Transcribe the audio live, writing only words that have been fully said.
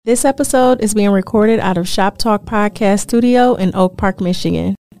This episode is being recorded out of Shop Talk Podcast Studio in Oak Park,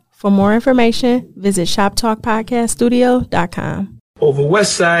 Michigan. For more information, visit shoptalkpodcaststudio.com. Over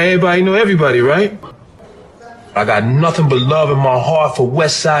West Side, everybody know everybody, right? I got nothing but love in my heart for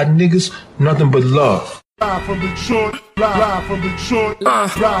West Side niggas, nothing but love. Live from Detroit, live from Detroit,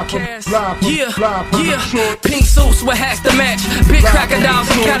 live from Pink suits with hats to match, big crocodiles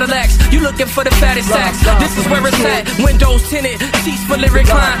and Cadillacs. You looking for the fattest sacks? This is where it's at. Windows tinted, seats for lyric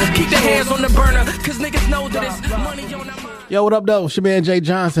line. Keep the hands on the burner, cause niggas know that it's money on the mind. Yo, what up, though? It's your man Jay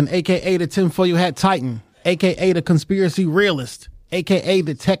Johnson, a.k.a. the tinfoil hat titan, a.k.a. the conspiracy realist, a.k.a.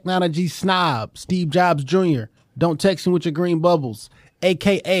 the technology snob, Steve Jobs Jr. Don't text me with your green bubbles,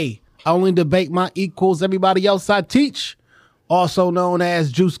 a.k.a. I only debate my equals, everybody else I teach. Also known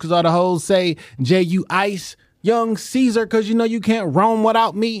as Juice, cause all the hoes say J.U. Ice, Young Caesar, cause you know you can't roam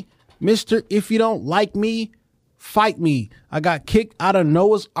without me. Mr. If you don't like me, fight me. I got kicked out of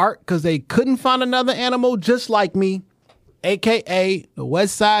Noah's Ark cause they couldn't find another animal just like me. AKA the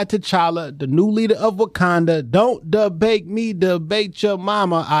West Side T'Challa, the new leader of Wakanda. Don't debate me, debate your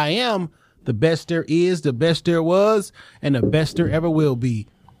mama. I am the best there is, the best there was, and the best there ever will be.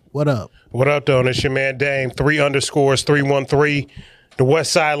 What up? What up, though? It's your man Dame, 3_313, the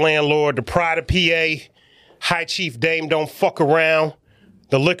West Side Landlord, the Pride of PA, High Chief Dame Don't Fuck Around,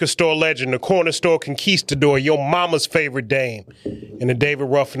 the Liquor Store Legend, the Corner Store Conquistador, your mama's favorite Dame, and the David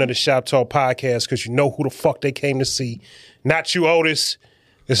Ruffin of the Shop Talk Podcast, because you know who the fuck they came to see. Not you, Otis.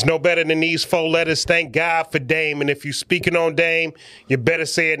 It's no better than these 4 letters. Thank God for Dame. And if you speaking on Dame, you better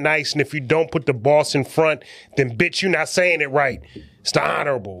say it nice. And if you don't put the boss in front, then bitch, you not saying it right. It's the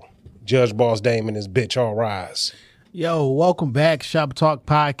Honorable Judge Boss Dame and his bitch. All rise. Yo, welcome back. Shop Talk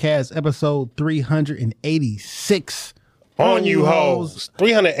Podcast, episode 386. On you hoes.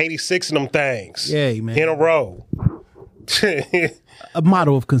 386 of them things. Yeah, man. In a row. A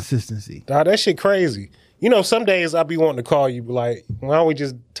model of consistency. Dog, that shit crazy. You know, some days I be wanting to call you, like, why don't we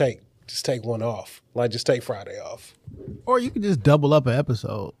just take one off? Like, just take Friday off. Or you could just double up an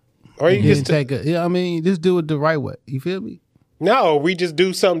episode. Or you just take a, I mean, just do it the right way. You feel me? No, we just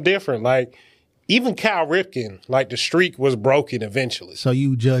do something different. Like, even Cal Ripken, like, the streak was broken eventually. So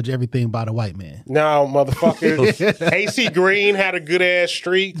you judge everything by the white man. No, motherfucker. AC Green had a good-ass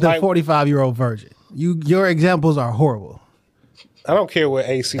streak. The 45-year-old virgin. Your examples are horrible. I don't care what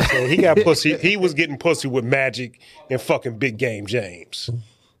AC said. He got pussy. He was getting pussy with Magic and fucking Big Game James.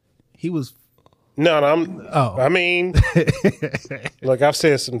 He was... No, Oh. I mean, look, I've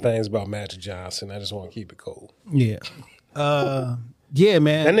said some things about Magic Johnson. I just want to keep it cool. Yeah. Yeah,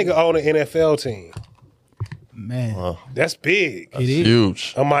 man. That nigga own an NFL team. Man. That's big. It is.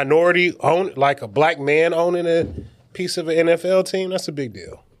 Huge. A minority own, like a black man owning a piece of an NFL team, that's a big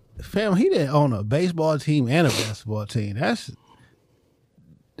deal. Fam, he didn't own a baseball team and a basketball team. That's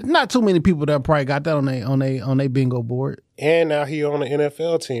not too many people that probably got that on they bingo board. And now he on an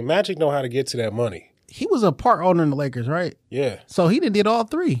NFL team. Magic know how to get to that money. He was a part owner in the Lakers, right? Yeah. So he did all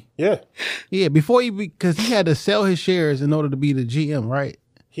 3. Yeah. Yeah, because he had to sell his shares in order to be the GM, right?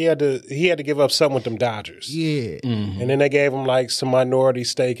 He had to give up something with them Dodgers. Yeah. Mm-hmm. And then they gave him like some minority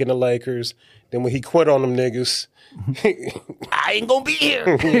stake in the Lakers. Then when he quit on them niggas, I ain't gonna be here.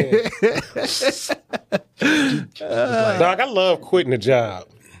 Dog, I love quitting a job.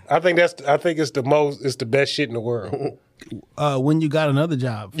 I think it's the best shit in the world. When you got another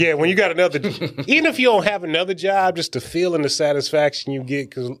job. Yeah, when you got another, even if you don't have another job, just the feeling, the satisfaction you get,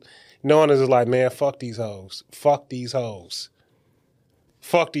 because knowing is like, man, fuck these hoes. Fuck these hoes.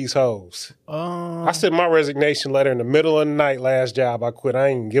 Fuck these hoes. I sent my resignation letter in the middle of the night, last job I quit. I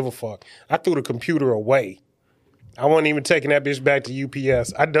ain't even give a fuck. I threw the computer away. I wasn't even taking that bitch back to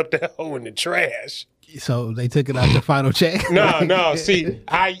UPS. I dumped that hoe in the trash. So they took it out the final check? No. See,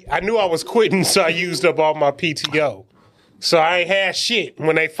 I knew I was quitting, so I used up all my PTO. So I ain't had shit.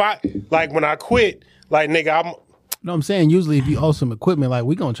 When they when I quit, like, nigga, No, I'm saying usually if you owe some equipment, like,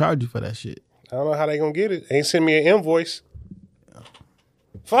 we gonna charge you for that shit. I don't know how they gonna get it. They ain't send me an invoice.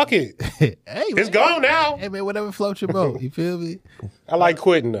 Fuck it. Hey, it's gone now. Hey, man, whatever floats your boat. You feel me? I like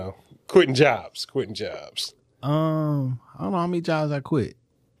quitting, though. Quitting jobs. I don't know how many jobs I quit.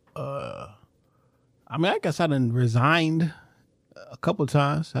 I mean, I guess I done resigned a couple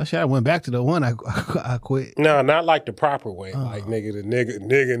times. Actually, I went back to the one I quit. No, not like the proper way. Like,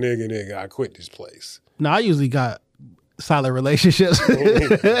 nigga, I quit this place. No, I usually got solid relationships.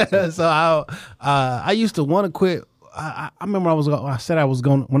 So I used to want to quit. I remember I said I was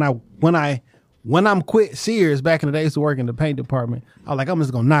going when I'm quit Sears back in the day. I used to work in the paint department. I was like, I'm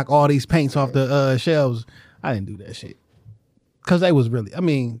just gonna knock all these paints off the shelves. I didn't do that shit because they was really. I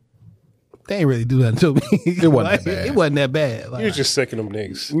mean, they ain't really do nothing to me. It wasn't that bad. It wasn't that bad. Like, You was just sick of them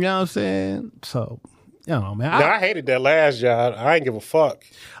niggas. you know what I'm saying? So, you know, man. I hated that last job. I ain't give a fuck.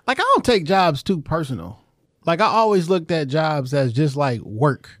 Like, I don't take jobs too personal. Like, I always looked at jobs as just like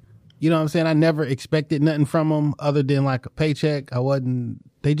work. You know what I'm saying? I never expected nothing from them other than like a paycheck. I wasn't.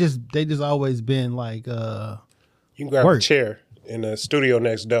 They just always been like. You can grab Work. a chair in the studio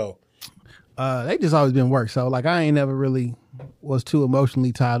next door. They just always been work. So like, I ain't never really was too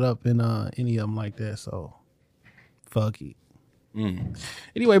emotionally tied up in any of them like that. So, fuck it.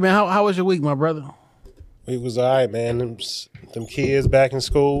 Anyway, man, how was your week, my brother? It was all right, man. Them kids back in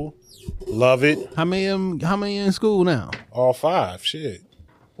school. Love it. How many in school now? All 5. Shit.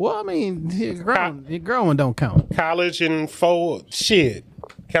 Well, I mean, your growing don't count. College and 4. Shit.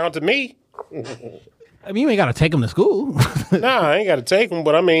 Count to me. I mean, you ain't got to take them to school. Nah, I ain't got to take them,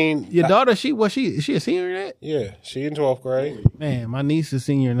 but I mean. Your daughter, she a senior yet? Yeah, she in 12th grade. Man, my niece is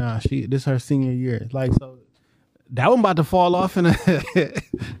senior now. This her senior year. Like, so that one about to fall off in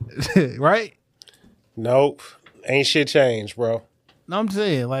right? Nope. Ain't shit changed, bro. No, I'm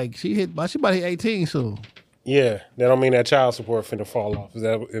saying, like, she about to hit 18 soon. Yeah, that don't mean that child support finna fall off.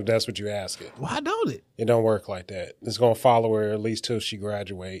 If that's what you're asking. Why don't it? It don't work like that. It's gonna follow her at least till she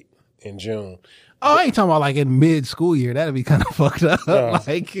graduate in June. Oh, I ain't talking about like in mid-school year. That'd be kind of fucked up.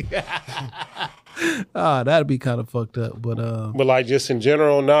 Like, that'd be kind of fucked up. But like just in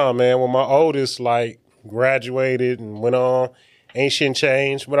general, nah, man. When my oldest like graduated and went on, ain't shit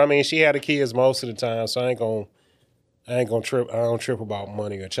changed. But I mean, she had the kids most of the time, so I ain't gonna trip. I don't trip about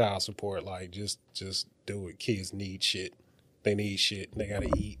money or child support. Like just do it. Kids need shit. They need shit. They gotta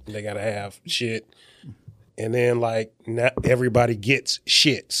eat. They gotta have shit. And then, like, not everybody gets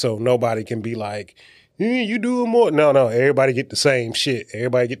shit, so nobody can be like, you doing more. No, everybody get the same shit.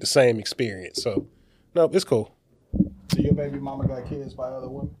 Everybody get the same experience. So, no, it's cool. So your baby mama got kids by other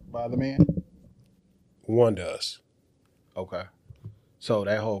women, by other men? One does. Okay. So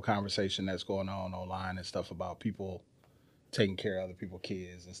that whole conversation that's going on online and stuff about people taking care of other people's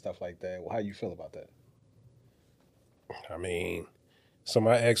kids and stuff like that, well, how you feel about that? I mean, so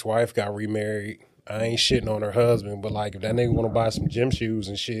my ex-wife got remarried. I ain't shitting on her husband, but like if that nigga want to buy some gym shoes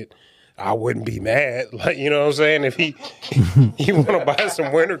and shit, I wouldn't be mad. Like, you know what I'm saying? If he want to buy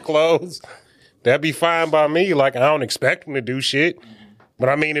some winter clothes, that'd be fine by me. Like, I don't expect him to do shit. But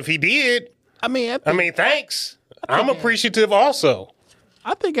I mean, if he did, I mean, thanks. I'm appreciative also.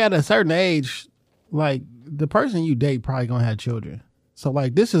 I think at a certain age, like the person you date probably gonna have children. So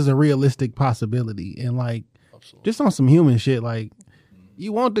like this is a realistic possibility. And like just on some human shit, like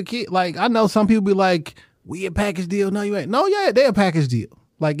you want the kid, like I know some people be like, we a package deal. No, you ain't. No, yeah, they a package deal.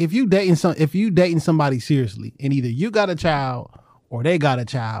 Like if you dating somebody seriously and either you got a child or they got a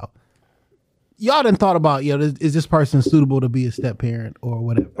child, y'all done thought about, is this person suitable to be a step parent or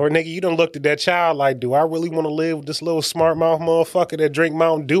whatever? Or nigga, you done looked at that child like, do I really want to live with this little smart mouth motherfucker that drink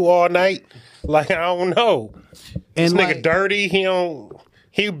Mountain Dew all night? Like, I don't know. And this like, nigga dirty.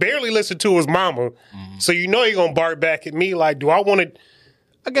 He barely listened to his mama. So you know he gonna bark back at me like, do I want to?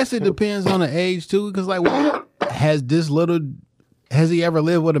 I guess it depends on the age too, because like, has he ever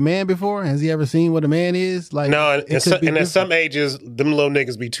lived with a man before? Has he ever seen what a man is? Like, no, and at some ages, them little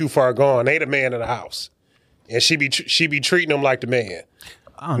niggas be too far gone. They the man of the house, and she be treating them like the man.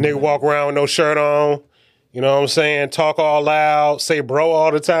 Nigga walk around with no shirt on. You know what I'm saying? Talk all loud, say bro all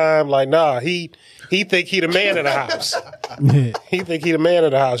the time. Like, nah, he think he the man of the house. He think he the man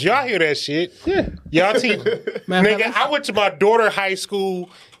of the house. Y'all hear that shit? Yeah. Y'all nigga, I went to my daughter high school,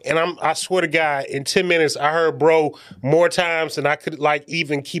 and I swear to God, in 10 minutes, I heard bro more times than I could like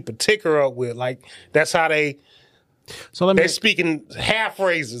even keep a ticker up with. Like, that's how they're speaking half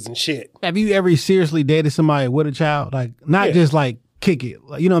phrases and shit. Have you ever seriously dated somebody with a child? Like, not just like kick it,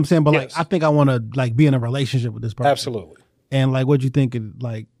 like, you know what I'm saying? But like, I think I want to like be in a relationship with this person. Absolutely. And like, what you think?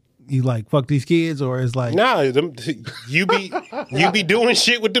 Like, you like fuck these kids, or is like, nah, you be doing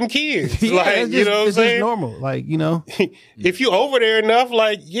shit with them kids. Yeah, like, just, you know what I'm saying? Just normal, like, you know. If you over there enough,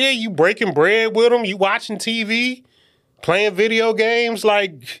 like, yeah, you breaking bread with them, you watching TV, playing video games,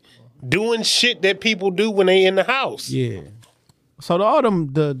 like doing shit that people do when they in the house. Yeah. So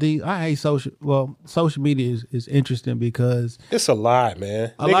I hate social media is interesting because it's a lie,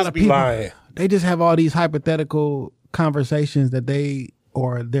 man. A lot of people lying. They just have all these hypothetical conversations that they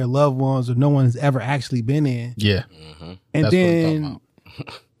or their loved ones or no one has ever actually been in. Yeah. Mm-hmm. And that's then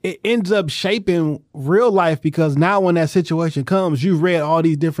it ends up shaping real life because now when that situation comes, you've read all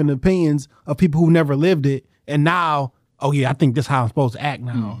these different opinions of people who never lived it. And now, oh yeah, I think this is how I'm supposed to act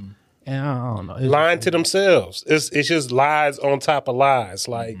now. Mm-hmm. And I don't know. Lying to themselves. It's just lies on top of lies.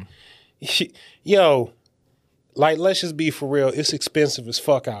 Like, yo, like, let's just be for real. It's expensive as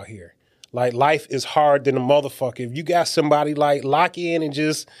fuck out here. Like, life is hard than a motherfucker. If you got somebody, like, lock in and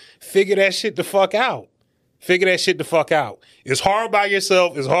just figure that shit the fuck out. Figure that shit the fuck out. It's hard by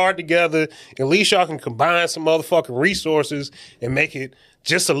yourself. It's hard together. At least y'all can combine some motherfucking resources and make it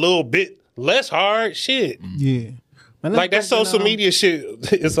just a little bit less hard. Shit. Yeah. Man, like that social media shit,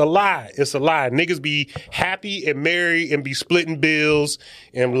 it's a lie. It's a lie. Niggas be happy and married and be splitting bills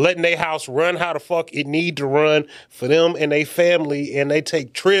and letting their house run how the fuck it need to run for them and they family, and they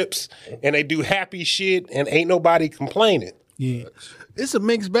take trips and they do happy shit and ain't nobody complaining. Yeah. It's a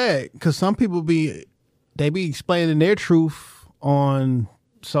mixed bag because some people be explaining their truth on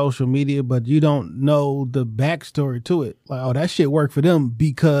social media, but you don't know the backstory to it. Like, oh, that shit worked for them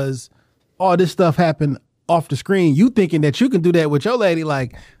because all this stuff happened off the screen. You thinking that you can do that with your lady?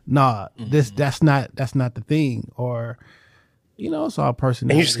 Like, nah, that's not the thing. Or, it's all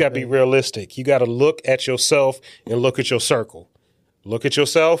personality. And you just gotta be realistic. You gotta look at yourself and look at your circle. Look at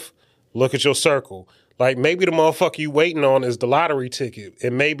yourself. Look at your circle. Like, maybe the motherfucker you waiting on is the lottery ticket,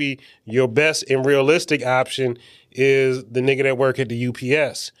 and maybe your best and realistic option is the nigga that work at the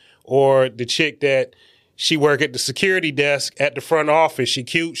UPS, or the chick that she work at the security desk at the front office. She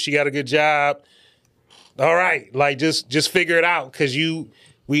cute, she got a good job. All right, like just figure it out, because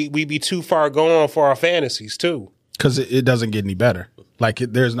we be too far gone for our fantasies too. Because it doesn't get any better. Like,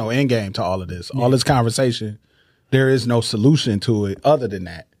 there's no end game to all of this. All this conversation, there is no solution to it other than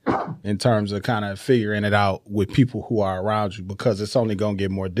that, in terms of kind of figuring it out with people who are around you, because it's only going to get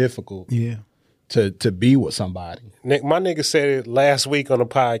more difficult to be with somebody. Nick, my nigga said it last week on the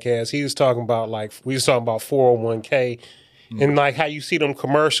podcast. He was talking about, like, we was talking about 401k and like how you see them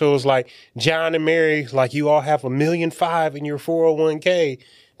commercials, like John and Mary, like you all have $1.5 million in your 401k.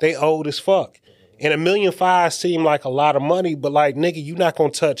 They old as fuck. And $1.5 million seem like a lot of money, but like, nigga, you're not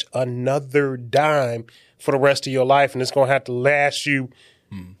going to touch another dime for the rest of your life, and it's going to have to last you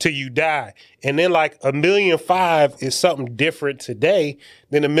till you die. And then like $1.5 million is something different today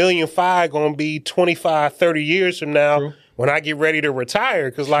than $1.5 million going to be 25, 30 years from now when I get ready to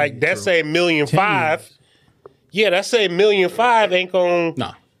retire. Cause like that say $1.5 million. Yeah, that say $1.5 million ain't going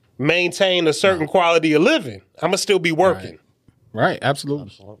to maintain a certain quality of living. I'm going to still be working. Right.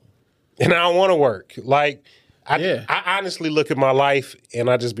 Absolutely. And I don't want to work. Like, I honestly look at my life and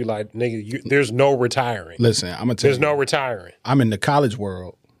I just be like, nigga, there's no retiring. Listen, I'm going to tell you. There's no retiring. I'm in the college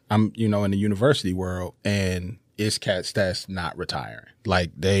world. I'm, in the university world, and it's cats that's not retiring.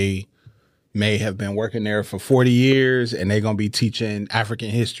 Like, they may have been working there for 40 years and they're going to be teaching African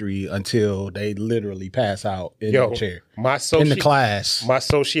history until they literally pass out in their chair. In the class. My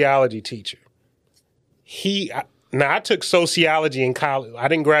sociology teacher, Now, I took sociology in college. I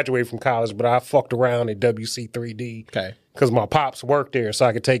didn't graduate from college, but I fucked around at WC3D. Okay. Because my pops worked there, so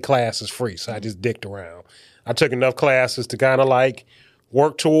I could take classes free. So I just dicked around. I took enough classes to kind of like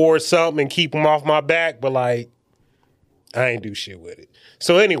work towards something and keep them off my back, but like, I ain't do shit with it.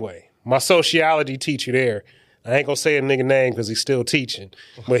 So anyway, my sociology teacher there, I ain't gonna say a nigga name because he's still teaching,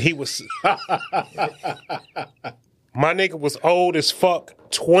 but he was... My nigga was old as fuck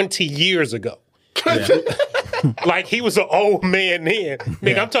 20 years ago. Like, he was an old man then.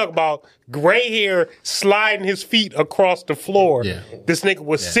 Nigga, I'm talking about gray hair sliding his feet across the floor. Yeah. This nigga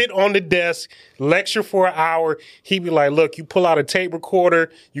would sit on the desk, lecture for an hour. He'd be like, look, you pull out a tape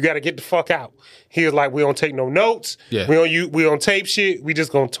recorder, you got to get the fuck out. He was like, we don't take no notes. Yeah. We don't tape shit. We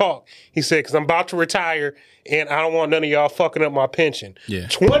just going to talk. He said, because I'm about to retire and I don't want none of y'all fucking up my pension. Yeah.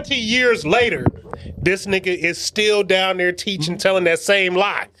 20 years later, this nigga is still down there teaching, telling that same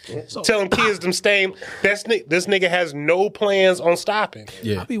lie. Telling kids them same. This nigga has no plans on stopping.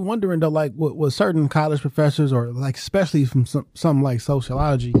 Yeah. I be wondering though, like with certain college professors, or like especially from something like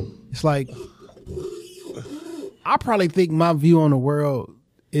sociology, it's like, I probably think my view on the world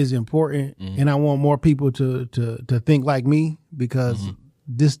is important, and I want more people to think like me, because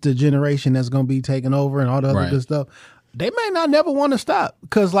this the generation that's going to be taking over and all the other good stuff. They may not never want to stop,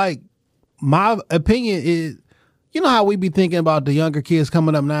 because like, my opinion is, you know how we be thinking about the younger kids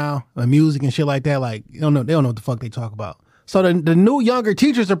coming up now, music and shit like that. Like, they don't know what the fuck they talk about. So the new younger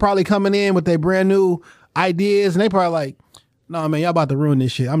teachers are probably coming in with their brand new ideas, and they probably like, no, man, y'all about to ruin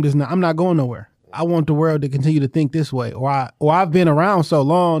this shit. I'm not going nowhere. I want the world to continue to think this way. Or I've been around so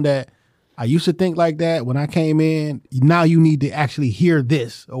long that I used to think like that when I came in. Now you need to actually hear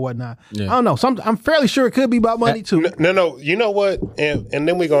this or whatnot. Yeah. I don't know. I'm fairly sure it could be about money too. No. You know what? And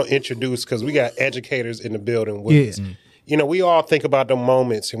then we're going to introduce, because we got educators in the building with us. You know, we all think about the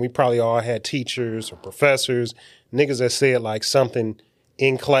moments, and we probably all had teachers or professors, niggas that said like something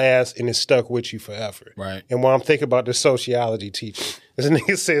in class and it stuck with you forever. Right. And when I'm thinking about the sociology teacher, This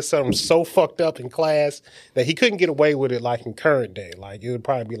nigga said something so fucked up in class that he couldn't get away with it like in current day. Like it would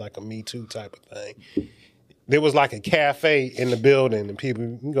probably be like a Me Too type of thing. There was like a cafe in the building and people,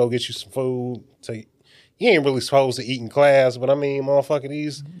 you can go get you some food. So you ain't really supposed to eat in class, but I mean, motherfucker,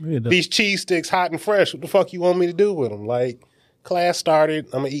 these cheese sticks hot and fresh. What the fuck you want me to do with them? Like, class started,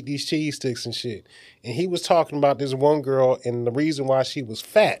 I'm gonna eat these cheese sticks and shit. And he was talking about this one girl and the reason why she was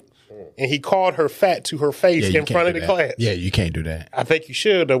fat. And he called her fat to her face in front of the class. Yeah, you can't do that. I think you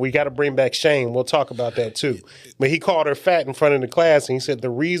should, though. We got to bring back shame. We'll talk about that, too. But he called her fat in front of the class, and he said the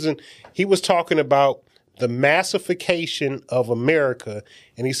reason he was talking about the massification of America,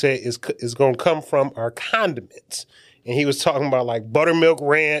 and he said is going to come from our condiments. And he was talking about like buttermilk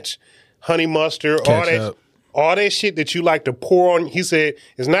ranch, honey mustard, all that shit that you like to pour on. He said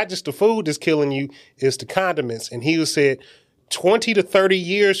it's not just the food that's killing you, it's the condiments. And he said 20 to 30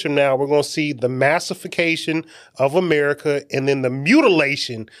 years from now, we're going to see the massification of America and then the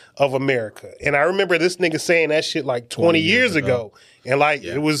mutilation of America. And I remember this nigga saying that shit like 20 years ago. And like,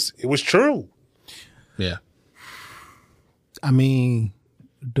 it was true. Yeah. I mean,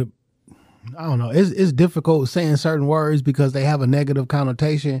 I don't know. It's difficult saying certain words because they have a negative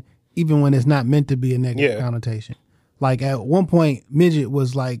connotation, even when it's not meant to be a negative connotation. Like at one point, midget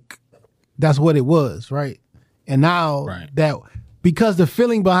was like, that's what it was, right? And now that because the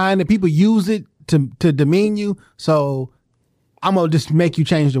feeling behind it, people use it to demean you. So I'm gonna just make you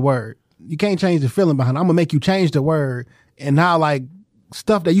change the word. You can't change the feeling behind it. I'm gonna make you change the word. And now like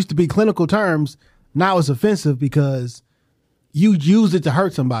stuff that used to be clinical terms, now it's offensive because you used it to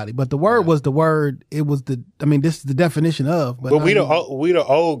hurt somebody. But the word was the word. It was this is the definition of. But we the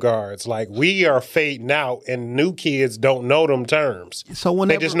old guards. Like we are fading out, and new kids don't know them terms. So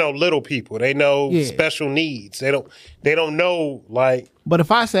whenever, they just know little people. They know special needs. They don't know like. But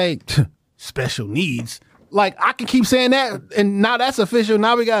if I say special needs, like I can keep saying that, and now that's official.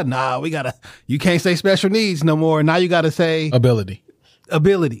 Now we gotta. You can't say special needs no more. Now you gotta say ability.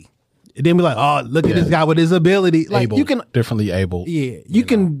 And then be like, oh, look at this guy with his ability. Like able, you can differently able. Yeah, you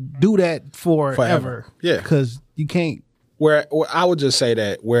can do that forever. Yeah, because you can't. Where I would just say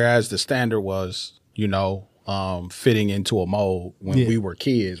that whereas the standard was, fitting into a mold when we were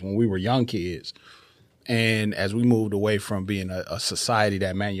kids, when we were young kids, and as we moved away from being a society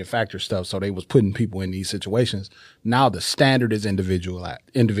that manufactured stuff, so they was putting people in these situations. Now the standard is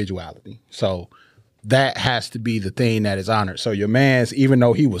individuality. So that has to be the thing that is honored. So your man's, even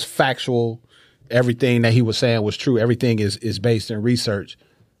though he was factual, everything that he was saying was true, everything is based in research,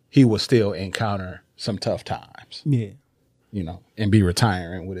 he will still encounter some tough times. Yeah. And be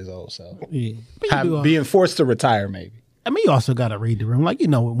retiring with his old self. Yeah. Being forced to retire, maybe. I mean, you also got to read the room. Like,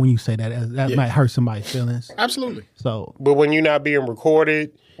 when you say that might hurt somebody's feelings. Absolutely. So, but when you're not being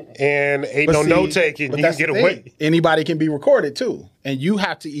recorded and ain't no note taking, you can get away. Anybody can be recorded too. And you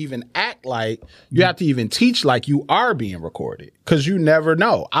have to even act like, you have to even teach like you are being recorded. Because you never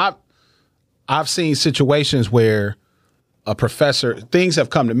know. I've seen situations where things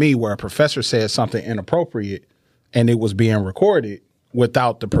have come to me where a professor said something inappropriate and it was being recorded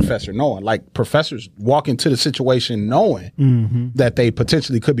without the professor knowing. Like professors walk into the situation knowing that they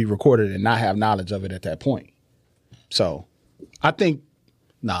potentially could be recorded and not have knowledge of it at that point. So I think,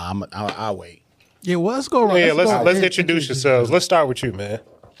 I'll wait. Yeah, well, let's go around. Yeah, let's introduce yourselves. Let's start with you, man.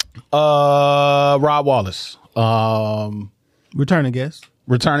 Rob Wallace. Returning guest.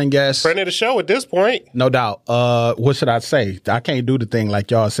 Friend of the show at this point. No doubt. What should I say? I can't do the thing like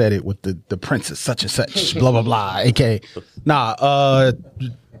y'all said it with the princess such and such, blah, blah, blah, aka.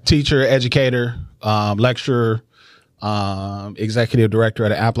 Teacher, educator, lecturer, executive director of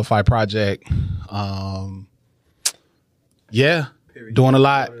the Amplify Project. Doing a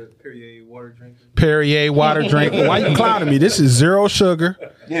lot. Perrier water drinker. Why you clowning me? This is 0 sugar,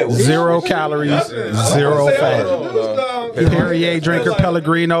 0 calories, 0 fat. Perrier drinker,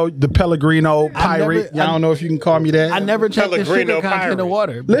 the Pellegrino pirate. I don't know if you can call me that. I never checked the sugar content of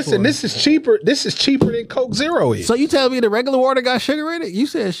water before. Listen, this is cheaper than Coke Zero is. So you tell me the regular water got sugar in it? You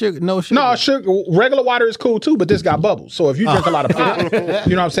said sugar, no sugar. No, sugar. Regular water is cool too, but this got bubbles. So if you drink a lot of pop, you know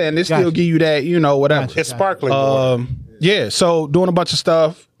what I'm saying? This still give you that, whatever. It's sparkling water. Yeah, so doing a bunch of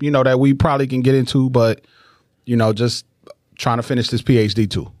stuff, that we probably can get into, but, just trying to finish this PhD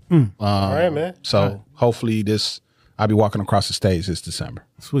too. All right, man. So hopefully I'll be walking across the stage this December.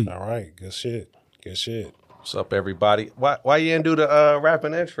 Sweet. All right, good shit. What's up, everybody? Why you didn't do the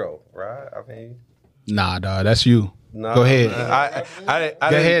rapping intro, right? I mean, nah, dog, that's you. No, Go ahead. Go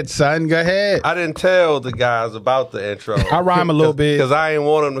ahead, son. Go ahead. I didn't tell the guys about the intro. I rhyme a little bit because I ain't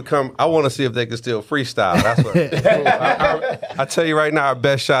want them to come. I want to see if they can still freestyle. That's what I tell you right now. Our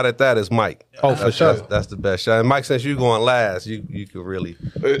best shot at that is Mike. Oh, for sure. That's the best shot. And Mike, since you going last, you could really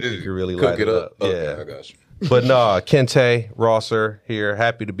light it up. Okay, Yeah, I got you. But no, Kente Rosser here.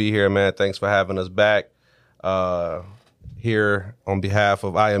 Happy to be here, man. Thanks for having us back. Here on behalf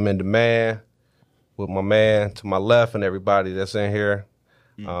of I Am in Demand with my man to my left and everybody that's in here.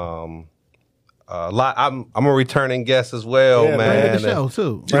 I'm a returning guest as well, man. Friend of the show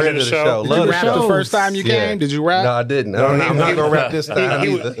too. Friend of the show. Did you rap the first time you came? Did you rap? No, I didn't. I'm not gonna rap this time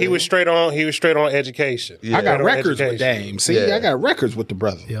either. He was straight on. He was straight on education. Yeah. I got Straight on records with education. Dame. See, Yeah. I got records with the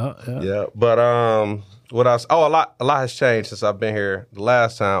brother. Yeah. But what else? Oh, a lot has changed since I've been here the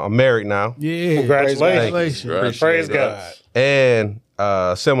last time. I'm married now. Yeah. Congratulations. Praise God. And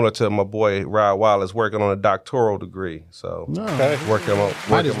similar to my boy Rod Wallace, working on a doctoral degree. So working my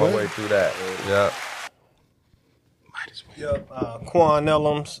way through that. Yeah. Yep. Quan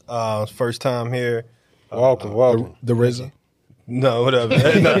Ellums, first time here. Welcome. The RZA. No, whatever.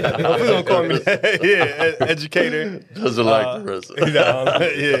 Please don't call me that. Yeah, educator. Doesn't like the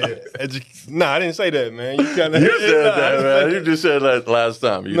RZA. No, I didn't say that, man. You said that, man. You just said that last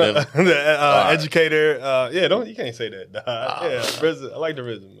time. You didn't. Educator. You can't say that. RZA. I like the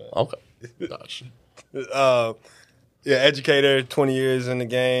RZA, man. Okay. Gotcha. Educator, 20 years in the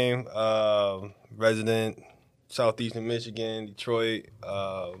game, resident, Southeastern Michigan, Detroit.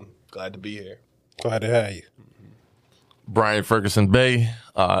 Glad to be here. Glad to have you. Brian Ferguson Bay,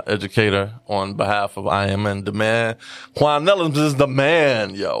 educator on behalf of I Am in Demand. Quan Ellums is the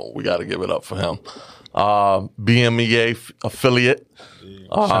man, yo. We got to give it up for him. BMEA affiliate,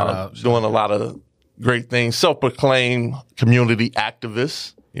 doing a lot of great things. Self-proclaimed community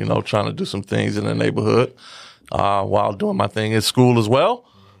activist, trying to do some things in the neighborhood while doing my thing at school as well.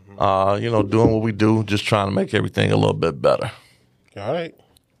 Doing what we do, just trying to make everything a little bit better. All right.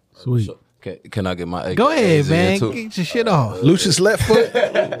 Sweet. Can I get my Go ahead, man. Get your shit off. Lucius left foot.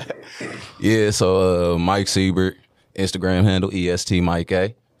 Yeah, so Mike Siebert, Instagram handle EST Mike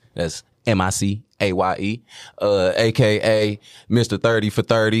A. That's MICAYE. AKA Mr. 30 for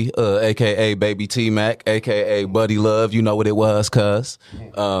 30, AKA Baby T Mac, AKA Buddy Love. You know what it was, cuz.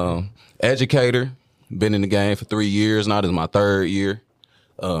 Educator, been in the game for 3 years. Now this is my third year.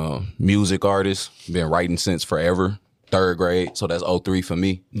 Music artist, been writing since forever. Third grade, so that's 03 for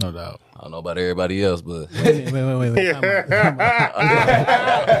me. No doubt. I don't know about everybody else, but Wait.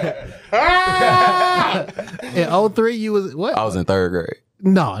 In 03, you was what? I was in third grade.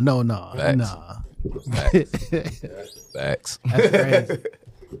 No. Facts. That's crazy.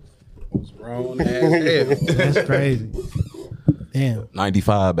 Grown ass hell. That's crazy. Damn.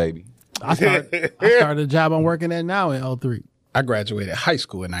 95, baby. I started a job I'm working at now in 03. I graduated high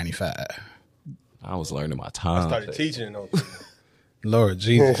school in 95. I was learning my time. I started teaching. Lord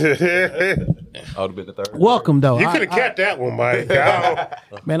Jesus. I would have been the third. Welcome, though. You could have kept that one, Mike.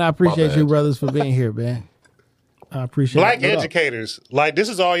 Man, I appreciate you brothers for being here, man. I appreciate Black it. educators. Like, this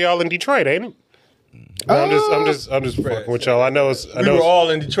is all y'all in Detroit, ain't it? I'm just fucking with y'all. I know We were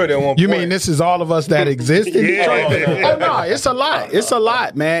all in Detroit at one point. You mean this is all of us that exist in Yeah. Detroit? Oh no, it's a lot. It's a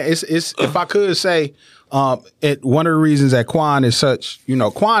lot, man. It's if I could say, one of the reasons that Quan is such,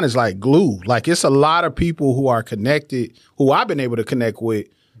 Quan is like glue. Like it's a lot of people who are connected, who I've been able to connect with,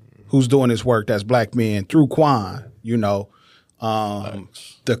 who's doing this work that's black men through Quan.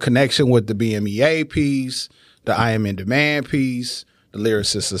 The connection with the BMEA piece, the I Am in Demand piece, the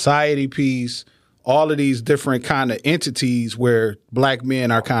Lyricist Society piece. All of these different kind of entities where black men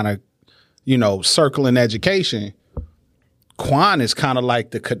are kind of, circling education. Quan is kind of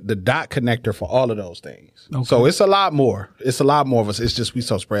like the dot connector for all of those things. Okay. So it's a lot more. It's a lot more of us. It's just we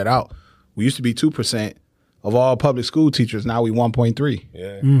so spread out. We used to be 2% of all public school teachers. Now we 1.3.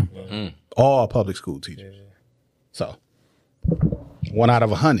 Yeah. All public school teachers. Yeah. So 1 out of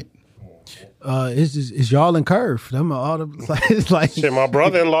 100. It's y'all in Curve. Them are all the it's like Shit, my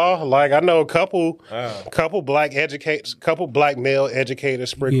brother-in-law, like I know a couple black male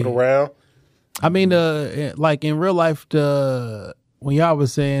educators sprinkled around. I mean, like in real life, when y'all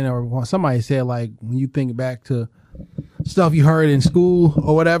was saying, or when somebody said, like when you think back to stuff you heard in school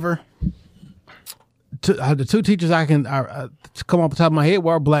or whatever, the two teachers I come off the top of my head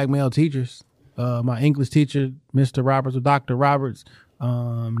were black male teachers. My English teacher, Mr. Roberts or Dr. Roberts.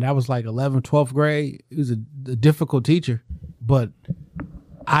 That was like 11th, 12th grade. He was a difficult teacher, but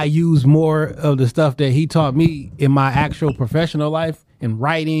I use more of the stuff that he taught me in my actual professional life in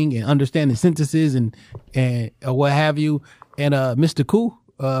writing and understanding sentences and what have you. And Mr. Koo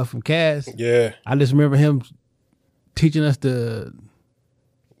from Cass. Yeah. I just remember him teaching us the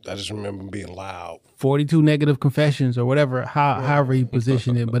I just remember being loud. 42 negative confessions or whatever, however he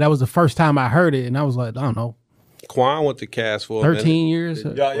positioned it. But that was the first time I heard it, and I was like, I don't know, Quan went to Cass for 13 years.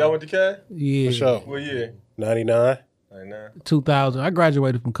 Y'all went to Cass? Yeah, For sure. What year? 99. 99. 2000. I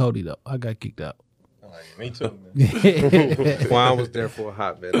graduated from Cody though. I got kicked out. Oh, yeah, me too, man. Quan was there for a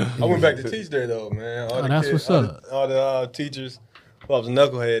hot minute. I went back to teach there though, man. All Oh, the that's kids, what's up. All the teachers. Well, I was a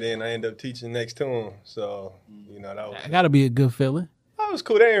knucklehead, and I ended up teaching next to him. So that was. That got to be a good feeling. That was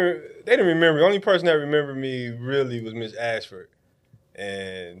cool. They didn't remember. The only person that remembered me really was Miss Ashford,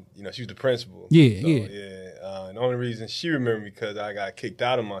 and she was the principal. Yeah. And the only reason she remembered me because I got kicked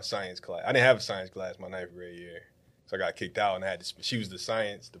out of my science class. I didn't have a science class my 9th grade year, so I got kicked out, and I had to. She was the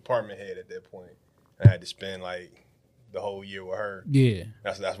science department head at that point. I had to spend like the whole year with her. Yeah,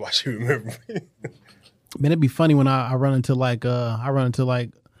 that's why she remembered me. Man, it'd be funny when I run into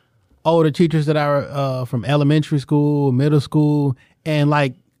older teachers that are from elementary school, middle school, and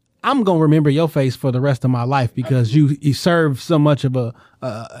like I'm gonna remember your face for the rest of my life because you serve so much of a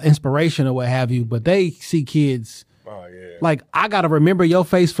inspiration or what have you. But they see kids. Oh yeah. Like I gotta remember your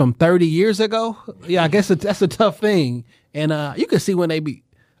face from 30 years ago. Yeah, I guess that's a tough thing. And you can see when they be,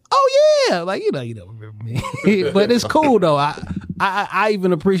 oh yeah, like you don't remember me. But it's cool though. I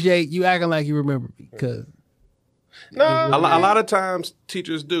even appreciate you acting like you remember me because. No, a lot of times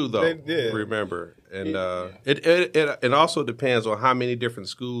teachers do though. They remember, and it also depends on how many different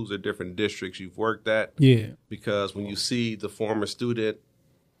schools or different districts you've worked at. Yeah, because when you see the former student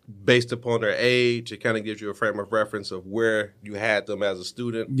based upon their age, it kind of gives you a frame of reference of where you had them as a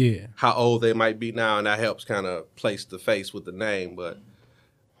student. Yeah, how old they might be now, and that helps kind of place the face with the name. But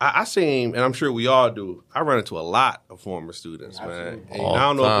I seen, and I'm sure we all do, I run into a lot of former students, man. And I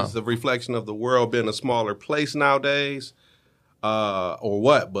don't know if it's a reflection of the world being a smaller place nowadays or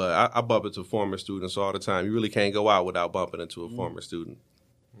what, but I bump into former students all the time. You really can't go out without bumping into a former student.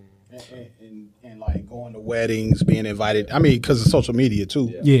 And like going to weddings, being invited. I mean, because of social media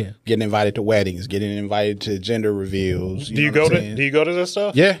too. Yeah, getting invited to weddings, getting invited to gender reveals. Do you go to this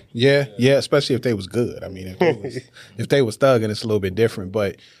stuff? Yeah. Especially if they was good. I mean, if they was thugging, it's a little bit different.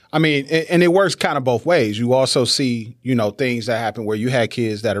 But I mean, and it works kind of both ways. You also see, things that happen where you had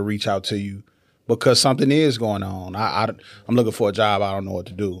kids that'll reach out to you because something is going on. I'm looking for a job. I don't know what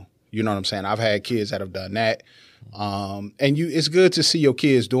to do. You know what I'm saying? I've had kids that have done that. And it's good to see your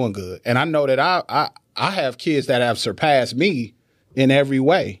kids doing good. And I know that I have kids that have surpassed me in every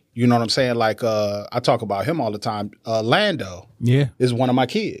way. You know what I'm saying? Like, I talk about him all the time. Lando is one of my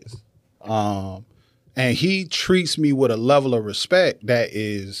kids. And he treats me with a level of respect that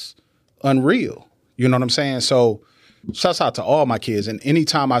is unreal. You know what I'm saying? So shouts out to all my kids. And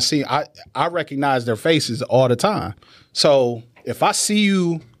anytime I see, I recognize their faces all the time. So if I see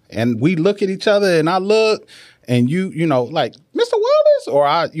you and we look at each other and I look, and you know, like Mr. Wallace, or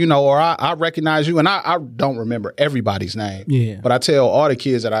I recognize you, and I don't remember everybody's name. Yeah. But I tell all the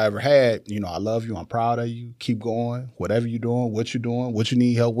kids that I ever had, I love you, I'm proud of you, keep going, whatever you're doing, what you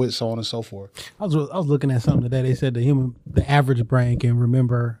need help with, so on and so forth. I was looking at something today. They said the average brain can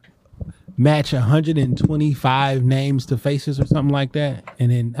match 125 names to faces or something like that.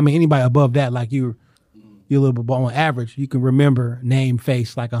 And then anybody above that, like you're a little bit on average, you can remember name,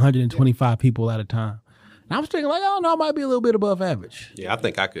 face like 125 people at a time. I was thinking, like, I don't know, I might be a little bit above average. Yeah, I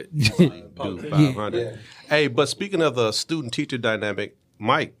think I could easily do 500. Yeah. Hey, but speaking of the student-teacher dynamic,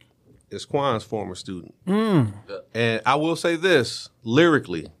 Mike is Quan's former student. And I will say this,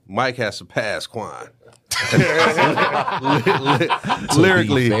 lyrically, Mike has surpassed Quan.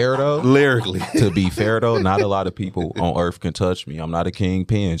 Lyrically, to be fair though, not a lot of people on earth can touch me. I'm not a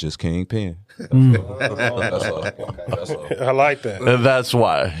kingpin, just Kingpin. That's all. I like that. And that's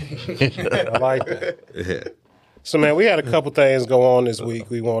why. I like that. Yeah. So, man, we had a couple things go on this week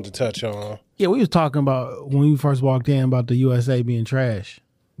we wanted to touch on. Yeah, we was talking about when we first walked in about the USA being trash.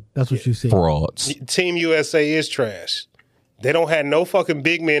 That's what you said. Frauds. Team USA is trash. They don't have no fucking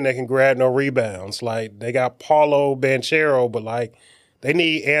big men that can grab no rebounds. Like, they got Paulo Banchero, but, like, they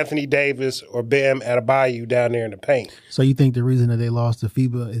need Anthony Davis or Bam Adebayo down there in the paint. So you think the reason that they lost to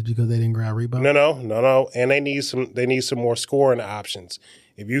FIBA is because they didn't grab rebounds? No. And they need some more scoring options.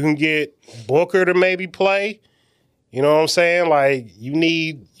 If you can get Booker to maybe play, you know what I'm saying? Like, you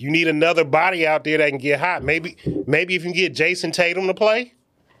need another body out there that can get hot. Maybe if you can get Jason Tatum to play,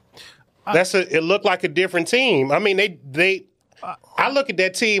 it looked like a different team. I mean, I look at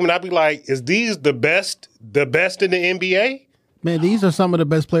that team and I be like, is these the best in the NBA? Man, these are some of the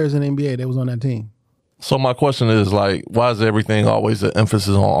best players in the NBA that was on that team. So my question is, like, why is everything always an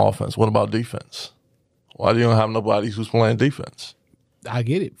emphasis on offense? What about defense? Why do you don't have nobody who's playing defense? I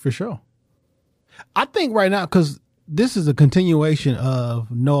get it, for sure. I think right now, because this is a continuation of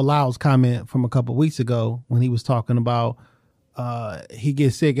Noah Lyles' comment from a couple weeks ago when he was talking about he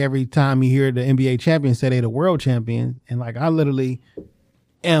gets sick every time he hear the NBA champion say they the world champion. And like, I literally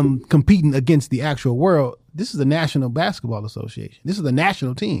am competing against the actual world. This is the National Basketball Association. This is the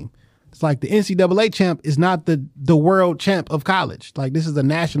national team. It's like the NCAA champ is not the world champ of college. Like, this is a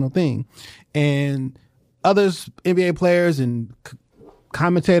national thing. And others, NBA players and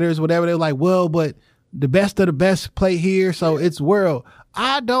commentators, whatever, they're like, well, but the best of the best play here, so it's world.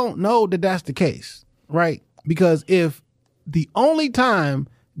 I don't know that that's the case, right? Because if the only time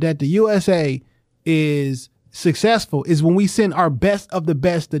that the USA is successful is when we send our best of the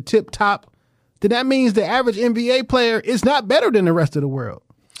best, the tip top, then that means the average NBA player is not better than the rest of the world.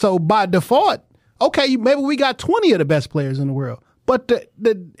 So by default, okay, maybe we got 20 of the best players in the world, but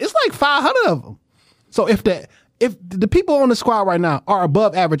it's like 500 of them. So if the people on the squad right now are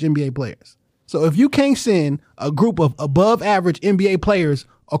above average NBA players, so if you can't send a group of above average NBA players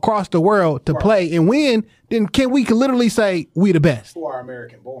across the world to play and win, then we can literally say we the best. Who are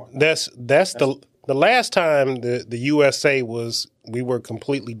American born? That's the last time the USA we were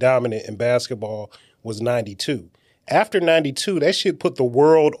completely dominant in basketball was 92. After 92, that shit put the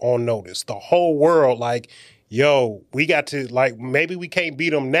world on notice. The whole world, like, yo, we got to, like, maybe we can't beat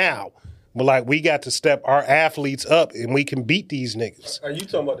them now, but like, we got to step our athletes up and we can beat these niggas. Are you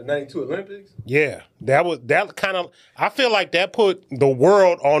talking about the 92 Olympics? Yeah, that kind of, I feel like that put the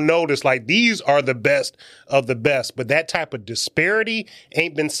world on notice. Like, these are the best of the best, but that type of disparity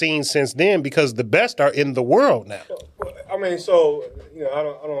ain't been seen since then because the best are in the world now. I mean, so, you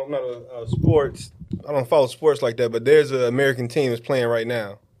know, I'm not a sports, I don't follow sports like that, but there's an American team that's playing right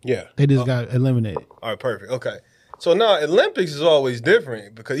now. Yeah. They just got eliminated. All right, perfect. Okay. So now Olympics is always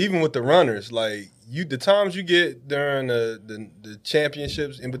different because even with the runners, like the times you get during the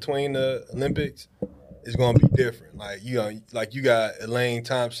championships in between the Olympics is going to be different. Like, you know, like you got Elaine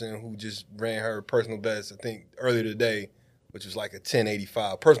Thompson who just ran her personal best, I think earlier today, which was like a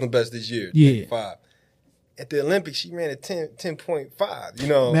 10.85 personal best this year. Yeah. 10.85. At the Olympics, she ran a 10.5. You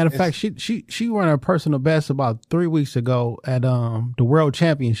know, matter of fact, she ran her personal best about 3 weeks ago at the World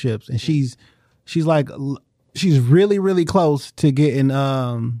Championships, and she's really, really close to getting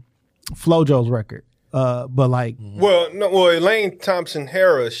FloJo's record. But like, Elaine Thompson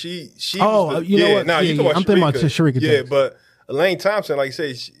Hara, she. Oh, you know what? I'm thinking about Sharika. Yeah, but Elaine Thompson, like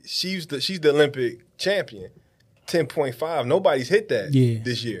you say, she's the Olympic champion. 10.5. Nobody's hit that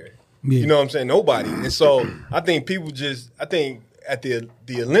this year. Yeah. You know what I'm saying? Nobody. And so I think at the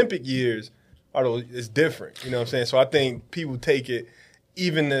Olympic years, it's different. You know what I'm saying? So I think people take it.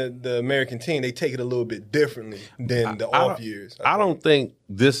 Even the American team, they take it a little bit differently than the off years. I don't think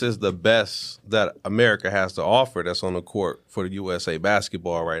this is the best that America has to offer that's on the court for the USA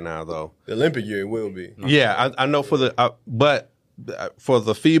basketball right now, though. The Olympic year it will be. Yeah, I know but for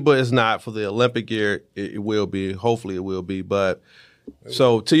the FIBA it's not. For the Olympic year it will be. Hopefully it will be. But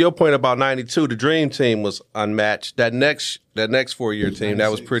so to your point about 92, the Dream Team was unmatched. That next 4-year team, 96.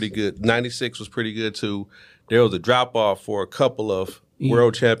 That was pretty good. 96 was pretty good too. There was a drop off for a couple of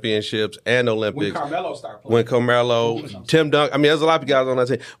World Championships and Olympics. When Carmelo started playing. Tim Duncan. I mean, there's a lot of guys on that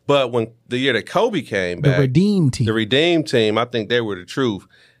team. But when the year that Kobe came back, the Redeem Team, I think they were the truth.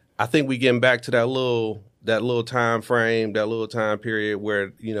 I think we getting back to that little time frame, that little time period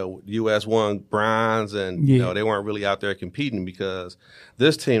where, you know, U.S. won bronze and, you know, they weren't really out there competing because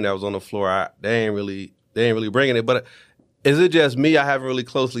this team that was on the floor, they ain't really bringing it. But is it just me? I haven't really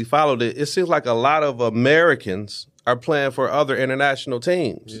closely followed it. It seems like a lot of Americans are playing for other international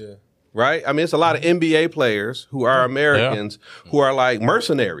teams. Yeah. Right? I mean, it's a lot of NBA players who are Americans who are like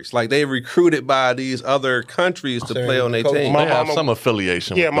mercenaries. Like they recruited by these other countries to play on their team. They have some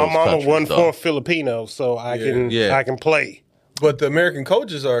affiliation with my those mama countries, one though. form Filipino, so I can play. But the American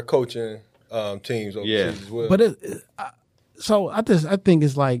coaches are coaching teams overseas as well. But I think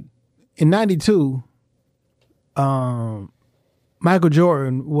it's like in 92, Michael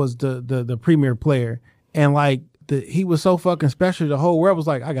Jordan was the premier player, and like he was so fucking special. The whole world was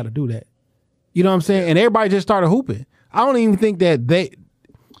like, I got to do that. You know what I'm saying? And everybody just started hooping. I don't even think that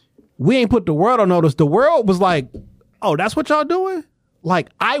we ain't put the world on notice. The world was like, oh, that's what y'all doing? Like,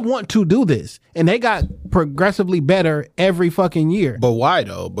 I want to do this. And they got progressively better every fucking year. But why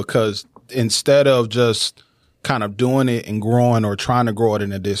though? Because instead of just kind of doing it and growing or trying to grow it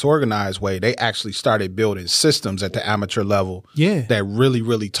in a disorganized way, they actually started building systems at the amateur level that really,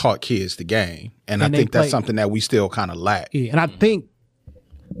 really taught kids the game. And I think that's something that we still kind of lack. Yeah, and I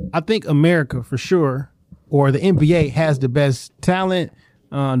think America for sure, or the NBA has the best talent,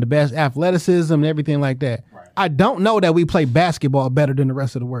 the best athleticism and everything like that. Right. I don't know that we play basketball better than the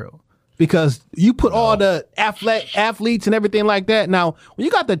rest of the world. because you put all the athletes and everything like that. Now, when you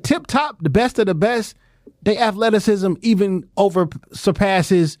got the tip top, the best of the best, their athleticism even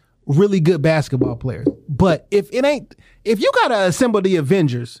surpasses really good basketball players. But if you gotta assemble the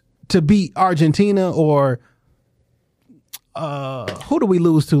Avengers to beat Argentina or who do we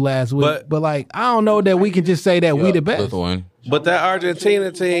lose to last week? But like, I don't know that we can just say that we the best. But that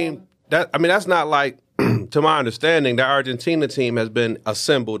Argentina team, that's not like, to my understanding, the Argentina team has been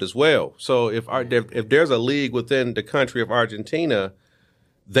assembled as well. So if there's a league within the country of Argentina,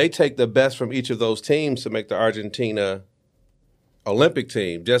 they take the best from each of those teams to make the Argentina Olympic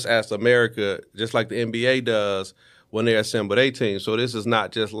team, just as America, just like the NBA does when they assemble their team. So this is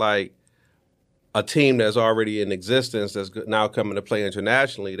not just like a team that's already in existence that's now coming to play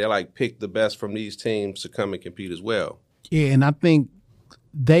internationally. They like pick the best from these teams to come and compete as well. Yeah, and I think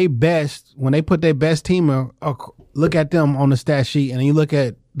when they put their best team, look at them on the stat sheet, and you look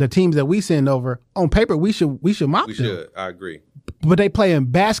at the teams that we send over, on paper, we should mop them. We should, I agree. But they play in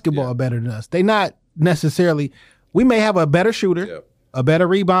basketball better than us. They not necessarily, we may have a better shooter, a better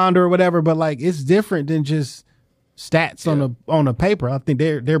rebounder or whatever, but like it's different than just stats on the paper. I think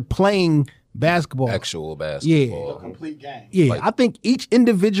they're playing basketball. Actual basketball. Yeah. A complete game. Yeah, I think each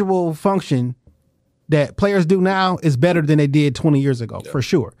individual function that players do now is better than they did 20 years ago, for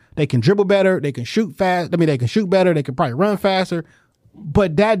sure. They can dribble better. They can shoot fast. They can shoot better. They can probably run faster.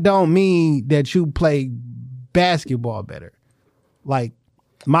 But that don't mean that you play basketball better. Like,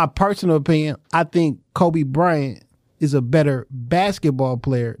 my personal opinion, I think Kobe Bryant is a better basketball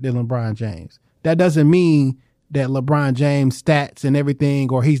player than LeBron James. That doesn't mean that LeBron James stats and everything,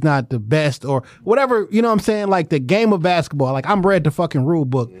 or he's not the best or whatever, you know what I'm saying? Like the game of basketball. Like I'm read the fucking rule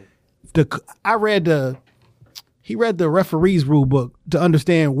book. He read the referee's rule book to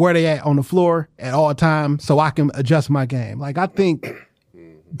understand where they at on the floor at all times so I can adjust my game. Like I think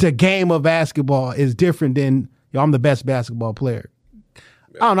the game of basketball is different than, I'm the best basketball player.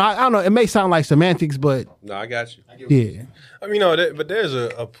 I don't know. It may sound like semantics, but no, I got you. Yeah. I mean, but there's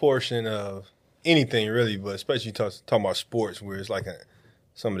a portion of anything really, but especially talking about sports where it's like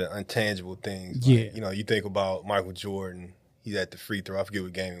some of the intangible things. Like, you think about Michael Jordan. He's at the free throw. I forget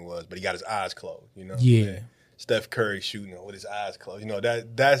what game it was, but he got his eyes closed. Yeah. Steph Curry shooting with his eyes closed.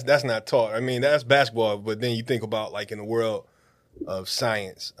 That's not taught. I mean, that's basketball. But then you think about like in the world of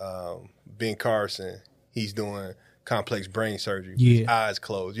science, Ben Carson, he's doing complex brain surgery with his eyes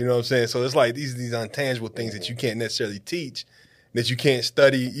closed. You know what I'm saying? So it's like these intangible things that you can't necessarily teach, that you can't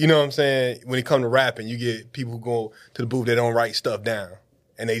study. You know what I'm saying? When it comes to rapping, you get people who go to the booth, they don't write stuff down.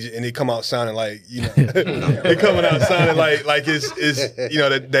 And they come out sounding like, they coming out sounding like it's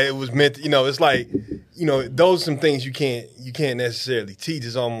that it was meant to, it's like, those are some things you can't necessarily teach.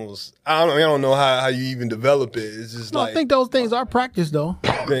 It's almost, I don't know how you even develop it. It's just I think those things are practiced though.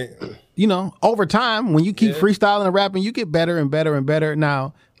 Over time, when you keep freestyling and rapping, you get better and better and better.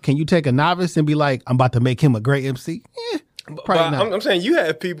 Now, can you take a novice and be like, I'm about to make him a great MC? Probably not. I'm saying you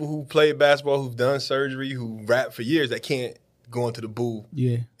have people who play basketball, who've done surgery, who rap for years that can't go into the booth,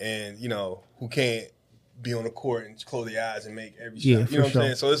 and who can't be on the court and close their eyes and make every shot. You know what I'm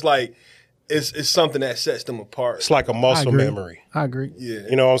saying? So it's like it's something that sets them apart. It's like a muscle memory. I agree. Yeah,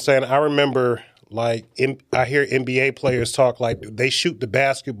 you know what I'm saying? I remember I hear NBA players talk like they shoot the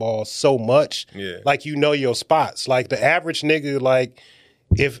basketball so much, like your spots. Like the average nigga, like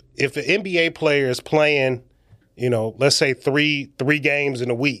if an NBA player is playing, let's say three games in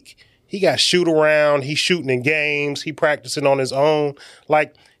a week. He got shoot around. He's shooting in games. He practicing on his own.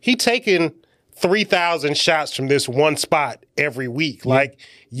 Like he taking 3,000 shots from this one spot every week. Like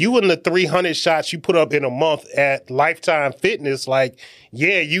you and the 300 shots you put up in a month at Lifetime Fitness, like,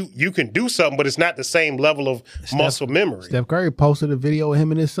 you can do something, but it's not the same level of muscle memory. Steph Curry posted a video of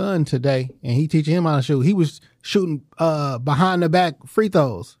him and his son today, and he teaching him how to shoot. He was shooting behind the back free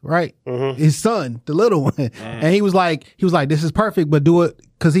throws, right? Mm-hmm. His son, the little one. Mm-hmm. And he was like, this is perfect, but do it,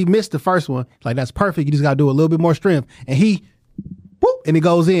 because he missed the first one. Like, that's perfect. You just got to do a little bit more strength. And he, and it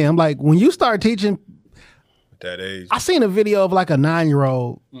goes in. I'm like, when you start teaching, that age, I seen a video of like a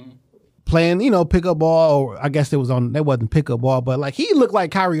 9-year-old playing, pickup ball, or I guess that wasn't pickup ball, but like he looked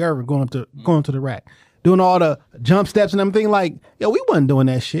like Kyrie Irving going to the rack, doing all the jump steps and everything. Like, we wasn't doing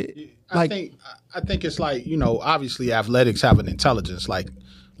that shit. I think it's like, obviously athletics have an intelligence like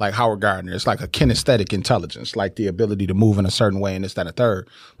Howard Gardner. It's like a kinesthetic intelligence, like the ability to move in a certain way and this, that, and the third.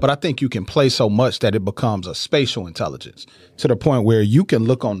 But I think you can play so much that it becomes a spatial intelligence to the point where you can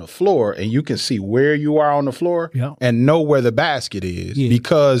look on the floor and you can see where you are on the floor and know where the basket is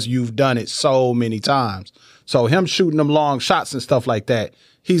because you've done it so many times. So him shooting them long shots and stuff like that,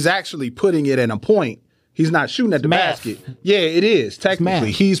 he's actually putting it in a point He's not shooting at the math. basket. Yeah, it is. Technically,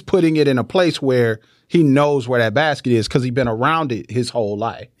 math. he's putting it in a place where he knows where that basket is because he's been around it his whole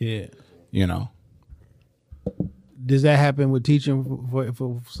life. Yeah. You know? Does that happen with teaching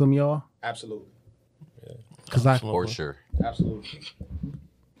for some of y'all? Absolutely. For sure. Absolutely.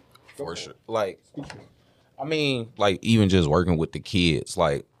 For sure. Like, I mean, like, even just working with the kids,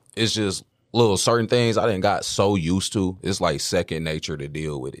 like, it's just little certain things I done got so used to. It's like second nature to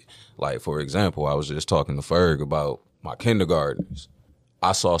deal with it. Like, for example, I was just talking to Ferg about my kindergartners.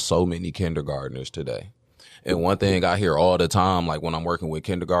 I saw so many kindergartners today. And one thing I hear all the time, like when I'm working with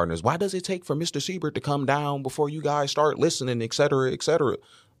kindergartners, why does it take for Mr. Siebert to come down before you guys start listening, et cetera, et cetera?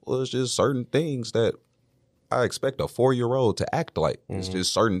 Well, it's just certain things that I expect a 4-year-old to act like. It's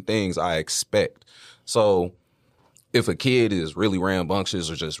just certain things I expect. So if a kid is really rambunctious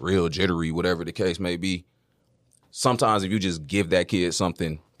or just real jittery, whatever the case may be, sometimes if you just give that kid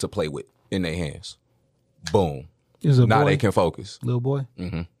something to play with in their hands, boom, now they can focus. Little boy?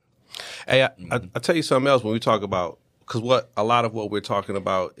 Mm-hmm. Hey, I'll tell you something else when we talk about, because a lot of what we're talking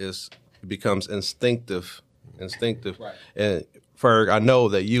about becomes instinctive. Right. And Ferg, I know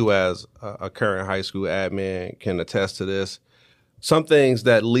that you as a current high school admin can attest to this. Some things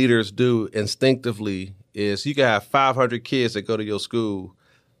that leaders do instinctively is you can have 500 kids that go to your school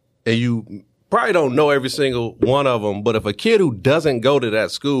and you probably don't know every single one of them, but if a kid who doesn't go to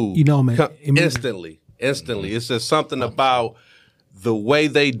that school, you know, man, instantly, it's just something about the way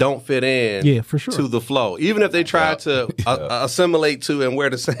they don't fit in, yeah, for sure, to the flow. Even if they try to assimilate to and wear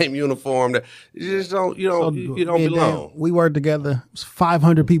the same uniform, you just don't, you don't belong. Dan, we work together. It's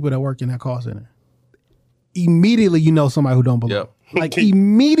 500 people that work in that call center. Immediately, you know somebody who don't belong. Yep. Like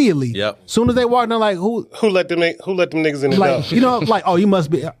immediately. Yep. Soon as they walk, they're like, who let them niggas in the like, door? you know, like, oh, you must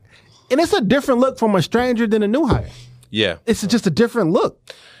be. And it's a different look from a stranger than a new hire. Yeah. It's just a different look,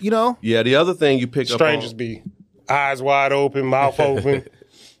 you know? Yeah, the other thing you pick Strangers up on, be eyes wide open, mouth open,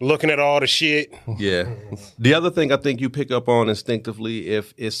 looking at all the shit. Yeah. The other thing I think you pick up on instinctively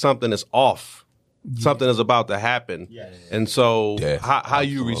if something is off, something is about to happen. Yes. And so how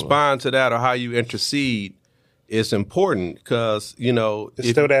you respond to that or how you intercede is important because, you know.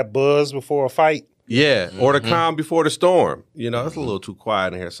 It's still that buzz before a fight. Yeah, or the calm before the storm. You know, it's a little too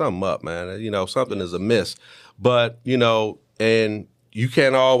quiet in here. Something up, man. You know, something is amiss. But, you know, and you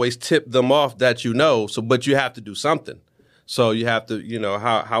can't always tip them off that you know, but you have to do something. So you have to, you know,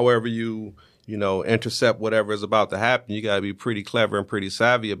 however you intercept whatever is about to happen, you got to be pretty clever and pretty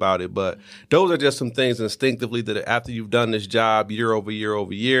savvy about it. But those are just some things instinctively that after you've done this job year over year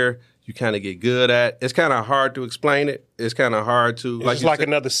over year, you kind of get good at. It's kind of hard to explain it. It's kind of hard to. It's like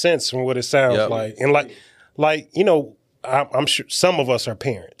another sense from what it sounds like. And like you know, I'm sure some of us are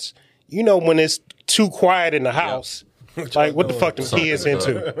parents. You know, when it's too quiet in the house, like what the fuck them kids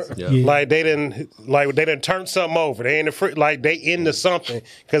into? Like they didn't turn something over. They in the like they into something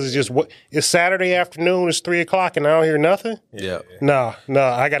because it's just it's Saturday afternoon. It's 3:00 and I don't hear nothing. Yeah. No,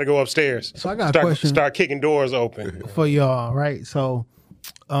 I got to go upstairs. So I got a question. Start kicking doors open for y'all, right? So.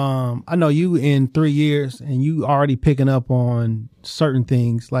 I know you in 3 years and you already picking up on certain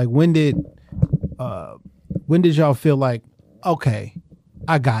things. Like when did y'all feel like, okay,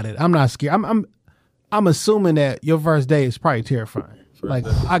 I got it. I'm not scared. I'm assuming that your first day is probably terrifying. Like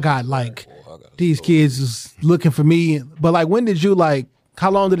I got these kids is looking for me. But like when did you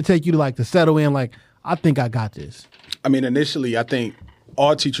how long did it take you to settle in? Like, I think I got this. I mean, initially I think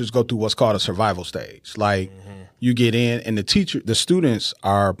all teachers go through what's called a survival stage. Like you get in and the students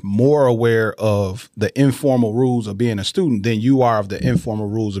are more aware of the informal rules of being a student than you are of the informal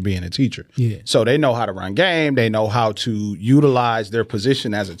rules of being a teacher. Yeah. So they know how to run game. They know how to utilize their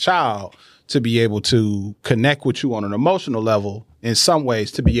position as a child to be able to connect with you on an emotional level in some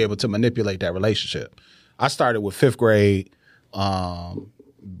ways to be able to manipulate that relationship. I started with 5th grade,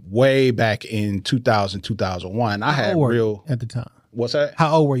 way back in 2000, 2001. I had real at the time. What's that?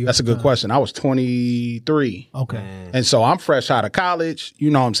 How old were you? That's a good question. I was 23. Okay. And so I'm fresh out of college. You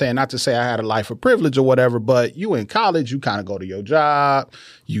know what I'm saying? Not to say I had a life of privilege or whatever, but you in college, you kind of go to your job,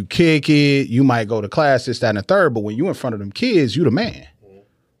 you kick it, you might go to class, this, that, and the third. But when you in front of them kids, you the man.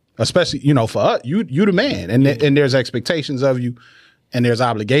 Especially, you know, for us, you the man. And there's expectations of you and there's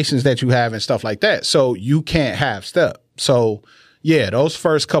obligations that you have and stuff like that. So you can't half step. So yeah, those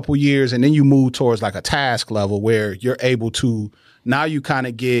first couple years, and then you move towards like a task level where you're able to, now you kind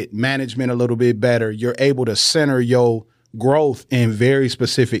of get management a little bit better. You're able to center your growth in very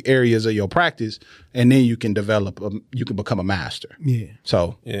specific areas of your practice, and then you can you can become a master. Yeah.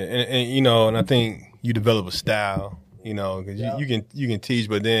 So yeah, and you know, and I think you develop a style, you know, because you can teach,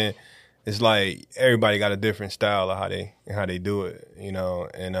 but then it's like everybody got a different style of how they do it, you know,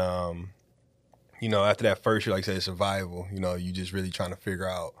 and after that first year, like I said, survival, you just really trying to figure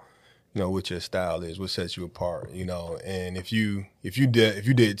out, what your style is, what sets you apart, and if you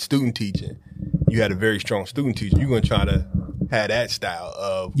did student teaching, you had a very strong student teacher, you're going to try to have that style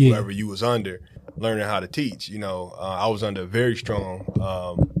of whoever you was under, learning how to teach. I was under a very strong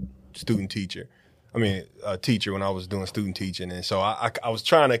student teacher. Teacher when I was doing student teaching. And so I was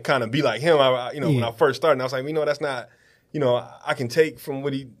trying to kind of be like him, when I first started. And I was like, that's not, I can take from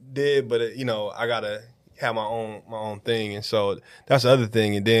what he did, but, I got to have my own thing. And so that's the other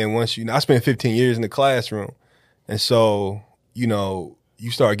thing. And then once, I spent 15 years in the classroom. And so,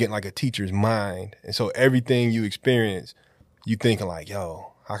 you start getting like a teacher's mind. And so everything you experience, you thinking like,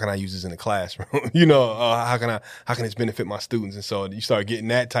 yo, how can I use this in the classroom? How can this benefit my students? And so you start getting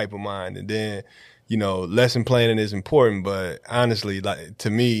that type of mind. And then, lesson planning is important, but honestly, like to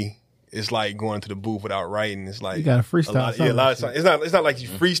me, it's like going to the booth without writing. It's like you got to freestyle. A lot of times. It's not like you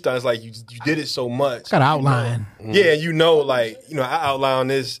freestyle. It's like you did it so much. Got to outline. Yeah, I outline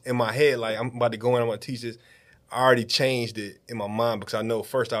this in my head. Like I'm about to go in. I'm going to teach this. I already changed it in my mind because I know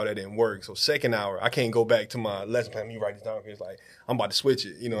first hour that didn't work. So second hour, I can't go back to my lesson plan. Let me write this down because like I'm about to switch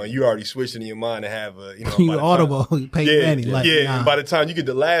it. And you already switched it in your mind to have a you audible, you pay money. Nah. And by the time you get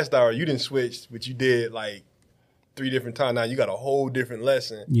the last hour, you didn't switch, but you did like 3 different times. Now you got a whole different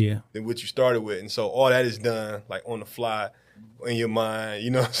lesson than what you started with, and so all that is done like on the fly in your mind.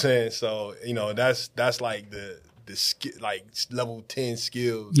 You know what I'm saying? So that's like the like level 10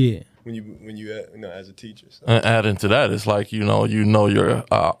 skills. Yeah. When you as a teacher. So. And adding to that, it's like, your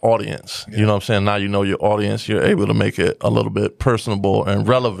audience. Yeah. You know what I'm saying? Now you know your audience, you're able to make it a little bit personable and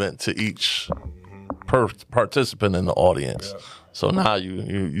relevant to each participant in the audience. Yeah. So now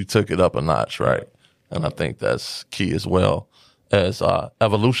you took it up a notch, right? And I think that's key as well as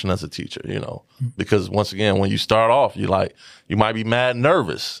evolution as a teacher, because once again, when you start off, you might be mad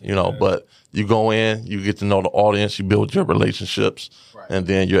nervous, but you go in, you get to know the audience, you build your relationships, and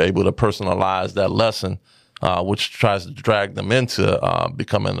then you're able to personalize that lesson, which tries to drag them into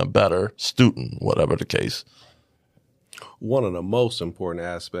becoming a better student, whatever the case. One of the most important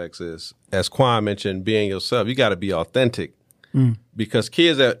aspects is, as Quan mentioned, being yourself. You got to be authentic. Because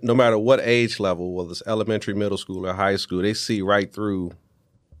kids at no matter what age level, whether it's elementary, middle school, or high school, they see right through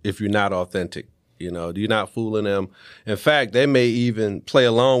if you're not authentic. You're not fooling them. In fact, they may even play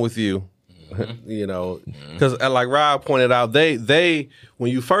along with you. Because like Rob pointed out, they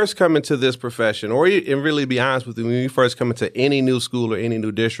when you first come into this profession, and really be honest with you, when you first come into any new school or any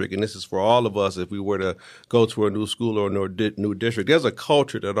new district, and this is for all of us, if we were to go to a new school or a new district, there's a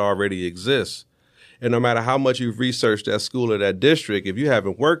culture that already exists. And no matter how much you've researched that school or that district, if you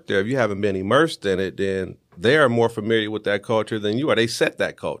haven't worked there, if you haven't been immersed in it, then they are more familiar with that culture than you are. They set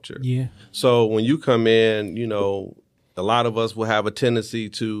that culture. Yeah. So when you come in, a lot of us will have a tendency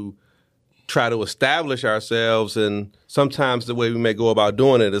to try to establish ourselves, and sometimes the way we may go about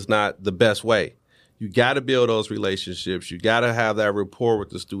doing it is not the best way. You got to build those relationships. You got to have that rapport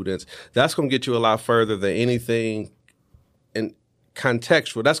with the students. That's going to get you a lot further than anything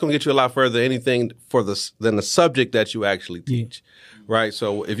contextual. That's going to get you a lot further than anything than the subject that you actually teach, right?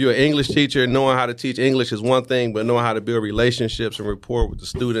 So if you're an English teacher, knowing how to teach English is one thing, but knowing how to build relationships and rapport with the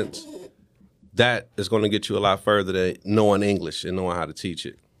students, that is going to get you a lot further than knowing English and knowing how to teach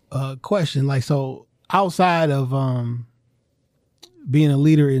it. Question, so outside of being a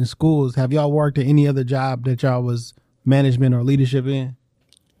leader in schools, have y'all worked at any other job that y'all was management or leadership in?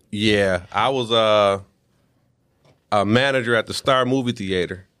 Yeah, I was a manager at the Star Movie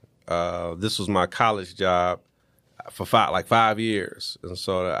Theater. This was my college job for 5 years. And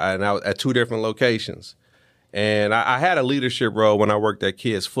so I was at 2 different locations. And I had a leadership role when I worked at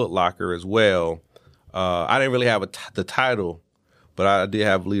Kids Foot Locker as well. I didn't really have the title, but I did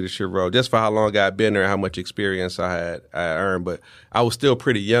have a leadership role just for how long I'd been there and how much experience I had earned. But I was still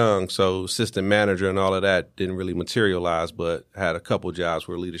pretty young, so assistant manager and all of that didn't really materialize, but I had a couple jobs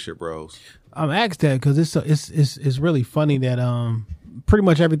where leadership roles. I'm asked that because it's really funny that pretty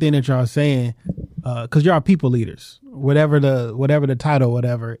much everything that y'all are saying, because y'all are people leaders, whatever the title,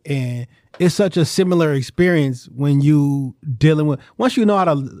 whatever, and it's such a similar experience when you dealing with. Once you know how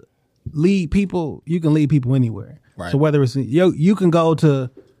to lead people, you can lead people anywhere. Right. So whether it's you can go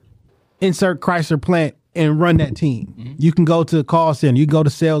to insert Chrysler plant and run that team. Mm-hmm. You can go to call center. You can go to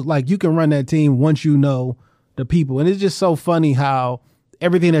sales. Like you can run that team once you know the people, and it's just so funny how.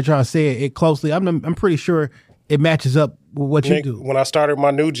 Everything that y'all said, it closely, I'm pretty sure it matches up with what you do. When I started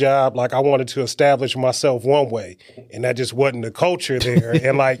my new job, I wanted to establish myself one way, and that just wasn't the culture there.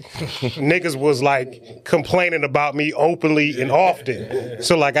 And niggas was complaining about me openly and often.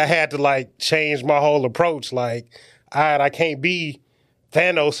 So I had to change my whole approach. I can't be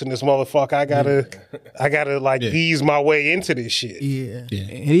Thanos in this motherfucker. I gotta like ease my way into this shit. Yeah.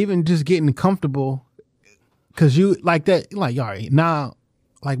 And even just getting comfortable, because you like that, like, all right, now,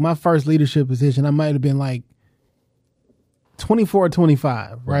 like my first leadership position, I might have been like 24 or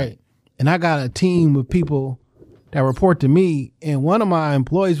 25, right? And I got a team of people that report to me, and one of my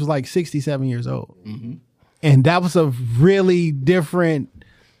employees was like 67 years old. Mm-hmm. And that was a really different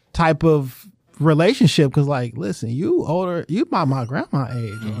type of relationship, because like, listen, you older, you about my grandma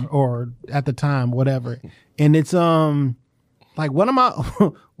age, or at the time, whatever. And it's like, what am I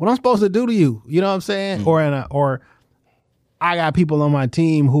what I'm supposed to do to you? You know what I'm saying? Or I got people on my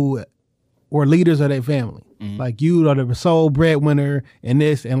team who were leaders of their family. Like, you are the sole breadwinner in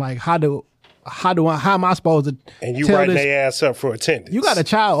this, and like, how am I supposed to and you tell writing this? their ass up for attendance. You got a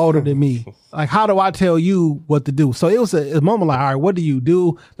child older than me. Like, how do I tell you what to do? So it was a moment like, all right, what do you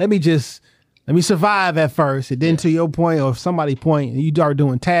do? Let me survive at first, and then to your point, or somebody's point, and you start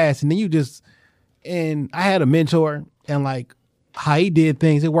doing tasks, and then and I had a mentor, and like, how he did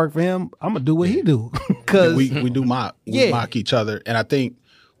things, it worked for him. I'm gonna do what he do, because we mock each other. And I think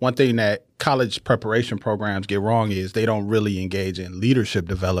one thing that college preparation programs get wrong is they don't really engage in leadership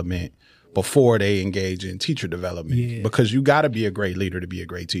development before they engage in teacher development, because you got to be a great leader to be a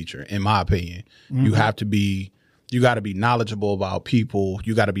great teacher. In my opinion, you got to be knowledgeable about people.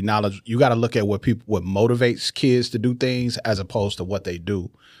 You got to look at what motivates kids to do things as opposed to what they do,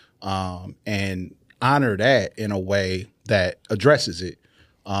 and honor that in a way that addresses it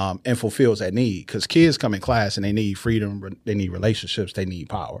and fulfills that need. Because kids come in class and they need freedom, they need relationships, they need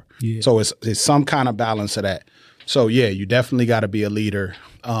power. So it's some kind of balance of that. So you definitely got to be a leader.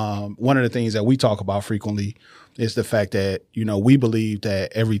 One of the things that we talk about frequently is the fact that, we believe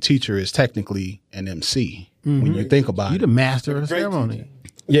that every teacher is technically an MC. When you think about it. You the master of the ceremony.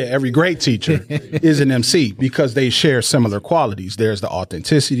 Yeah, every great teacher is an MC, because they share similar qualities. There's the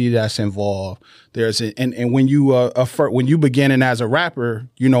authenticity that's involved. And when you beginning as a rapper,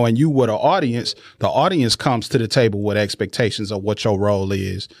 and you with an audience, the audience comes to the table with expectations of what your role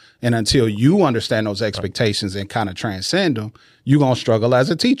is. And until you understand those expectations and kind of transcend them, you're going to struggle as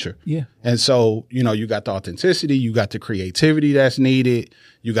a teacher. Yeah. And so, you got the authenticity, you got the creativity that's needed,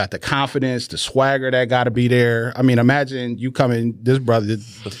 you got the confidence, the swagger that got to be there. I mean, imagine you coming, this brother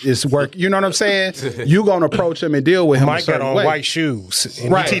is work, you know what I'm saying? You going to approach him and deal with him Mike got on white shoes.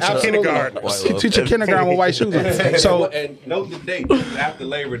 And right. Teaching kindergarten. Teaching kindergarten with white shoes on. So, and note the date, after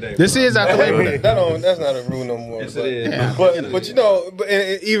Labor Day. This is after Labor Day. That's not a rule no more. Yes, it is. Yeah. But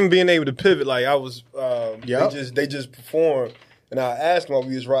even being able to pivot, like I was, they just performed. And I asked him while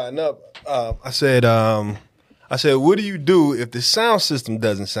we was riding up, I said, what do you do if the sound system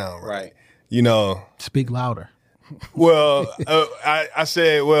doesn't sound right? Speak louder. Well, I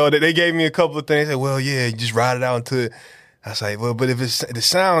said, they gave me a couple of things. They said, you just ride it out until it. I was like, but if the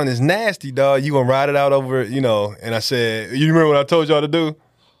sound is nasty, dog, you gonna ride it out over, And I said, you remember what I told y'all to do?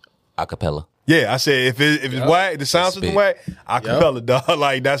 Acapella. Yeah, I said if it's whack, the sound system whack, acapella, dog.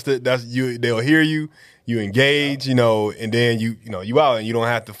 Like that's you. They'll hear you. You engage, and then you out, and you don't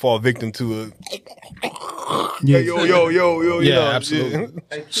have to fall victim to a yo. Absolutely.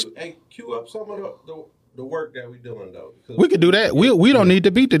 Hey, cue up some of the work that we doing though. We could do that. We don't need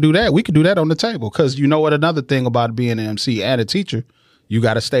the beat to do that. We could do that on the table, because you know what? Another thing about being an MC and a teacher, you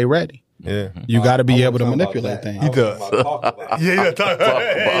got to stay ready. Yeah, you got to be able to manipulate things. You thought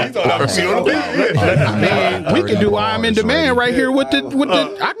we can do I'm in demand right here with the.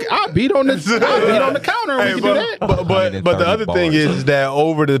 I beat on the counter. And we can do that. But the other thing is that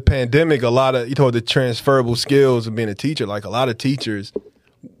over the pandemic, a lot of the transferable skills of being a teacher. Like a lot of teachers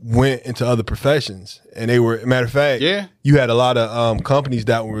went into other professions, and they were, matter of fact, you had a lot of companies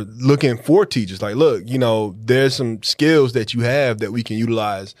that were looking for teachers. Like, look, there's some skills that you have that we can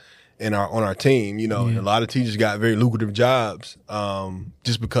utilize on our team, and a lot of teachers got very lucrative jobs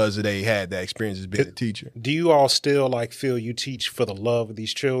just because they had that experience as being a teacher. Do you all still feel you teach for the love of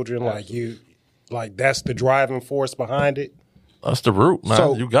these children? Like that's the driving force behind it? That's the root, man.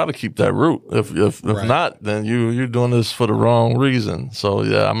 So, you got to keep that root. If not, then you're doing this for the wrong reason. So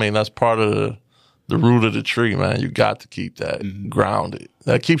yeah, I mean that's part of the root of the tree, man. You got to keep that grounded.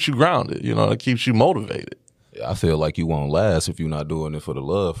 That keeps you grounded. That keeps you motivated. I feel like you won't last if you're not doing it for the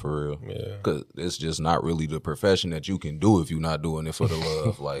love, for real. Yeah. Because it's just not really the profession that you can do if you're not doing it for the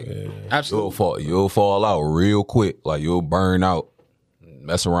love. Like, absolutely, you'll fall out real quick. Like, you'll burn out,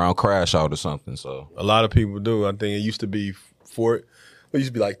 mess around, crash out or something. So a lot of people do. I think it used to be 4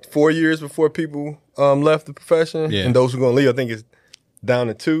 years before people left the profession, and those who are going to leave, I think it's down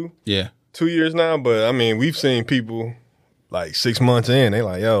to 2. Yeah, 2 years now. But I mean, we've seen people like 6 months in, they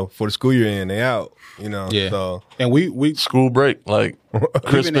like, yo, for the school year in, they out. You know, Yeah. so And we School break, like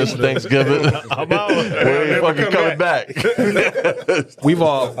Christmas, Thanksgiving. I'm out. We ain't fucking coming back.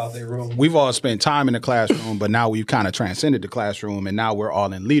 we've all spent time in the classroom, but now we've kind of transcended the classroom, and now we're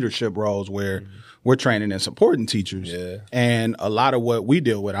all in leadership roles where we're training and supporting teachers. Yeah. And a lot of what we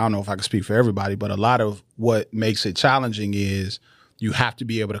deal with, I don't know if I can speak for everybody, but a lot of what makes it challenging is you have to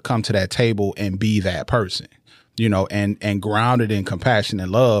be able to come to that table and be that person. You know, and grounded in compassion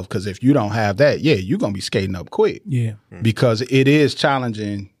and love. Because if you don't have that, you're going to be skating up quick. Yeah. Because it is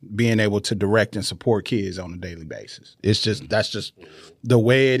challenging being able to direct and support kids on a daily basis. That's just the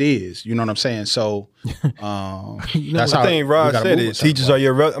way it is. You know what I'm saying? So, that's how I think Rod said it. Teachers are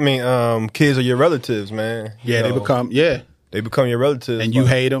your, kids are your relatives, man. Yeah, they become your relatives, and you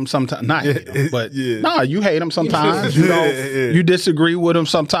hate them sometimes. Not hate them, but you hate them sometimes. You know, you disagree with them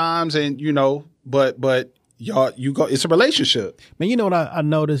sometimes, and you know, but you go. It's a relationship, man. You know what I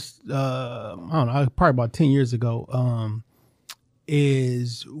noticed? I don't know, probably about 10 years ago.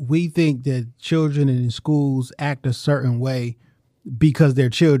 Is we think that children in schools act a certain way because they're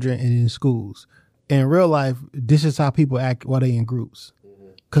children and in schools. In real life, this is how people act while they in groups.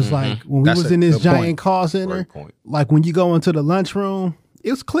 Because like when we was in this giant call center, like when you go into the lunchroom, it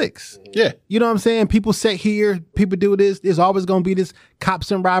was cliques. Yeah. You know what I'm saying? People sit here, people do this. There's always going to be this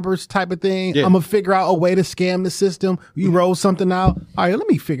cops and robbers type of thing. Yeah. I'm going to figure out a way to scam the system. You roll something out. All right, let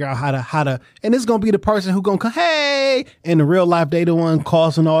me figure out how to, and it's going to be the person who going to come, hey, and in real life, they the one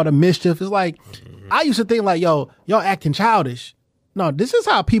causing all the mischief. It's like, I used to think like, yo, y'all acting childish. No, this is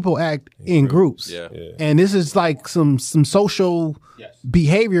how people act in groups. Yeah. And this is like some social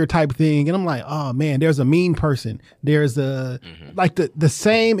behavior type thing. And I'm like, oh man, there's a mean person. There's a like the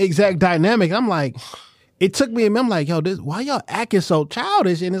same exact dynamic. I'm like, it took me, I'm like, yo, why y'all acting so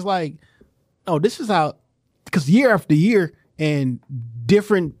childish? And it's like, oh, this is how, because year after year and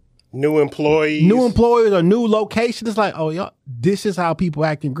different new employees or new locations, it's like, oh, y'all, this is how people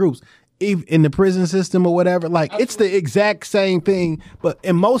act in groups. In the prison system or whatever, like it's the exact same thing. But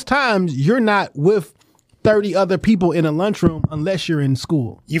in most times, you're not with 30 other people in a lunchroom unless you're in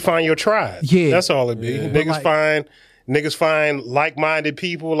school. You find your tribe. Yeah, that's all it be. Niggas find like-minded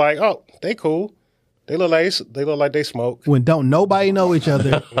people. Like, oh, they cool. They look like they smoke. When don't nobody know each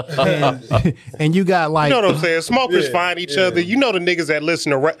other, and you got like, you know what I'm saying? Smokers find each other. You know the niggas that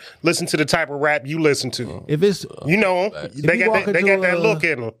listen to the type of rap you listen to. If it's, you know, they got that look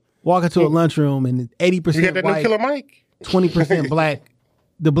in them. Walk into a lunchroom and 80% you got that white, new Killer Mike, 20% black.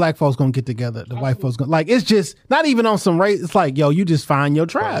 The black folks gonna get together. The white folks gonna, like, it's just not even on some race. It's like, yo, you just find your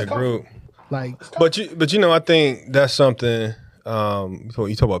tribe. Group. Like, but you know, I think that's something. So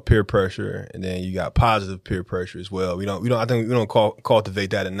you talk about peer pressure, and then you got positive peer pressure as well. I think we don't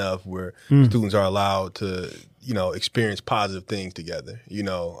cultivate that enough, where students are allowed to, you know, experience positive things together. You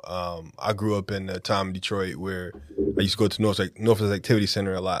know, I grew up in a time in Detroit where I used to go to Northwest Activity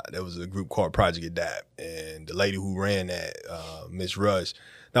Center a lot. There was a group called Project Adapt, and the lady who ran that, Miss Rush,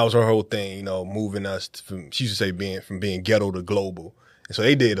 that was her whole thing. You know, moving us from, she used to say, from being ghetto to global. And so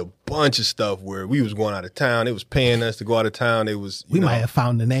they did a bunch of stuff where we was going out of town. They was paying us to go out of town. We might have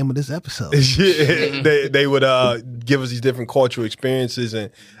found the name of this episode. Yeah, they would give us these different cultural experiences, and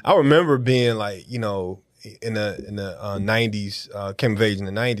I remember being like, you know, in the 90s, came of age in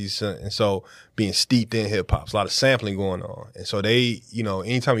the 90s, and so being steeped in hip hop, a lot of sampling going on, and so they, you know,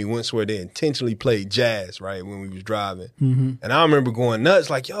 anytime we went somewhere, they intentionally played jazz, right, when we was driving, and I remember going nuts,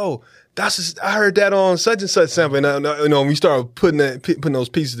 like, yo, I heard that on such and such sample, and you know, we started putting those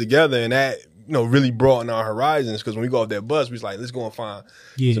pieces together, and that, you know, really broadened our horizons, because when we go off that bus, we was like, let's go and find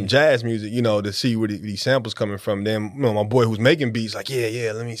some jazz music, you know, to see where these samples coming from. Then, you know, my boy who's making beats, like,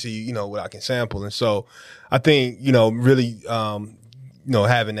 yeah, let me see, you know, what I can sample. And so I think, you know, really, you know,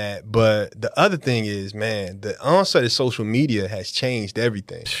 having that. But the other thing is, man, the onset of social media has changed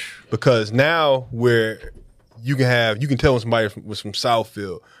everything, because now where you can tell when somebody was from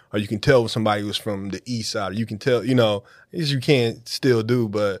Southfield, or you can tell when somebody was from the East Side, or you can tell, you know, you can't still do,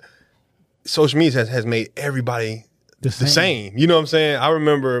 but social media has made everybody the same. You know what I'm saying? I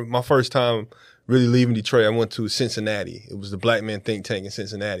remember my first time really leaving Detroit. I went to Cincinnati. It was the Black Men Think Tank in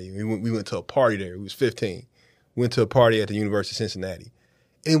Cincinnati. We went to a party there. We was 15. We went to a party at the University of Cincinnati.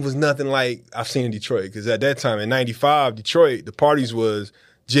 It was nothing like I've seen in Detroit, because at that time in '95, Detroit, the parties was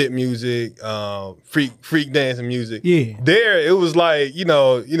jit music, freak dancing music. Yeah. There, it was like, you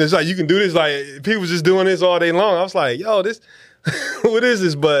know, it's like you can do this. Like, people just doing this all day long. I was like, yo, this. What is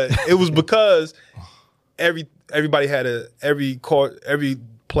this? But it was because everybody had every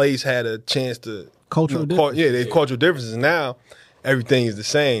place had a chance to cultural differences. Yeah, they cultural differences. Now everything is the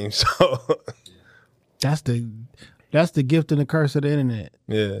same. So that's the That's the gift and the curse of the internet.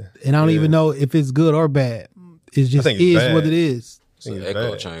 Yeah. And I don't even know if it's good or bad. It just is bad. what it is. It's an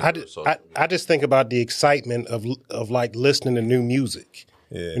echo chamber. I just think about the excitement of like listening to new music.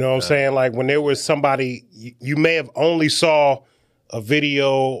 Yeah. You know what I'm saying? Like when there was somebody, you may have only saw a video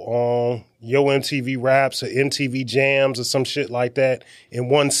on Yo MTV Raps or MTV Jams or some shit like that in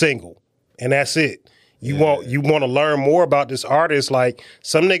one single, and that's it. You want to learn more about this artist. Like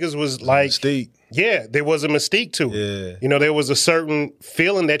some niggas was like, Mystique. yeah, there was a mystique to it. Yeah. You know, there was a certain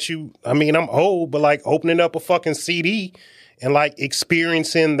feeling that I mean, I'm old, but like opening up a fucking CD and like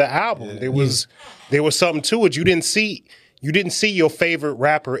experiencing the album. There was something to it. You didn't see your favorite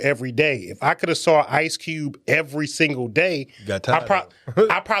rapper every day. If I could have saw Ice Cube every single day,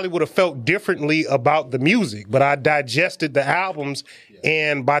 I probably would have felt differently about the music. But I digested the albums,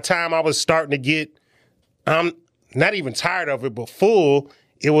 and by the time I was starting to get, I'm not even tired of it, but full,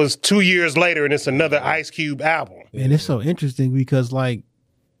 it was 2 years later, and it's another Ice Cube album. And it's so interesting because, like,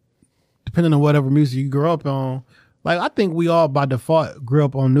 depending on whatever music you grew up on, like, I think we all by default grew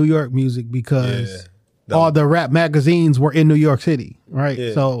up on New York music because all the rap magazines were in New York City, right?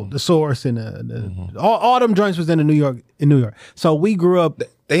 Yeah. So the Source and all them joints was in New York. So we grew up.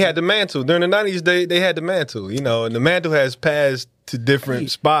 They had the mantle during the 90s. They had the mantle, you know, and the mantle has passed to different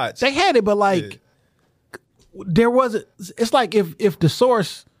spots. They had it, but like there wasn't. It's like if the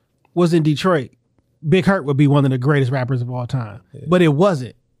Source was in Detroit, Big Hurt would be one of the greatest rappers of all time. Yeah. But it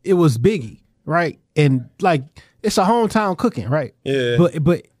wasn't. It was Biggie, right? And like it's a hometown cooking, right? Yeah.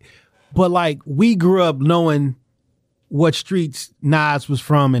 But like we grew up knowing what streets Nas was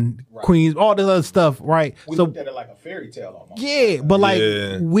from and Queens, all this other stuff, right? We looked at it like a fairy tale almost. Yeah, but like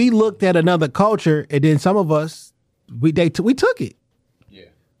we looked at another culture, and then some of us we took it. Yeah.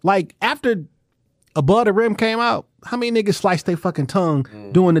 Like after Above the Rim came out, how many niggas sliced their fucking tongue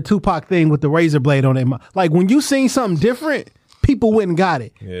doing the Tupac thing with the razor blade on their mouth? Like when you seen something different, people went and got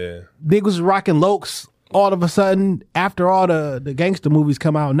it. Yeah. Niggas was rocking Lokes all of a sudden after all the gangster movies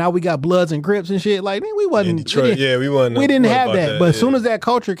come out. Now we got Bloods and Crips and shit. Like, man, we wasn't. In Detroit, we didn't have that. But as soon as that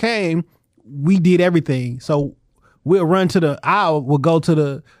culture came, we did everything. So we'll run to the aisle, we'll go to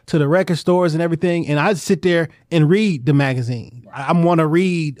the record stores and everything, and I'd sit there and read the magazine. I want to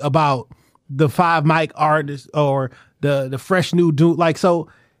read about the 5 mic artists or the fresh new dude. Like, so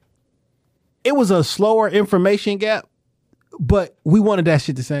it was a slower information gap, but we wanted that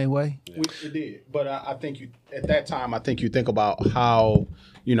shit the same way. It did. But I think at that time, I think you think about how,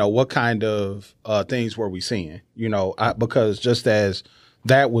 you know, what kind of things were we seeing, you know, because just as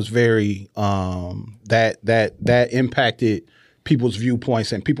that was very, that impacted people's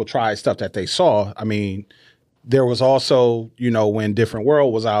viewpoints and people tried stuff that they saw. I mean, there was also, you know, when Different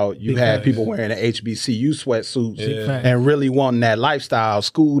World was out, you had people wearing the HBCU sweatsuits and really wanting that lifestyle,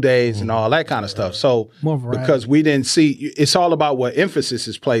 school days and all that kind of stuff. So because we didn't see, it's all about what emphasis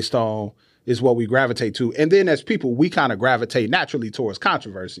is placed on is what we gravitate to. And then as people, we kind of gravitate naturally towards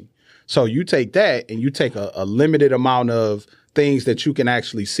controversy. So you take that and you take a limited amount of things that you can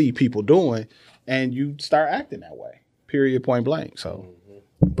actually see people doing and you start acting that way, period, point blank. So.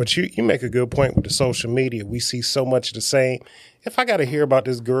 But you make a good point with the social media. We see so much of the same. If I got to hear about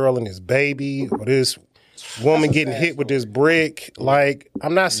this girl and this baby or this woman getting hit with this brick, like,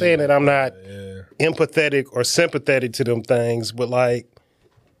 I'm not saying that I'm not empathetic or sympathetic to them things, but like,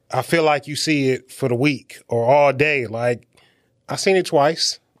 I feel like you see it for the week or all day. Like, I seen it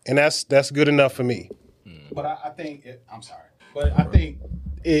twice, and that's good enough for me. But I think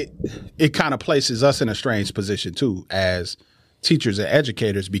it kind of places us in a strange position too as teachers and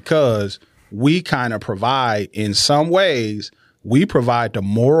educators, because we kind of provide, in some ways, we provide the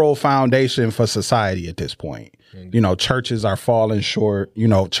moral foundation for society at this point. You know, churches are falling short. You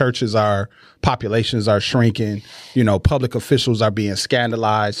know, populations are shrinking. You know, public officials are being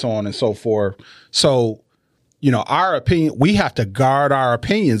scandalized, so on and so forth. So, you know, our opinion, we have to guard our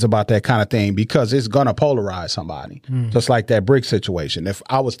opinions about that kind of thing because it's going to polarize somebody. Just like that brick situation. If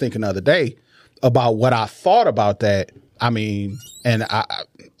I was thinking the other day about what I thought about that, I mean, and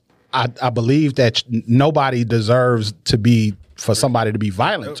I believe that nobody deserves for somebody to be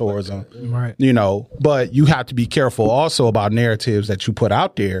violent towards them, right? You know, but you have to be careful also about narratives that you put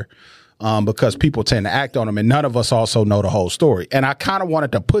out there, because people tend to act on them, and none of us also know the whole story. And I kind of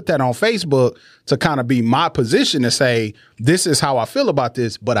wanted to put that on Facebook to kind of be my position to say this is how I feel about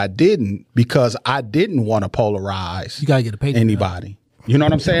this, but I didn't because I didn't want to polarize. You gotta get a page anybody. You know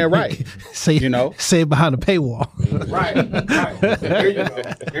what I'm saying? Right. Say it behind a paywall. Right. There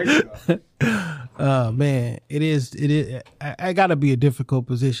you go. Man, it is. I gotta be a difficult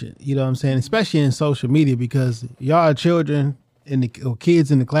position. You know what I'm saying? Especially in social media, because y'all are children or kids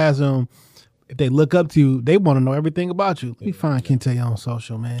in the classroom, if they look up to you, they want to know everything about you. Let me find Kente on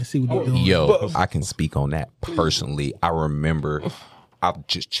social, man. See what you're doing. Yo, I can speak on that personally. I remember I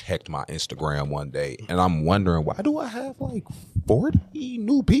just checked my Instagram one day and I'm wondering, why do I have like 40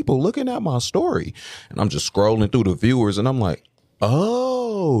 new people looking at my story? And I'm just scrolling through the viewers and I'm like,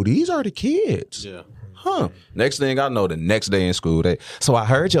 oh, these are the kids. Yeah. Huh. Next thing I know, the next day in school, so I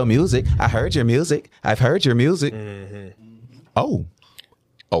heard your music. I heard your music. I've heard your music. Oh,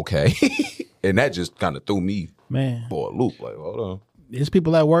 okay. And that just kind of threw me for a loop. Like, hold on. There's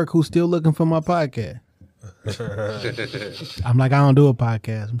people at work who still looking for my podcast. I'm like, I don't do a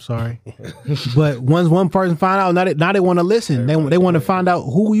podcast. I'm sorry. But once one person find out, now they want to listen. They want to find out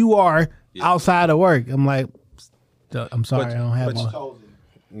who you are outside of work. I'm like, I'm sorry, I don't have one.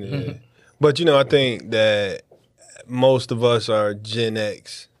 Yeah. But, I think that most of us are Gen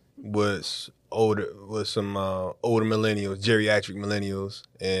X with some older millennials, geriatric millennials,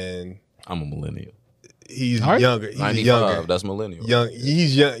 and I'm a millennial. He's younger. He's 95, younger. That's millennial.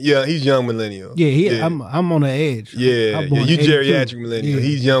 He's young. Yeah, he's young millennial. Yeah, I'm on the edge. Yeah, you geriatric millennial. Yeah,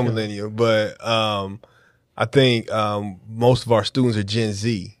 he's young millennial. But I think most of our students are Gen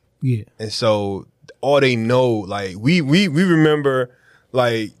Z. Yeah, and so all they know, like we remember,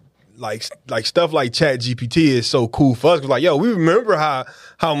 like stuff like Chat GPT is so cool for us. 'Cause like, yo, we remember how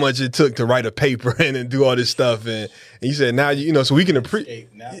much it took to write a paper and do all this stuff. And you said now so we can appreciate.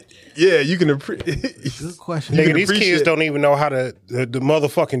 Yeah, you can appreciate. Good question. Nigga, these kids don't even know how the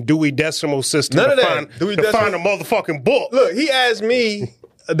motherfucking Dewey Decimal System None of to that. find a motherfucking book. Look, he asked me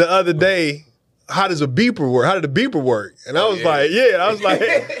the other day, how does a beeper work? How did the beeper work? And I was like,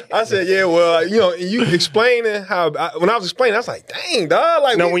 I said, yeah, well, and you explaining how, when I was explaining, I was like, dang, dog.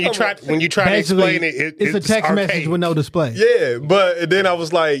 Like, no, when you try to explain it, it's a text archaic. message with no display. Yeah, but then I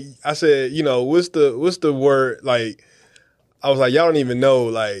was like, I said, what's the word, like, I was like, y'all don't even know,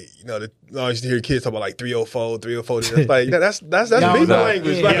 like, I used to hear kids talk about like 304. It's like, that's beeper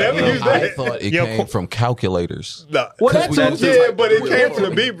language. Like, never use that. I thought it came from calculators. No. Well, that's yeah, but it came from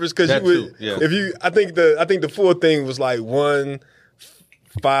the beepers because you would, if you, I think the full thing was like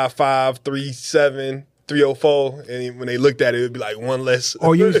 15537 304, and when they looked at it, it would be like one less.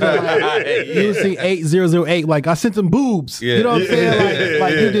 Or you see 8008, like I sent some boobs. Yeah. You know what I'm saying?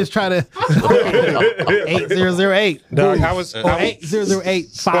 Like you just try to 8008. Dog, I was 8008.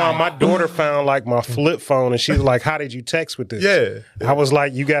 Well, my daughter found like my flip phone, and she was like, "How did you text with this?" Yeah, I was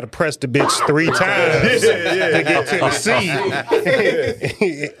like, "You got to press the bitch 3 times to get to the C."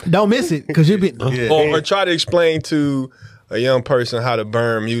 Don't miss it because you be or try to explain to a young person how to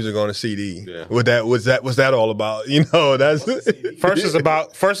burn music on a CD. Yeah. What's that all about? That's first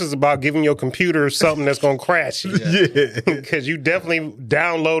is about giving your computer something that's gonna crash you. Yeah, because you definitely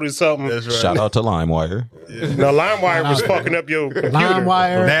downloaded something. That's right. Shout out to LimeWire. Yeah. No, LimeWire was fucking up your computer.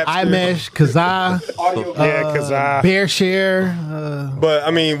 LimeWire, iMesh, Kazaa, Kazaa, BearShare. But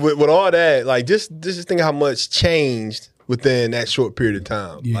I mean, with all that, like just think how much changed within that short period of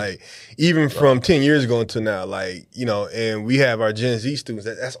time. Yeah. Like even from 10 years ago until now, like, and we have our Gen Z students,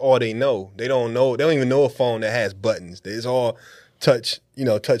 that's all they know. They don't even know a phone that has buttons. It's all touch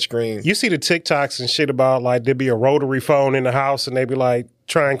screen. You see the TikToks and shit about like there'd be a rotary phone in the house and they'd be like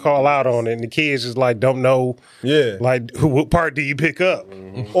try and call out on it and the kids just like don't know like what part do you pick up?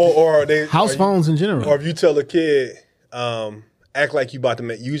 Mm-hmm. Or they house phones in general. Or if you tell a kid, act like you about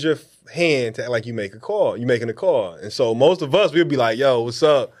to use your hand to act like you making a call, and so most of us we'll be like, "Yo, what's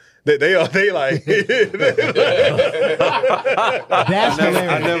up?" They like. That's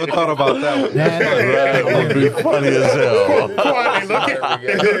hilarious. I never thought about that one. That would be funny as hell. Look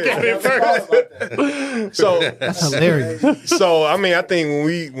at it first. So that's hilarious. So I mean, I think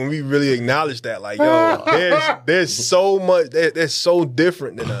when we really acknowledge that, like, yo, there's so much they're so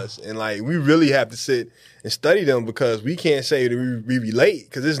different than us, and like we really have to sit and study them because we can't say that we relate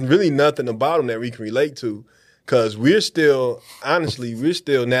because there's really nothing about them that we can relate to because we're still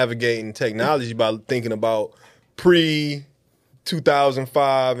navigating technology by thinking about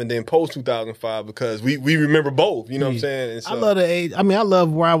pre-2005 and then post-2005 because we remember both, you know what I'm saying? And so, I love the age. I mean, I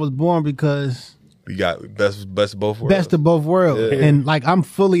love where I was born because we got best of both worlds. Best of both worlds. Yeah. And like I'm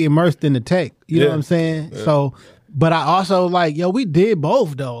fully immersed in the tech, you know what I'm saying? Yeah. So but I also like, we did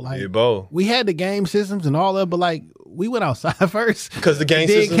both though. Like we had the game systems and all that, but like we went outside first because the game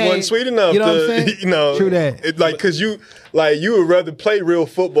system wasn't sweet enough. You know what I'm saying? True that. Because you would rather play real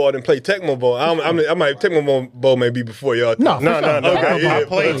football than play Tecmo Bowl. I might Tecmo Bowl may be before y'all. No. I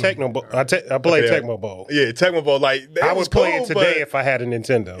played Tecmo Bowl. I played Tecmo Bowl. Yeah, Tecmo Bowl. Like I would play it today if I had a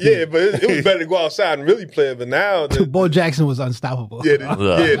Nintendo. Yeah, but it was better to go outside and really play it. But now, Bo Jackson was unstoppable. Yeah,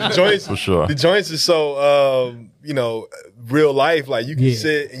 the joints for sure. The joints are so real life. Like you can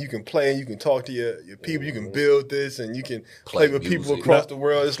sit and you can play and you can talk to your people. You can build this and you can play with people across the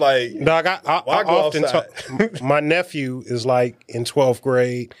world. It's like, dog, I often talk. My nephew is like in 12th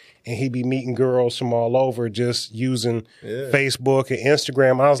grade. And he be meeting girls from all over just using Facebook and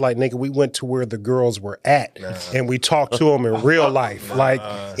Instagram. I was like, nigga, we went to where the girls were at. And we talked to them in real life, like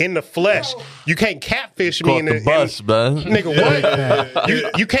in the flesh. You can't catfish me in the bus, man. Nigga,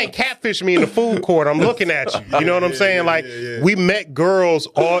 what? You can't catfish me in the food court. I'm looking at you. You know what I'm saying? Like, we met girls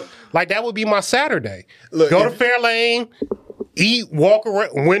all, like that would be my Saturday. Look, go to Fairlane, eat, walk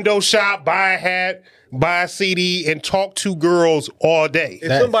around, window shop, buy a hat, buy a CD, and talk to girls all day.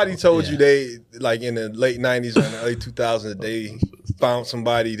 If somebody told you they, like in the late 90s or in the early 2000s, they found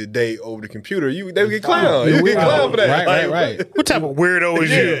somebody to date over the computer, they would get clowned. You get clowned for that. Right. What type of weirdo is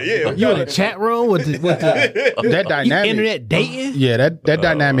you? You in a chat room with that dynamic? Internet dating? Yeah, that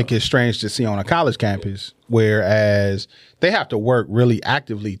dynamic is strange to see on a college campus, whereas they have to work really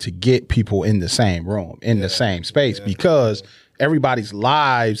actively to get people in the same room, in the same space, because everybody's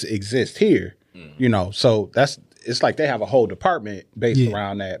lives exist here. You know, so it's like they have a whole department based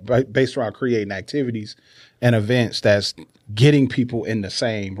around that, based around creating activities and events that's getting people in the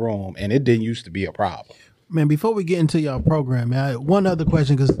same room. And it didn't used to be a problem. Man, before we get into your program, man, I had one other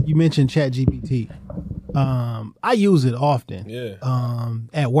question, because you mentioned ChatGPT. I use it often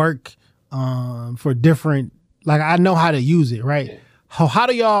at work for different, like I know how to use it, right? How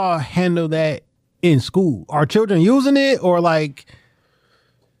do y'all handle that in school? Are children using it, or like...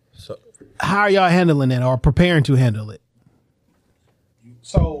 How are y'all handling that or preparing to handle it?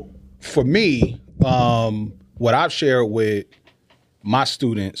 So for me, what I've shared with my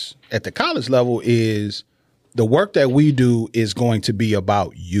students at the college level is the work that we do is going to be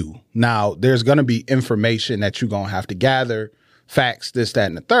about you. Now, there's going to be information that you're going to have to gather, facts, this, that,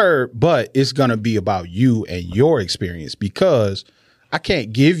 and the third, but it's going to be about you and your experience, because I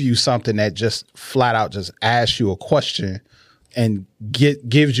can't give you something that just flat out just asks you a question and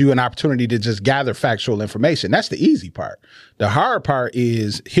gives you an opportunity to just gather factual information. That's the easy part. The hard part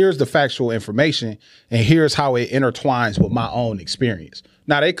is, here's the factual information and here's how it intertwines with my own experience.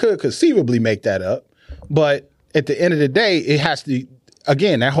 Now, they could conceivably make that up, but at the end of the day, it has to,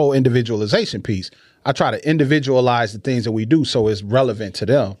 again, that whole individualization piece. I try to individualize the things that we do so it's relevant to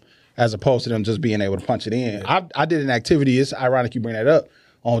them, as opposed to them just being able to punch it in. I did an activity, it's ironic you bring that up,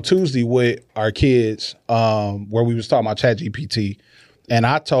 on Tuesday with our kids, where we was talking about ChatGPT, and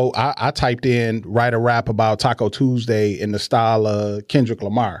I typed in, write a rap about Taco Tuesday in the style of Kendrick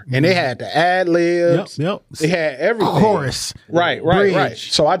Lamar, and they had the ad libs, they had everything, chorus, right.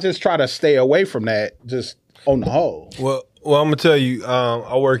 So I just try to stay away from that, just on the whole. Well, I'm gonna tell you,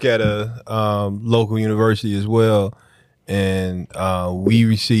 I work at a local university as well, and we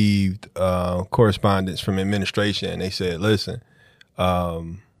received correspondence from administration, and they said, listen.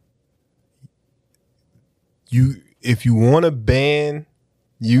 If you want to ban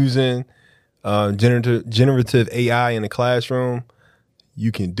using generative AI in the classroom,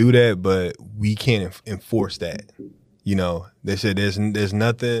 you can do that, but we can't enforce that. You know, they said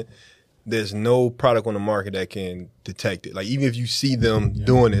there's no product on the market that can detect it. Like, even if you see them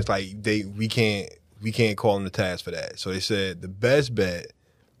doing this, like we can't call them to task for that. So they said the best bet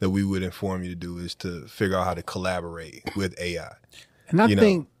that we would inform you to do is to figure out how to collaborate with AI. And I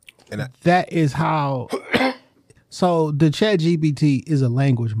think that is how. So the ChatGPT is a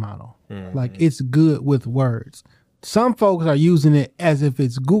language model. Mm-hmm. Like, it's good with words. Some folks are using it as if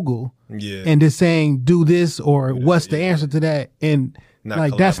it's Google, and just saying do this or what's the answer to that, and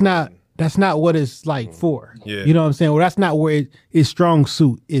like that's not what it's like for. Yeah. You know what I'm saying? Well, that's not where its strong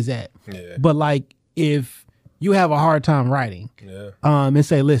suit is at. Yeah. But like, if you have a hard time writing, and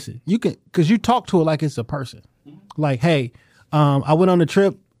say, listen, you can, because you talk to it like it's a person. Like, hey. I went on a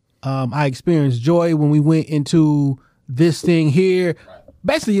trip. I experienced joy when we went into this thing here.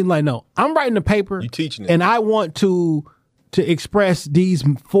 Basically, you're like, no, I'm writing a paper. You teaching it. And I want to express these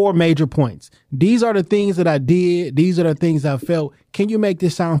 4 major points. These are the things that I did. These are the things I felt. Can you make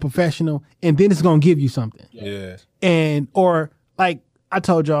this sound professional? And then it's going to give you something. Yeah. And, or like I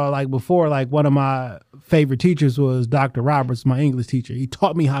told y'all, like before, like one of my favorite teachers was Dr. Roberts, my English teacher. He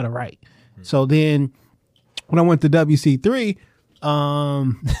taught me how to write. Mm-hmm. So then, when I went to WC3,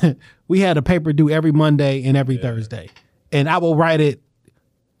 we had a paper due every Monday and every Thursday. And I will write it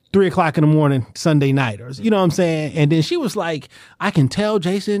 3:00 in the morning, Sunday night, or, you know what I'm saying? And then she was like, I can tell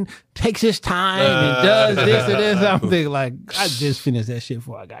Jason takes his time and does this and this. I'm thinking, like, I just finished that shit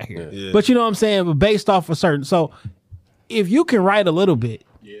before I got here. Yeah. But you know what I'm saying? But based off a certain, so if you can write a little bit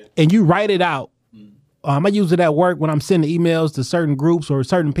and you write it out I use it at work when I'm sending emails to certain groups or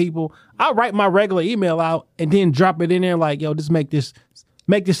certain people. I write my regular email out and then drop it in there like, yo, just make this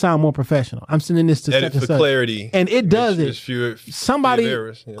sound more professional. I'm sending this to edit such and for such. clarity. And it does it.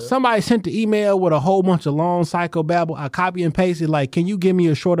 Somebody sent the email with a whole bunch of long psychobabble. I copy and pasted like, can you give me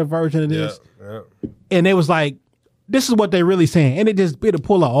a shorter version of this? Yeah. And it was like, this is what they're really saying. And it'll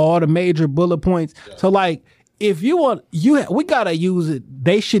pull out all the major bullet points. Yeah. So like, if you want, we gotta use it.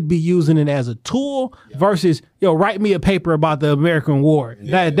 They should be using it as a tool versus, write me a paper about the American War.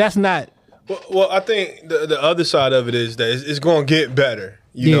 Yeah. That's not. Well, I think the other side of it is that it's going to get better,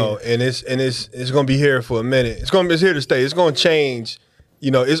 you know, and it's going to be here for a minute. It's here to stay. It's going to change.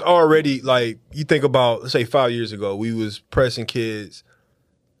 It's already like you think about, let's say 5 years ago, we was pressing kids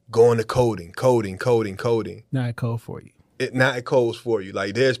going to coding. Not code for you. Not codes for you.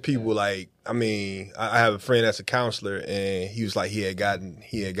 Like there's people like, I mean, I have a friend that's a counselor, and he was like he had got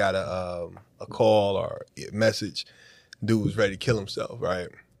a call or a message. Dude was ready to kill himself, right?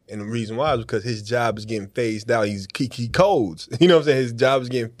 And the reason why is because his job is getting phased out. He codes. You know what I'm saying? His job is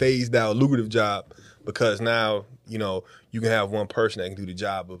getting phased out, lucrative job, because now, you can have one person that can do the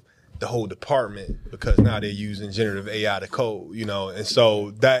job of the whole department because now they're using generative AI to code, And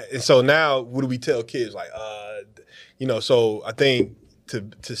so now what do we tell kids? Like, so I think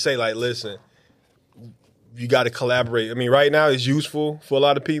to say like, listen, you got to collaborate. I mean, right now it's useful for a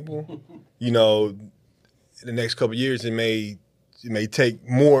lot of people. In the next couple of years, it may take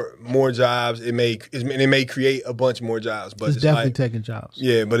more jobs. It may create a bunch more jobs. But it's definitely taking jobs.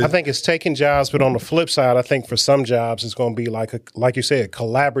 Yeah, but I think it's taking jobs. But on the flip side, I think for some jobs, it's going to be like you said, a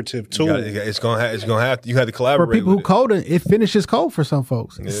collaborative tool. It's going to have you have to collaborate. For people who code it finishes code for some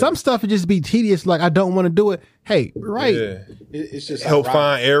folks. Yeah. Some stuff would just be tedious. Like I don't want to do it. Hey, right? Yeah. It's just help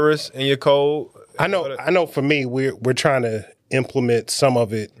find errors in your code. I know. For me, we're trying to implement some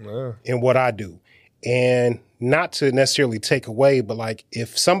of it in what I do, and not to necessarily take away, but like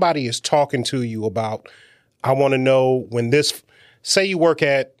if somebody is talking to you about, I want to know when say you work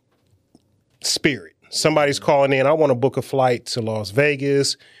at Spirit, somebody's calling in, I want to book a flight to Las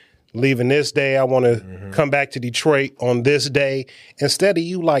Vegas, leaving this day, I want to come back to Detroit on this day. Instead of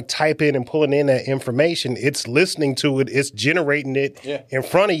you like typing and pulling in that information, it's listening to it, it's generating it in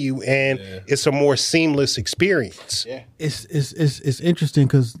front of you, and it's a more seamless experience. Yeah. It's interesting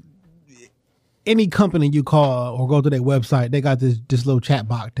because any company you call or go to their website, they got this little chat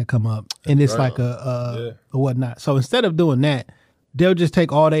box that come up, and it's like a whatnot. So instead of doing that, they'll just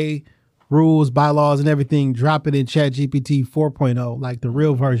take all they rules, bylaws, and everything, drop it in ChatGPT 4.0, like the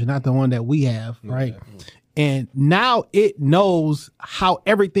real version, not the one that we have, right? And now it knows how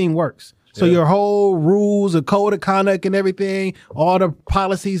everything works. So your whole rules, the code of conduct and everything, all the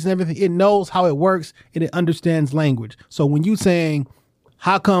policies and everything, it knows how it works, and it understands language. So when you saying,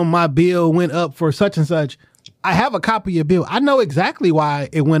 how come my bill went up for such and such? I have a copy of your bill. I know exactly why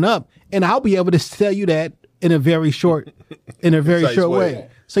it went up, and I'll be able to tell you that in a very short way.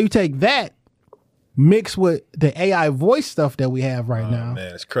 So you take that, mix with the AI voice stuff that we have right now.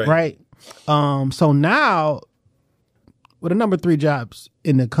 Man, it's crazy. Right? So now, well, the number 3 jobs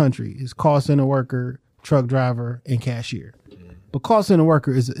in the country is call center worker, truck driver, and cashier. But call center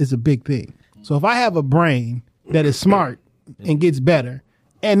worker is a big thing. So if I have a brain that is smart and gets better,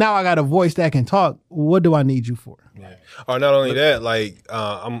 and now I got a voice that can talk, what do I need you for? Yeah. Or not only that, like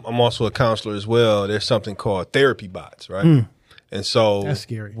I'm also a counselor as well. There's something called therapy bots, right? And so that's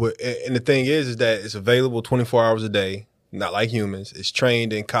scary. And the thing is that it's available 24 hours a day, not like humans. It's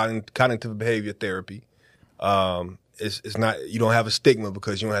trained in cognitive behavior therapy. It's not, you don't have a stigma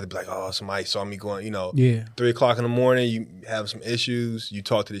because you don't have to be like, oh, somebody saw me going, 3 o'clock in the morning, you have some issues, you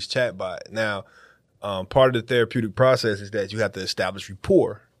talk to this chat bot. Now, part of the therapeutic process is that you have to establish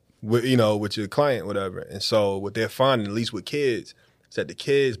rapport with your client, whatever. And so what they're finding, at least with kids, is that the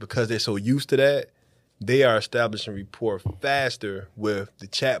kids, because they're so used to that, they are establishing rapport faster with the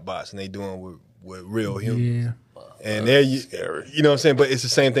chat bots than they doing with real humans. Yeah. And they're, you know what I'm saying? But it's the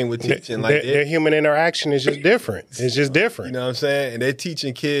same thing with teaching. Like their human interaction is just different. It's just different. You know what I'm saying? And they're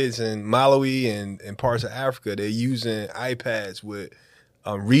teaching kids in Malawi and parts of Africa, they're using iPads with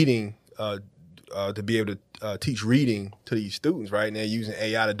reading to be able to teach reading to these students, right? And they're using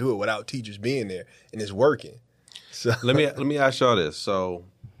AI to do it without teachers being there, and it's working. So let me ask y'all this. So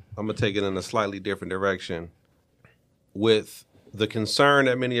I'm gonna take it in a slightly different direction. With the concern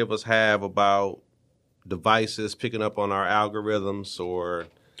that many of us have about devices picking up on our algorithms or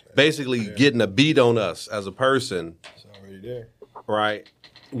basically getting a beat on us as a person, it's already there, right?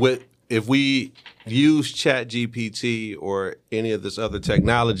 If we use ChatGPT or any of this other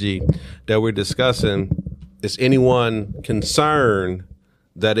technology that we're discussing, is anyone concerned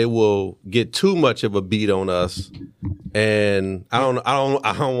that it will get too much of a beat on us, and I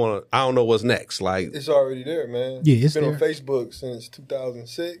don't know what's next. Like it's already there, man. Yeah, it's been there. on Facebook since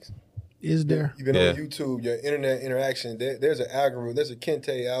 2006. Is there? You've been on YouTube, your internet interaction. There's an algorithm. There's a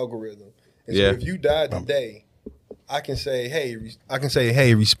Kente algorithm. And so if you die today, I can say, hey,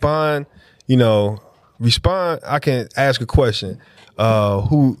 respond. Respond. I can ask a question.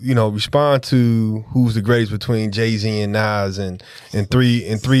 Respond to who's the greatest between Jay-Z and Nas in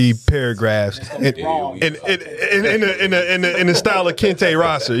three paragraphs in the style of Kente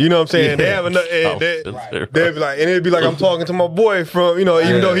Rosser. You know what I'm saying? They have enough. They'd be like, and it'd be like I'm talking to my boy from, even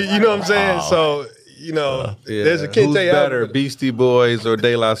though he, you know what I'm saying? So. There's a Kente Who's better, Beastie Boys or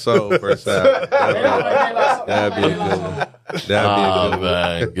De La Soul? First out. That'd be a good one. That'd be a good one.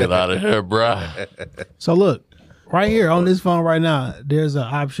 Man, get out of here, bro. So look, right here on this phone right now, there's an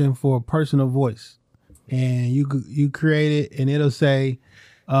option for personal voice, and you create it, and it'll say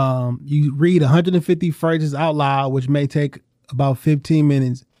you read 150 phrases out loud, which may take about 15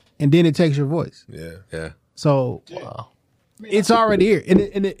 minutes, and then it takes your voice. Yeah. So. Wow. It's already here,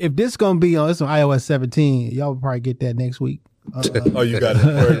 and if this gonna be on iOS 17, y'all will probably get that next week. You got it for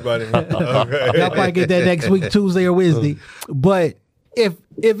everybody. Okay. Y'all probably get that next week, Tuesday or Wednesday. But if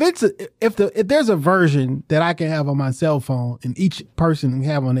there's a version that I can have on my cell phone, and each person can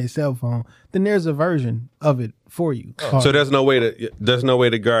have on their cell phone, then there's a version of it for you. So there's no way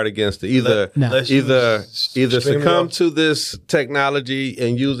to guard against it. Either succumb to this technology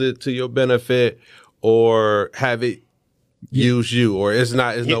and use it to your benefit, or have it use you, or it's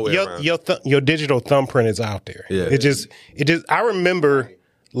no way around. Your digital thumbprint is out there. Yeah. It just. I remember,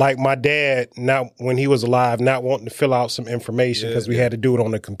 like my dad, when he was alive, not wanting to fill out some information because we had to do it on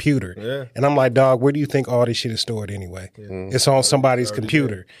the computer. Yeah. And I'm like, dog, where do you think all this shit is stored anyway? Yeah. It's on somebody's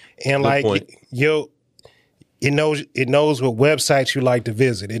computer, and like it knows what websites you like to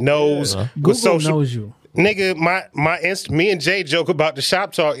visit. It knows Google knows you. Nigga, me and Jay joke about the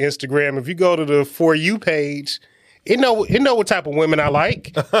Shop Talk Instagram. If you go to the For You page. It know what type of women I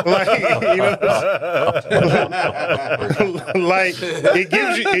like. Like, like it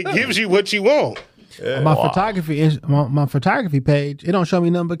gives you what you want. Yeah. My photography page, it don't show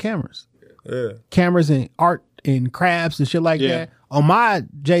me nothing but cameras. Yeah. Cameras and art and crafts and shit like that. On my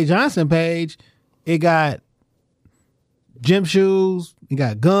Jay Johnson page, it got gym shoes, it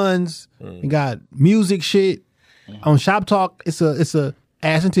got guns, it got music shit. On Shop Talk, it's a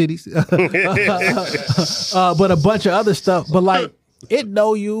ass and titties, but a bunch of other stuff. But like, it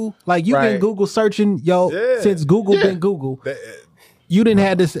know you. Like, you've been Google searching, since Google been Google. You didn't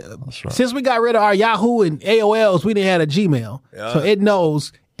have this since we got rid of our Yahoo and AOLs. We didn't have a Gmail, so it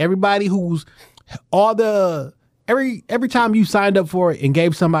knows everybody who's every time you signed up for it and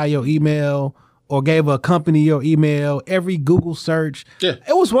gave somebody your email or gave a company your email. Every Google search, it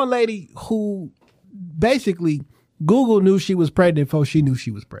was one lady who basically. Google knew she was pregnant before she knew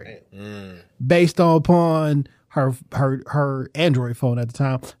she was pregnant, based upon her Android phone at the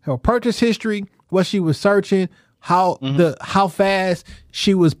time, her purchase history, what she was searching, how fast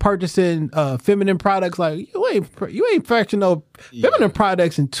she was purchasing feminine products. Like, you ain't purchasing no feminine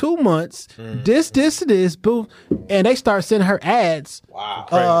products in 2 months. This, boom, and they start sending her ads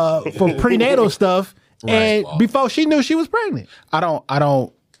for prenatal stuff, and before she knew she was pregnant.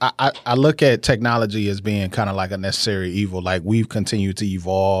 I look at technology as being kind of like a necessary evil. Like, we've continued to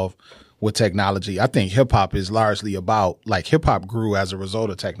evolve with technology. I think hip hop is largely about, like, hip hop grew as a result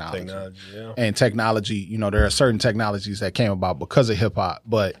of technology. And technology, there are certain technologies that came about because of hip hop.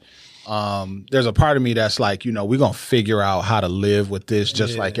 But there's a part of me that's like, we're going to figure out how to live with this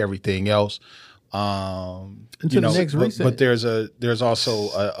just like everything else. Until the next reset. But there's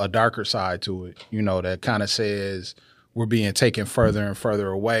also a darker side to it, that kind of says, we're being taken further and further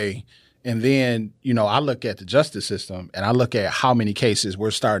away. And then, I look at the justice system and I look at how many cases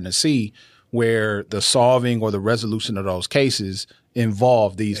we're starting to see where the solving or the resolution of those cases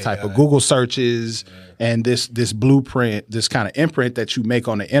involve these type of Google searches and this blueprint, this kind of imprint that you make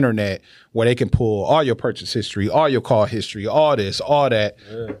on the internet where they can pull all your purchase history, all your call history, all this, all that,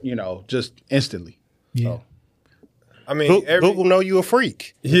 just instantly. Yeah. So. I mean, Google know you a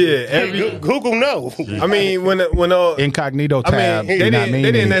freak. Yeah, Google know. I mean, when incognito tab. They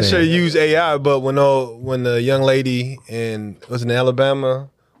didn't necessarily use AI, but when the young lady in Alabama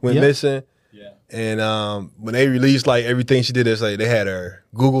went missing, and when they released like everything she did, it's like they had her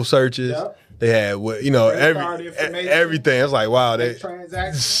Google searches. Yep. They had everything. It's like, wow.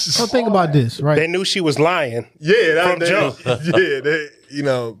 So think about this, right? They knew she was lying. Yeah, from jump.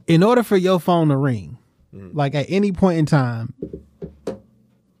 In order for your phone to ring. Like, at any point in time,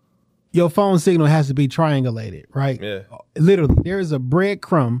 your phone signal has to be triangulated, right? Yeah. Literally, there is a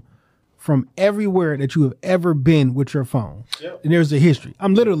breadcrumb from everywhere that you have ever been with your phone. Yep. And there's a history.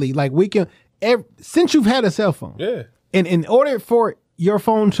 I'm literally like, since you've had a cell phone. Yeah. And in order for your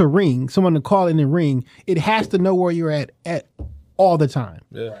phone to ring, someone to call in and ring, it has to know where you're at all the time.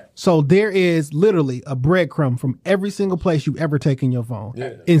 Yeah. Right. So there is literally a breadcrumb from every single place you've ever taken your phone.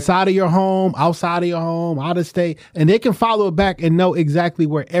 Yeah. Inside of your home, outside of your home, out of state. And they can follow it back and know exactly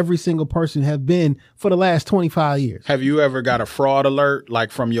where every single person have been for the last 25 years. Have you ever got a fraud alert,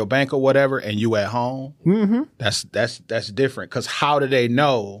 like from your bank or whatever, and you at home? Mm-hmm. That's different. Because how do they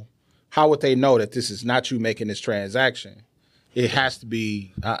know? How would they know that this is not you making this transaction? It has to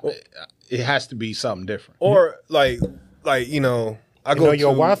be. It has to be something different. Or like you know, I go to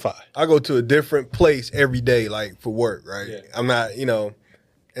your Wi-Fi. I go to a different place every day, like for work, right? Yeah. I'm not, you know,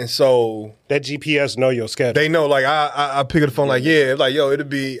 and so that GPS know your schedule. They know, like I pick up the phone, like like yo, it'll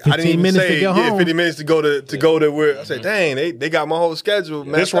be. I didn't even say 50 minutes to go to where. I said, dang, they got my whole schedule.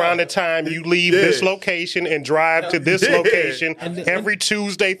 This round the time you leave this location and drive to this location every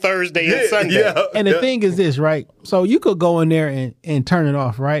Tuesday, Thursday, and Sunday. Yeah. And the thing is this, right? So you could go in there and turn it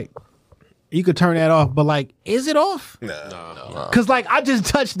off, right? You could turn that off, but like, is it off? No. Because like I just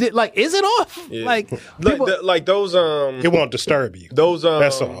touched it. Like, is it off? Yeah. Like those it won't disturb you. Those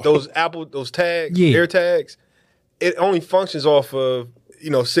That's all. those Apple tags, Air tags. It only functions off of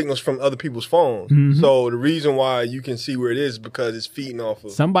signals from other people's phones. Mm-hmm. So the reason why you can see where it is because it's feeding off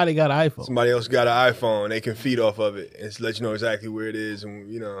of somebody got an iPhone. Somebody else got an iPhone. They can feed off of it and let you know exactly where it is, and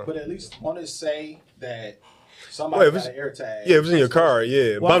But at least want to say that. Somebody got an AirTag. Yeah, it was in your car.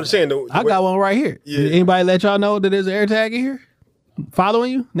 Yeah, well, but I'm saying I got one right here. Yeah. Did anybody let y'all know that there's an AirTag in here?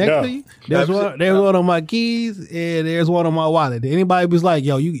 Following you next to you? There's one on my keys and there's one on my wallet. Did anybody was like,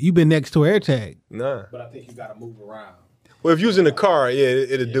 yo, you been next to an AirTag? Nah. But I think you got to move around. Well, if you was in the car,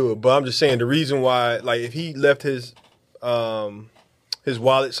 it'll do it. But I'm just saying the reason why, like, if he left his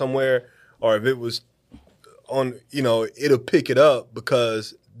wallet somewhere, or if it was on, it'll pick it up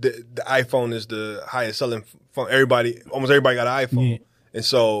because the iPhone is the highest selling phone. Almost everybody got an iPhone, and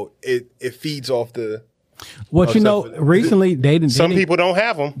so it feeds off the. What recently some people don't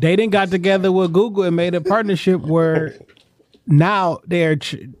have them. They didn't got together with Google and made a partnership where now they're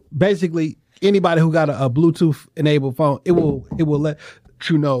basically anybody who got a Bluetooth enabled phone, it will let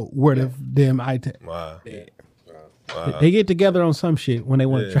you know where the damn iTag. Wow. Yeah. They get together on some shit when they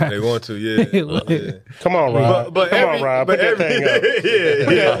want to try. They want to, yeah. Come on, Rob. Come on, Rob. Put that thing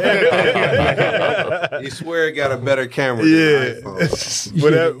up. You swear it got a better camera than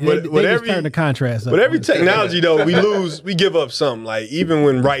iPhone. But just turn the contrast up. But every technology, though, we give up something. Like, even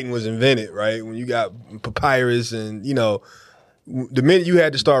when writing was invented, right? When you got papyrus and, the minute you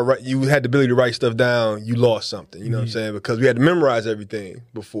had to start, you had the ability to write stuff down, you lost something. You know what I'm saying? Because we had to memorize everything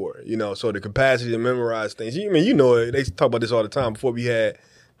before. So the capacity to memorize things. They talk about this all the time. Before we had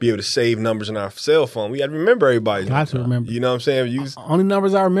be able to save numbers in our cell phone, we had to remember everybody's. Got to remember. You know what I'm saying? Only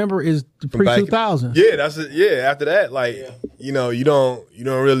numbers I remember is the pre-2000. Yeah, that's it. Yeah, after that, you don't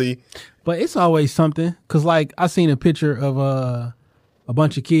really. But it's always something because, like, I seen a picture of a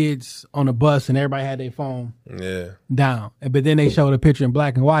bunch of kids on a bus and everybody had their phone down. But then they showed a picture in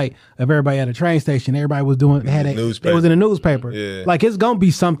black and white of everybody at a train station. Everybody was doing it was in a newspaper. Yeah. Like, it's gonna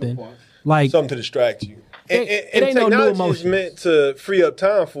be something. Like something to distract you. And it ain't no new technology emotion. is meant to free up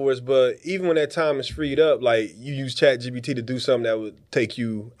time for us, but even when that time is freed up, like you use ChatGPT to do something that would take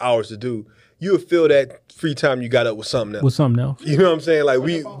you hours to do, you would fill that free time you got up with something else. You know what I'm saying? Like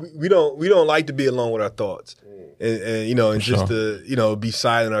we don't like to be alone with our thoughts. And just to be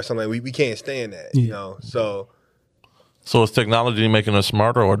silent or something. We can't stand that, So is technology making us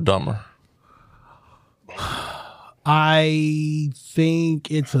smarter or dumber? I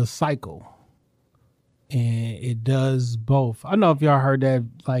think it's a cycle, and it does both. I don't know if y'all heard that,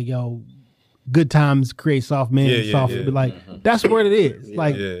 like, good times create soft men, but like that's what it is.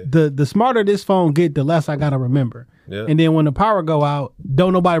 Like the smarter this phone get, the less I gotta remember. Yeah. And then when the power go out,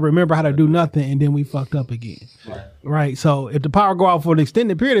 don't nobody remember how to do nothing, and then we fucked up again. Right. So if the power go out for an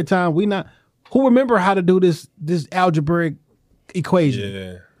extended period of time, who remember how to do this algebraic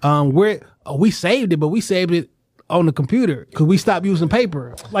equation? Yeah. We saved it, but we saved it on the computer because we stopped using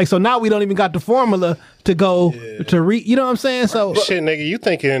paper. Like, so now we don't even got the formula to go to read. You know what I'm saying? So shit, nigga, you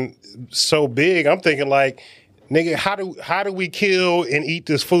thinking so big. I'm thinking like, nigga, how do we kill and eat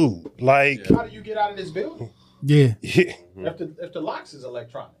this food? Like, how do you get out of this building? Yeah. If the locks is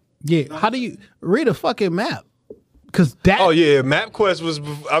electronic. Yeah. How do you read a fucking map? Because that. Oh yeah, MapQuest was.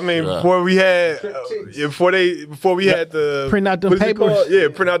 Before we had, before we had the print out the papers. Yeah,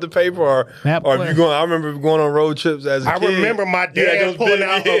 print out the paper or if you going. I remember going on road trips as a kid. I remember my dad pulling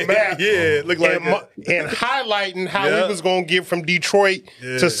out a map Yeah, look like and highlighting how we was gonna get from Detroit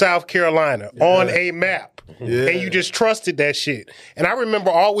to South Carolina on a map. Yeah. And you just trusted that shit. And I remember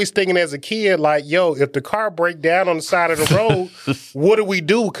always thinking as a kid, like, yo, if the car break down on the side of the road, what do we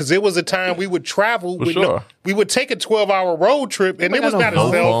do? Because it was a time we would travel. We would take a 12-hour road trip, and it was not a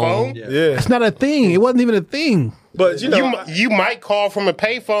cell phone. Yeah. It's not a thing. It wasn't even a thing. But, you might call from a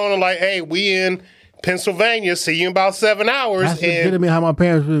payphone and like, hey, we in Pennsylvania, see you in about 7 hours. That's legitimately how my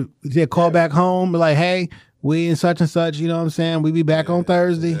parents would call back home, be like, hey, we in such and such, you know what I'm saying? We be back on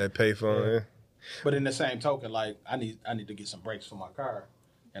Thursday. That payphone, But in the same token, like I need to get some brakes for my car,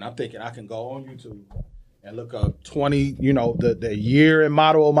 and I'm thinking I can go on YouTube and look up 20, the year and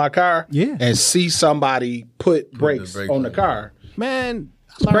model of my car, and see somebody put brakes on the car. Man,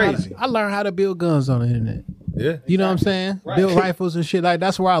 it's crazy. I learned how to build guns on the internet. Yeah, you know what I'm saying? Right. Build rifles and shit. Like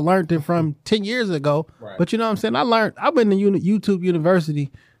that's where I learned it from 10 years ago. Right. But you know what I'm saying? I've been to YouTube University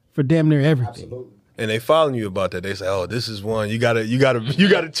for damn near everything. Absolutely. And they following you about that. They say, "Oh, this is one you gotta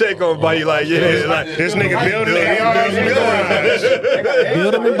check on." By you like, like this nigga building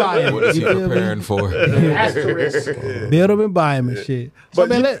build them and buy them. What is he preparing for? Build them and buy them and shit. So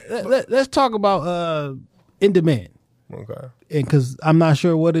man, let's talk about In Demand. Okay. And because I'm not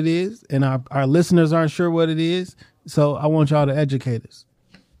sure what it is, and our listeners aren't sure what it is, so I want y'all to educate us.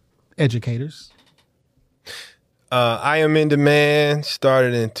 Educators. I Am In Demand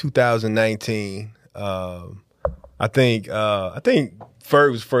started in 2019. I think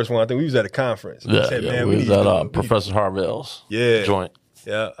Ferg was the first one. I think we was at a conference. Yeah, said, man, we was at Professor Harvell's joint.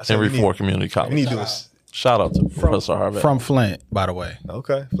 Yeah. Henry Ford Community College. We need to shout out to Professor Harvell. From Flint, by the way.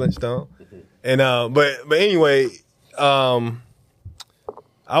 Okay, Flintstone. And but anyway, I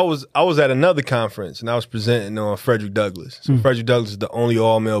was at another conference and I was presenting on Frederick Douglass. So Frederick Douglass is the only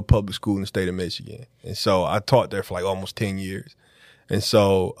all-male public school in the state of Michigan. And so I taught there for like almost 10 years. And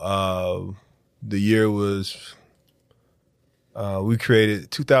so the year was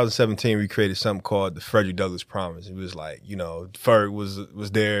 2017, we created something called the Frederick Douglass Promise. It was like, Ferg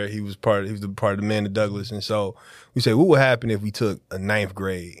was there. He was part of the man of Douglass. And so we said, what would happen if we took a ninth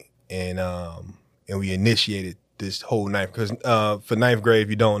grade and we initiated this whole ninth, because for ninth grade, if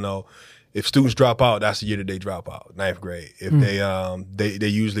you don't know, if students drop out, that's the year that they drop out, ninth grade. If they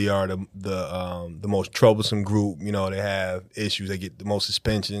usually are the most troublesome group. They have issues. They get the most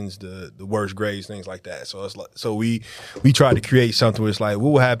suspensions, the worst grades, things like that. So it's like, so we tried to create something where it's like,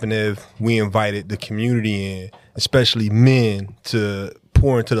 what would happen if we invited the community in, especially men, to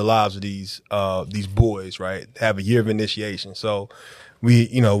pour into the lives of these boys, right? Have a year of initiation. So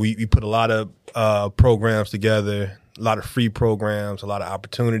we put a lot of programs together, a lot of free programs, a lot of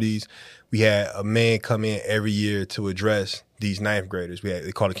opportunities. We had a man come in every year to address these ninth graders.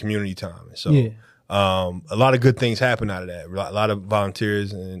 They call it community time. And so a lot of good things happen out of that. A lot of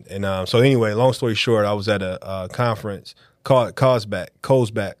volunteers. And so anyway, long story short, I was at a conference called Kozbach,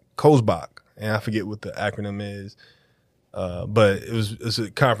 and I forget what the acronym is. But it was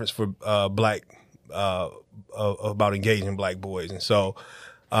a conference for black about engaging black boys. And so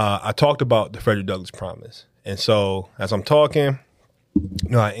I talked about the Frederick Douglass Promise. And so as I'm talking,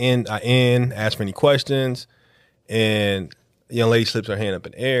 I ask for any questions, and a young lady slips her hand up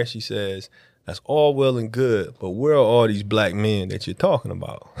in the air. She says, "That's all well and good, but where are all these black men that you're talking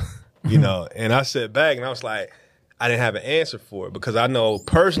about?" And I sat back and I was like, I didn't have an answer for it, because I know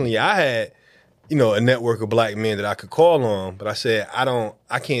personally I had, a network of black men that I could call on, but I said,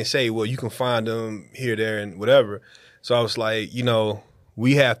 I can't say, well, you can find them here, there, and whatever. So I was like,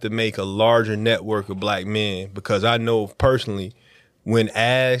 we have to make a larger network of black men, because I know personally, when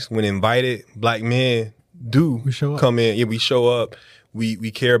asked, when invited, black men do come in. Yeah, we show up.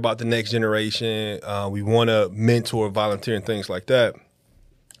 We care about the next generation. We want to mentor, volunteer, and things like that.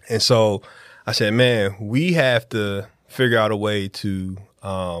 And so I said, man, we have to figure out a way to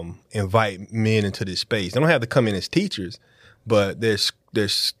invite men into this space. They don't have to come in as teachers, but there's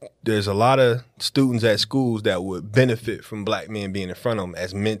a lot of students at schools that would benefit from black men being in front of them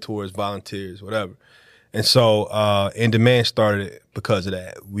as mentors, volunteers, whatever. And so In Demand started because of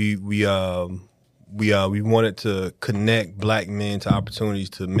that. We wanted to connect black men to opportunities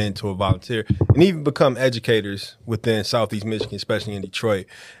to mentor, volunteer, and even become educators within Southeast Michigan, especially in Detroit.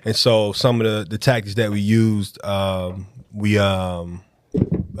 And so some of the tactics that we used, we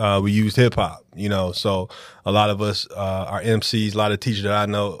used hip hop, so a lot of us are MCs, a lot of teachers that I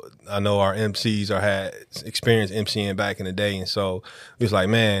know are MCs or had experienced MCing back in the day. And so it was like,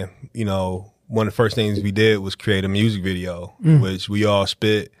 man, one of the first things we did was create a music video, which we all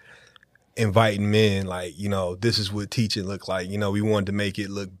spit, inviting men, like, this is what teaching looked like. We wanted to make it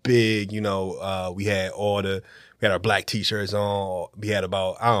look big. We we had our black t-shirts on. We had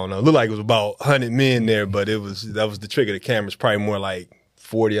about, I don't know, it looked like it was about 100 men there, but that was the trick of the camera. It's probably more like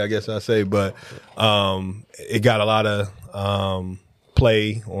 40, I guess I'd say. But it got a lot of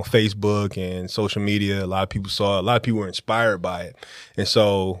play on Facebook and social media. A lot of people saw it. A lot of people were inspired by it. And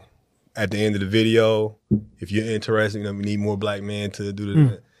so at the end of the video, if you're interested, we need more black men to do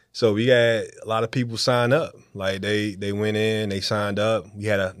the So we had a lot of people sign up. Like they went in, they signed up. We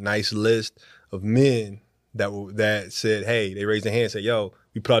had a nice list of men that said, hey, they raised their hand and said, yo,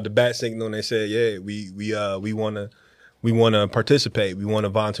 we put out the bat signal, and they said, yeah, we wanna participate, we wanna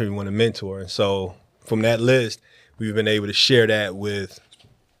volunteer, we wanna mentor. And so from that list, we've been able to share that with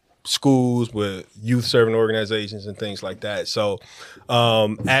schools, with youth serving organizations and things like that. So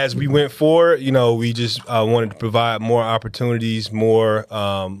as we went forward, we just wanted to provide more opportunities, more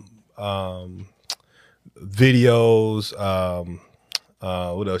videos,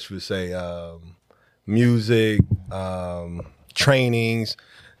 what else should we say, music, trainings,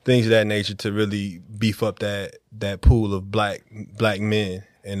 things of that nature to really beef up that pool of black men.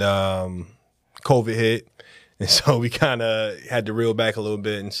 And COVID hit. And so we kind of had to reel back a little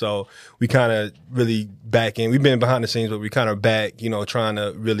bit. And so we kind of really back in. We've been behind the scenes, but we kind of back, trying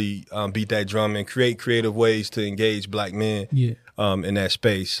to really beat that drum and create creative ways to engage black men in that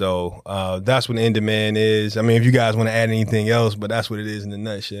space. So that's what In Demand is. I mean, if you guys want to add anything else, but that's what it is in a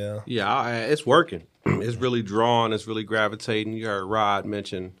nutshell. Yeah, it's working. It's really drawing. It's really gravitating. You heard Rod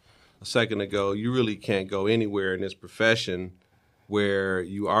mention a second ago, you really can't go anywhere in this profession where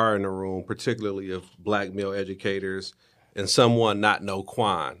you are in a room, particularly of black male educators, and someone not know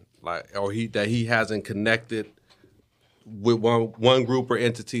Quan, or that he hasn't connected with one group or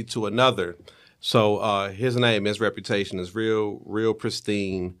entity to another. So his name, his reputation is real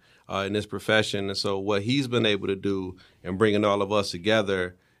pristine in this profession. And so what he's been able to do in bringing all of us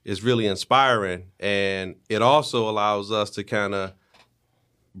together is really inspiring. And it also allows us to kind of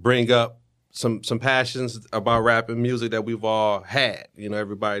bring up some passions about rap and music that we've all had.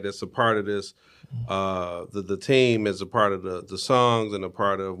 Everybody that's a part of this, the team is a part of the songs and a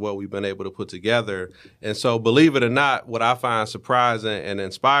part of what we've been able to put together. And so, believe it or not, what I find surprising and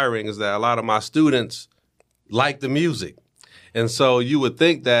inspiring is that a lot of my students like the music. And so you would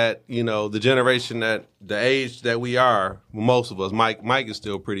think that, the generation the age that we are, most of us, Mike is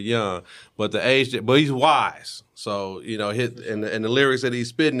still pretty young, but but he's wise. So, and the lyrics that he's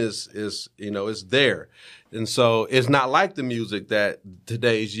spitting is there. And so it's not like the music that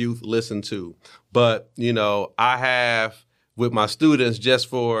today's youth listen to. But, I have with my students, just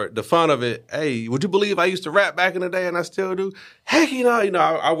for the fun of it, hey, would you believe I used to rap back in the day and I still do? Heck,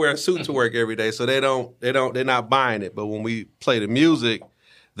 I wear a suit to work every day, so they're not buying it. But when we play the music,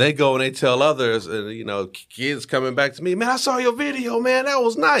 they go and they tell others, and kids coming back to me, man, I saw your video, man, that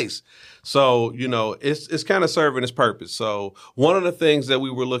was nice. So, it's kind of serving its purpose. So one of the things that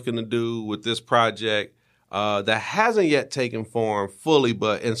we were looking to do with this project that hasn't yet taken form fully,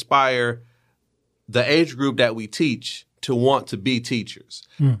 but inspire the age group that we teach to want to be teachers,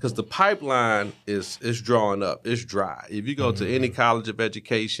 because the pipeline is drawing up. It's dry. If you go to any college of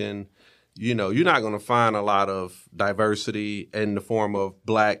education, you're not going to find a lot of diversity in the form of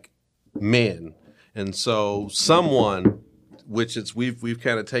black men. And so someone, which is we've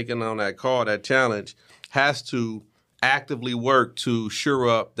kind of taken on that call, that challenge, has to actively work to shore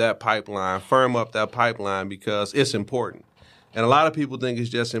up that pipeline, firm up that pipeline, because it's important. And a lot of people think it's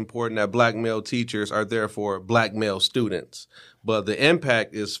just important that black male teachers are there for black male students. But the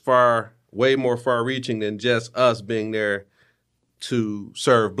impact is way more far-reaching than just us being there to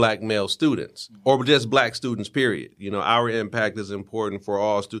serve black male students or just black students, period. Our impact is important for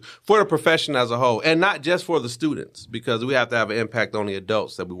all students, for the profession as a whole, and not just for the students, because we have to have an impact on the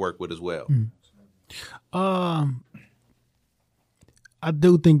adults that we work with as well. I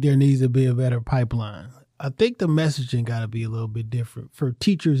do think there needs to be a better pipeline. I think the messaging got to be a little bit different for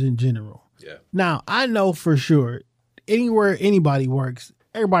teachers in general. Yeah. Now, I know for sure anywhere anybody works,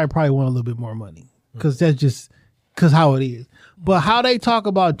 everybody probably want a little bit more money, because that's just how it is. But how they talk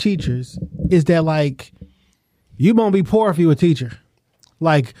about teachers is that, you won't be poor if you're a teacher.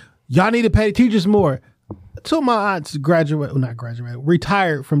 Y'all need to pay teachers more. Two of my aunts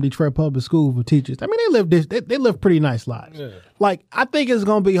retired from Detroit Public School for teachers. I mean, they live pretty nice lives. Yeah. I think it's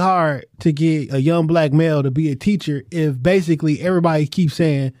going to be hard to get a young black male to be a teacher if basically everybody keeps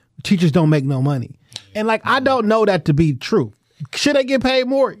saying teachers don't make no money. And I don't know that to be true. Should they get paid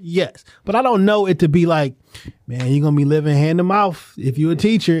more? Yes. But I don't know it to be man, you're going to be living hand to mouth if you're a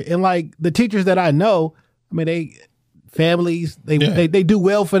teacher. And the teachers that I know, they families, they do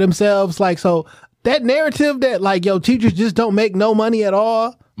well for themselves. So that narrative that teachers just don't make no money at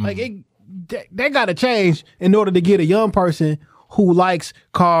all, that got to change in order to get a young person who likes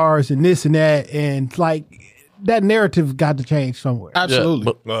cars and this and that, and like that narrative got to change somewhere.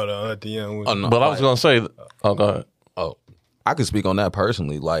 Absolutely. At the end, But I was gonna say, go ahead. Oh, I can speak on that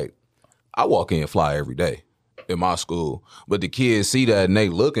personally. Like, I walk in fly every day in my school, but the kids see that and they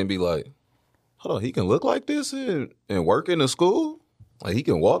look and be like, hold on, he can look like this and work in the school? Like, he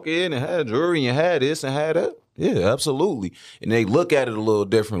can walk in and have jewelry and have this and have that? Yeah, absolutely. And they look at it a little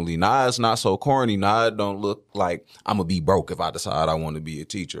differently. Now it's not so corny. Now it don't look like I'm going to be broke if I decide I want to be a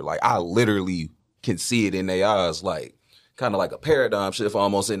teacher. Like, I literally can see it in their eyes, like, kind of like a paradigm shift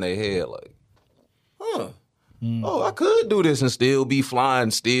almost in their head. Like, oh, I could do this and still be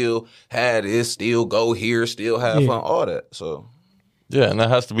flying, still have this, still go here, still have fun, all that. So, yeah, and that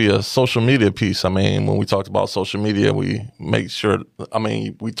has to be a social media piece. I mean, when we talked about social media, we make sure,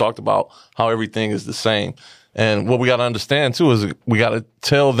 we talked about how everything is the same. And what we got to understand, too, is we got to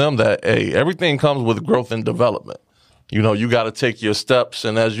tell them that, hey, everything comes with growth and development. You know, you got to take your steps,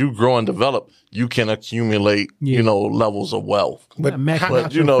 and as you grow and develop, you can accumulate, levels of wealth. But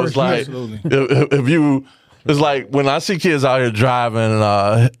it's like, if you... It's like when I see kids out here driving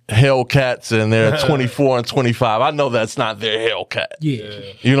Hellcats and they're 24 and 25, I know that's not their Hellcat. Yeah.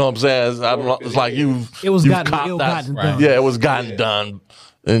 You know what I'm saying? It's like it was gotten done. Yeah, it was gotten done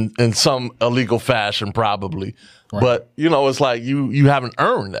in some illegal fashion probably. Right. But, it's like you haven't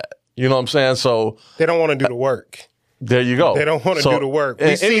earned that. You know what I'm saying? So they don't want to do the work. There you go. They don't want to do the work.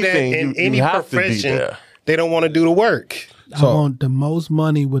 We see that in any profession. They don't want to do the work. I want the most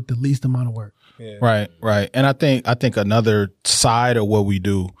money with the least amount of work. Yeah. Right. And I think another side of what we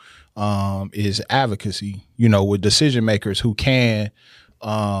do is advocacy, with decision makers who can,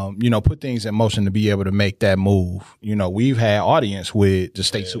 put things in motion to be able to make that move. We've had audience with the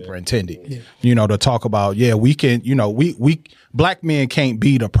state superintendent, to talk about, we can, we black men can't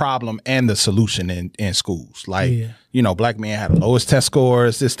be the problem and the solution in schools. Like, black men have the lowest test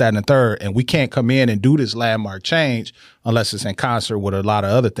scores, this, that, and the third, and we can't come in and do this landmark change unless it's in concert with a lot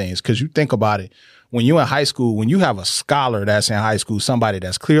of other things. Cause you think about it, when you're in high school, when you have a scholar that's in high school, somebody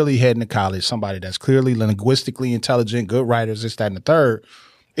that's clearly heading to college, somebody that's clearly linguistically intelligent, good writers, this, that, and the third,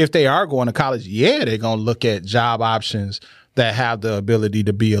 if they are going to college, they're going to look at job options that have the ability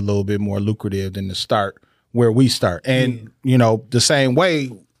to be a little bit more lucrative than to start where we start. And, the same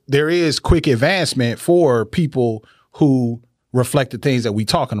way, there is quick advancement for people who reflect the things that we're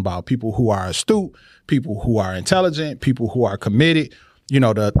talking about, people who are astute, people who are intelligent, people who are committed.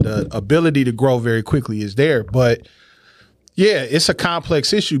 The ability to grow very quickly is there. But, it's a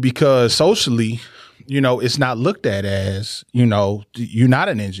complex issue because socially, it's not looked at as, you're not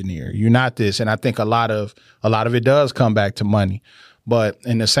an engineer, you're not this. And I think a lot of it does come back to money. But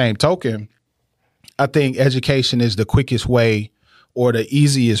in the same token, I think education is the quickest way or the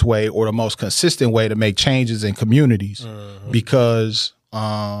easiest way or the most consistent way to make changes in communities because,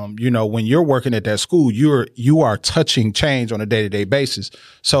 when you're working at that school, you are touching change on a day-to-day basis.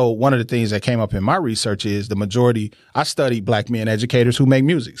 So one of the things that came up in my research is the majority, I studied black men educators who make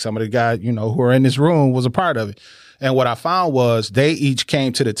music. Some of the guys, who are in this room was a part of it. And what I found was they each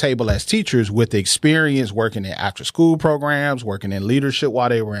came to the table as teachers with experience working in after school programs, working in leadership while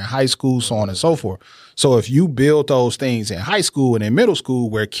they were in high school, so on and so forth. So if you build those things in high school and in middle school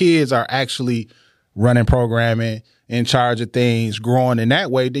where kids are actually running programming, in charge of things, growing in that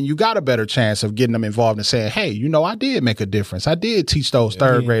way, then you got a better chance of getting them involved and saying, hey, I did make a difference. I did teach those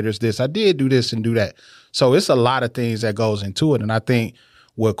third graders this. I did do this and do that. So it's a lot of things that goes into it. And I think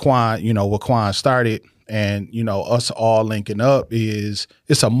what Quan started and, us all linking up is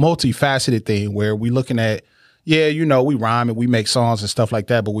it's a multifaceted thing where we looking at, we rhyme and we make songs and stuff like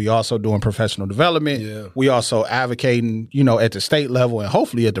that, but we also doing professional development. Yeah. We also advocating, at the state level and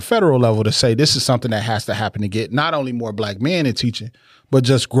hopefully at the federal level to say this is something that has to happen to get not only more black men in teaching, but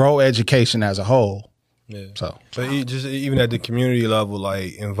just grow education as a whole. Yeah. So just even at the community level,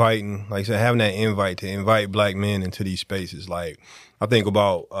 like inviting, like I said, having that invite to invite black men into these spaces. Like I think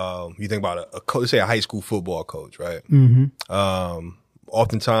about, you think about a coach, say a high school football coach, right? Mm-hmm.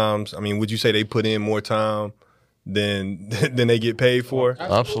 Oftentimes, would you say they put in more time than they get paid for?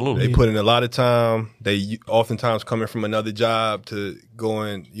 Absolutely. They put in a lot of time. They oftentimes coming from another job to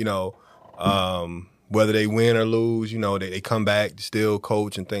going, whether they win or lose, they come back to still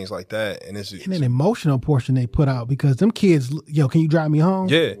coach and things like that. And it's an emotional portion they put out because them kids, can you drive me home?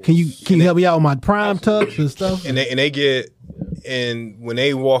 Yeah. Can you help me out with my prime tucks and stuff? And they get, and when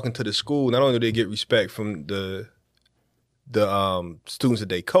they walk into the school, not only do they get respect from the students that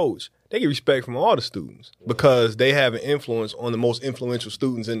they coach, they get respect from all the students because they have an influence on the most influential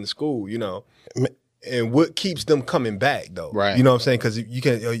students in the school, And what keeps them coming back though? Right. You know what I'm saying? Because you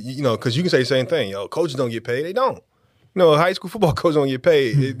can, because you can say the same thing. Coaches don't get paid. They don't. High school football coaches don't get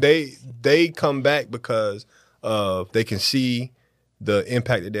paid. They come back because they can see the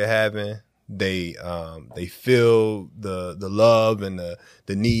impact that they're having. They feel the love and the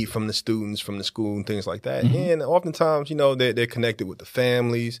need from the students, from the school, and things like that. And oftentimes, they're connected with the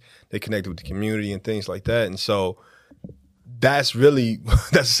families, they're connected with the community, and things like that. And so that's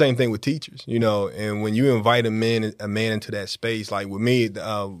the same thing with teachers, And when you invite a man into that space, like with me,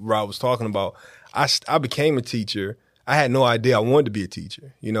 Rob was talking about, I became a teacher. I had no idea I wanted to be a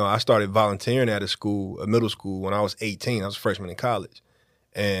teacher. I started volunteering at a middle school when I was 18. I was a freshman in college.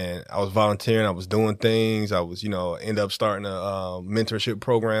 And I was volunteering. I was doing things. I was, ended up starting a mentorship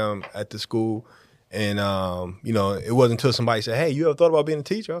program at the school. And, it wasn't until somebody said, hey, you ever thought about being a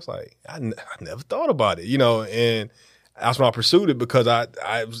teacher? I was like, I never thought about it, and that's when I pursued it because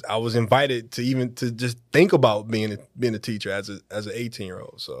I was invited to just think about being a teacher as an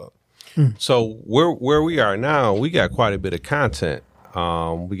 18-year-old. So where we are now, we got quite a bit of content.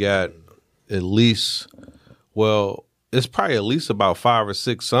 We got at least, it's probably at least about 5 or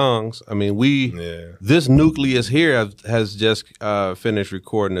 6 songs. I mean, this nucleus here has just finished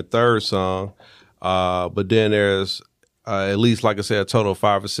recording the 3rd song. But then there's at least, like I said, a total of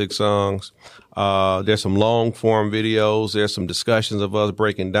 5 or 6 songs. There's some long form videos. There's some discussions of us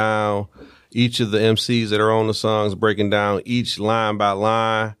breaking down each of the MCs that are on the songs, breaking down each line by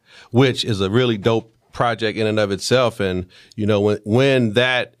line, which is a really dope project in and of itself. And, when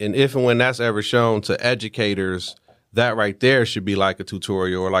that, and if and when that's ever shown to educators, that right there should be like a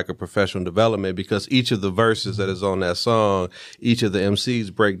tutorial or like a professional development, because each of the verses that is on that song, each of the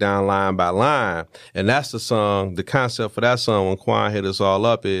MCs break down line by line. And that's the song, the concept for that song when Quan hit us all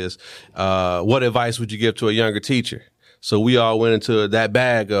up is, what advice would you give to a younger teacher? So we all went into that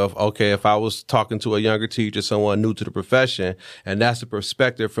bag of, okay, if I was talking to a younger teacher, someone new to the profession, and that's the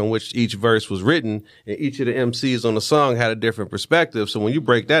perspective from which each verse was written, and each of the MCs on the song had a different perspective. So when you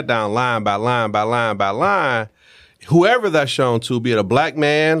break that down line by line by line by line, whoever that's shown to, be it a black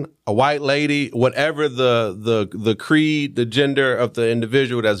man, a white lady, whatever the creed, the gender of the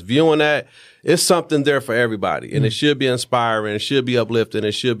individual that's viewing that, it's something there for everybody. And it should be inspiring, it should be uplifting,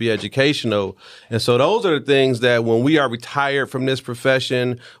 it should be educational. And so those are the things that when we are retired from this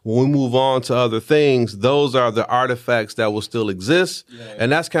profession, when we move on to other things, those are the artifacts that will still exist. Yeah.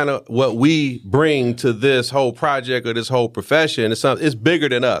 And that's kind of what we bring to this whole project or this whole profession. It's bigger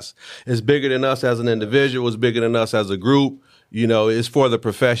than us. It's bigger than us as an individual. It's bigger than us as a group. It's for the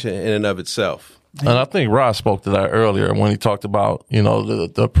profession in and of itself. And I think Ross spoke to that earlier when he talked about,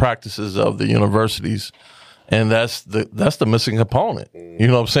 the practices of the universities. And that's the missing component. You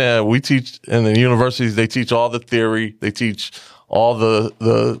know what I'm saying? We teach in the universities, they teach all the theory, they teach all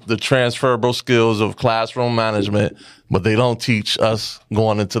the transferable skills of classroom management, but they don't teach us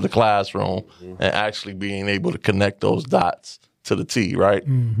going into the classroom and actually being able to connect those dots to the T, right?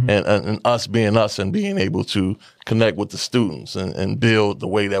 Mm-hmm. And us being us and being able to connect with the students and build the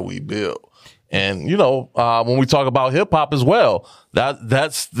way that we build. And, when we talk about hip hop as well,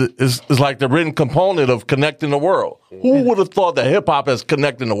 that's like the written component of connecting the world. Who would have thought that hip hop is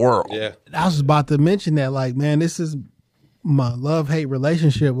connecting the world? Yeah. I was about to mention that, like, man, this is my love-hate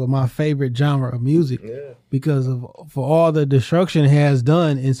relationship with my favorite genre of music. Yeah. Because for all the destruction it has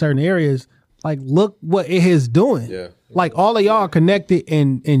done in certain areas, like, look what it is doing. Yeah. Like, all of y'all are connected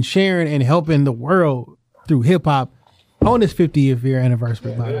and sharing and helping the world through hip hop. On this 50th year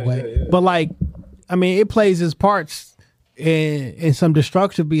anniversary, by the way. Yeah. But, like, I mean, it plays its parts in some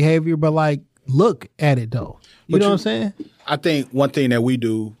destructive behavior, but, like, look at it, though. You know what I'm saying? I think one thing that we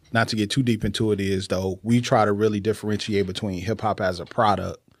do, not to get too deep into it, is, though, we try to really differentiate between hip-hop as a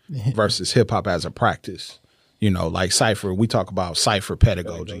product versus hip-hop as a practice. Like Cypher, we talk about Cypher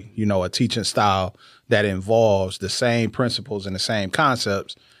pedagogy, a teaching style that involves the same principles and the same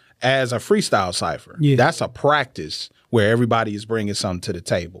concepts as a freestyle cipher. Yeah. That's a practice where everybody is bringing something to the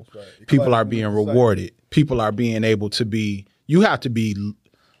table. Right. People are being rewarded. People are being able to be, you have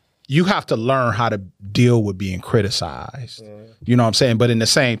to learn how to deal with being criticized. You know what I'm saying? But in the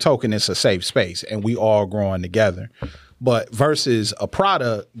same token, it's a safe space and we all growing together. But versus a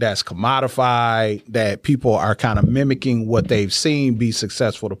product that's commodified, that people are kind of mimicking what they've seen be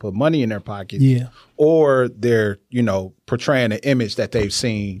successful to put money in their pocket. Yeah. Or they're, portraying an image that they've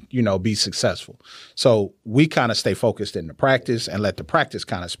seen, be successful. So we kind of stay focused in the practice and let the practice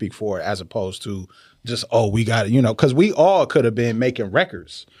kind of speak for it, as opposed to just, we got it, because we all could have been making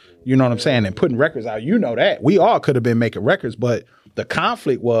records, you know what I'm saying, and putting records out. That. We all could have been making records, but the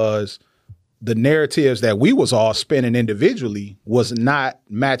conflict was, the narratives that we was all spinning individually was not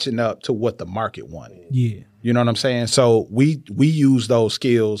matching up to what the market wanted. Yeah. You know what I'm saying? So we use those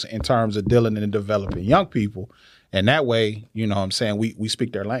skills in terms of dealing and developing young people. And that way, you know what I'm saying, we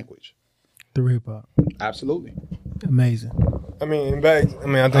speak their language. Through hip hop. Absolutely. Amazing. I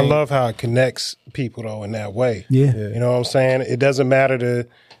think I love how it connects people though in that way. Yeah. You know what I'm saying? It doesn't matter to,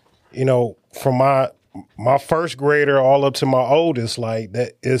 you know, from my first grader all up to my oldest, like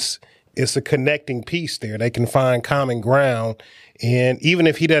that it's a connecting piece there. They can find common ground. And even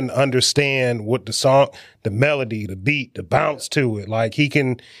if he doesn't understand what the song, the melody, the beat, the bounce to it, like he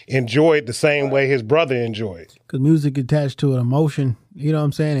can enjoy it the same way his brother enjoyed. Because music attached to an emotion, you know what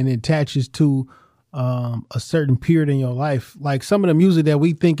I'm saying? And it attaches to a certain period in your life. Like some of the music that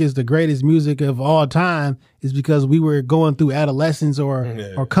we think is the greatest music of all time is because we were going through adolescence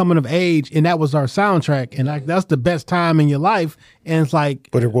or coming of age, and that was our soundtrack. And like that's the best time in your life. And it's like,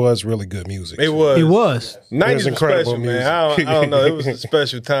 but it was really good music. It was. It was. 90s was incredible special, music. man. I don't know. It was a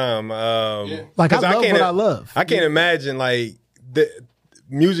special time. Like I love what I love. I can't imagine like the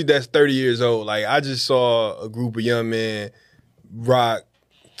music that's 30 years old. Like I just saw a group of young men rock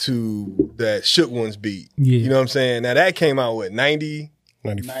to that Shook Ones beat. Yeah. You know what I'm saying? Now that came out what, 90?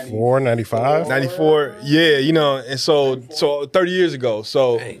 94, 95? 94. Yeah, you know, and so 30 years ago.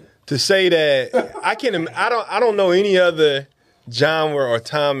 So to say that I don't know any other genre or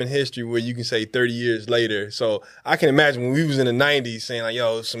time in history where you can say 30 years later. So I can imagine when we was in the 90s saying like,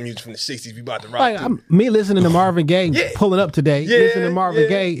 yo, some music from the 60s, we about to rock. Like me listening to Marvin Gaye, pulling up today, listening to Marvin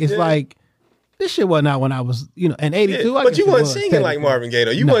Gaye, it's like, this shit wasn't out when I was, you know, in 82. But you weren't singing like Marvin Gaye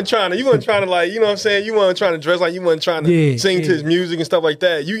though. You weren't trying to like, you know what I'm saying? You weren't trying to dress like, you weren't trying to sing to his music and stuff like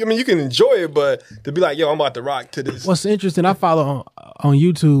that. You can enjoy it, but to be like, yo, I'm about to rock to this. What's interesting, I follow on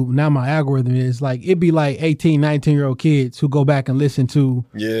YouTube, now my algorithm is like, it'd be like 18, 19-year-old kids who go back and listen to,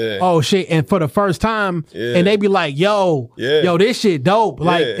 oh shit, and for the first time, and they be like, yo, this shit dope.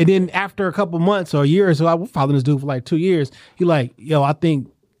 Like, and then after a couple months or a year or so, I was following this dude for like 2 years. He like, yo, I think,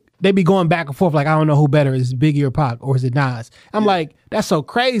 they be going back and forth like, I don't know who better, is Biggie or Pac, or is it Nas? I'm like, that's so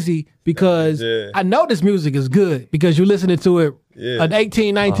crazy because I know this music is good because you're listening to it. An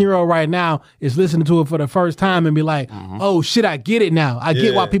 18, 19-year-old right now is listening to it for the first time and be like, oh shit, I get it now. I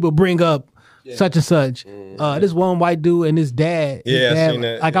get why people bring up such and such. This one white dude and his dad. I seen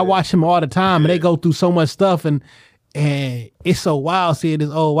that. Like I watch him all the time and they go through so much stuff and it's so wild seeing this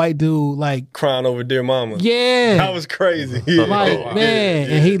old white dude like crying over Dear Mama. Yeah, that was crazy. Like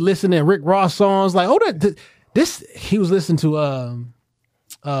man, and he listening to Rick Ross songs. Like, this he was listening to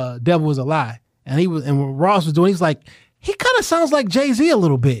Devil Was a Lie, and when Ross was doing, he's like, he kind of sounds like Jay-Z a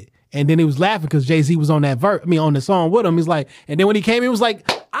little bit. And then he was laughing because Jay-Z was on that on the song with him. He's like, and then when he came, he was like,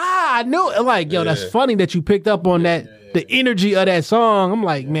 I knew it. Like, yo, that's funny that you picked up on that, the energy of that song. I'm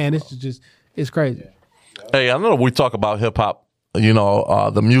like, man, this is just, it's crazy. Hey, I know we talk about hip hop, you know,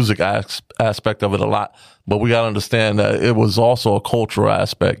 the music aspect of it a lot, but we got to understand that it was also a cultural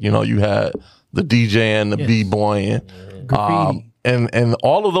aspect. You know, you had the DJing, the b-boying, and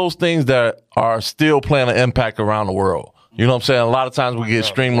all of those things that are still playing an impact around the world. You know what I'm saying? A lot of times we get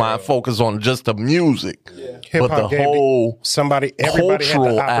streamlined focus on just the music, but the whole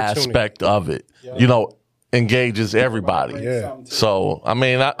cultural aspect of it, you know, engages everybody. So I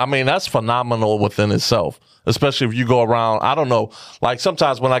mean that's phenomenal within itself. Especially if you go around, I don't know, like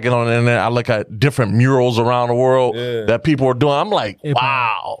sometimes when I get on the internet, I look at different murals around the world that people are doing. I'm like,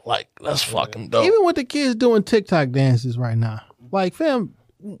 wow, like that's fucking dope. Even with the kids doing TikTok dances right now, like fam,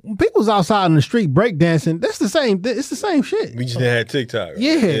 people's outside on the street break dancing. That's the same. It's the same shit. We just didn't have TikTok. Right?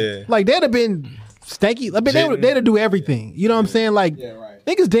 Yeah, like they'd have been stanky. I mean, they'd do everything. You know what I'm saying? Like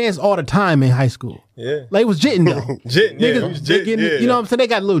niggas dance all the time in high school. Yeah, like it was jitting though. Niggas, you know what I'm saying? They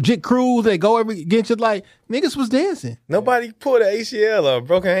got little jit crews. They go against it. Like niggas was dancing. Nobody pulled an ACL or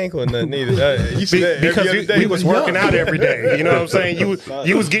broken ankle or nothing either. You see that because we was working out every day. You know what I'm saying?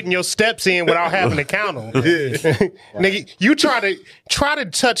 You was getting your steps in without having to count them. Nigga, you try to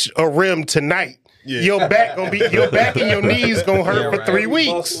touch a rim tonight. Your back and your knees gonna hurt for 3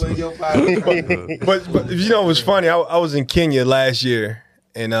 weeks. but you know what's funny? I was in Kenya last year,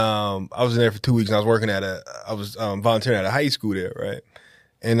 and I was in there for 2 weeks. And I was working I was volunteering at a high school there, right?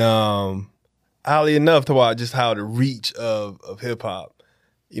 And oddly enough, to watch just how the reach of hip hop.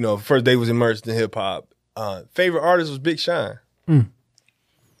 You know, first day was immersed in hip hop. Favorite artist was Big Sean.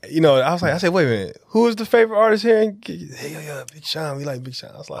 You know, I said, wait a minute, who is the favorite artist here? Yeah, Big Sean. We like Big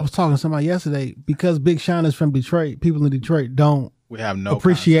Sean. I was talking to somebody yesterday because Big Sean is from Detroit. People in Detroit don't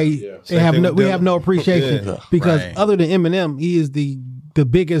appreciate. We have no appreciation because other than Eminem, he is the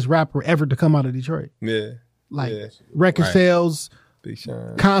biggest rapper ever to come out of Detroit. Yeah, record sales, Big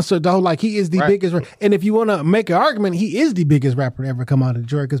Sean. concert, though. Like, he is the biggest. And if you want to make an argument, he is the biggest rapper to ever come out of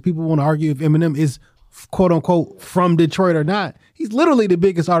Detroit, because people want to argue if Eminem is quote unquote from Detroit or not. He's literally the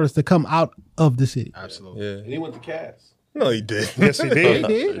biggest artist to come out of the city. Absolutely. And he went to Cass. No, he did. Yes, he did.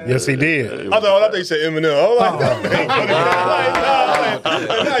 He did? Yes, he did. I thought they said Eminem. I was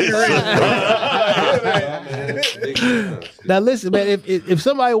like, Now listen, man, if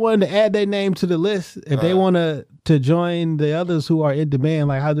somebody wanted to add their name to the list, if they want to join the others who are in demand,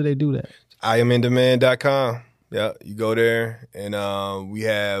 like, how do they do that? IamInDemand.com. Yeah, you go there, and we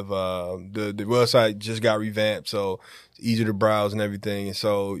have the website just got revamped, so it's easier to browse and everything. And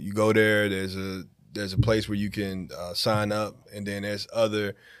so you go there. There's a place where you can sign up, and then there's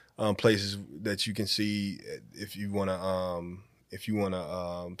other places that you can see if you want to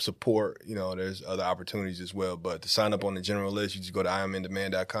support. You know, there's other opportunities as well. But to sign up on the general list, you just go to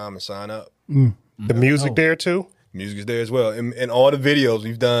IamInDemand.com and sign up. The music there too. Music is there as well, and all the videos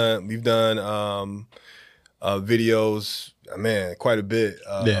we've done videos, man, quite a bit.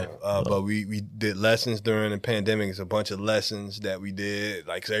 But we did lessons during the pandemic. It's a bunch of lessons that we did,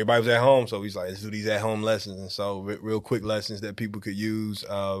 like, 'cause everybody was at home, so he's like, let's do these at home lessons. And so real quick lessons that people could use.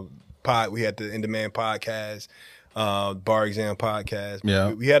 We had the In Demand podcast, Bar Exam podcast.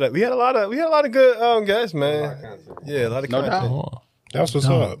 Yeah, we had a lot of good guests, man. Yeah, a lot of content. That's what's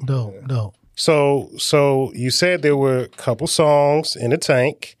up. Dope. So you said there were a couple songs in the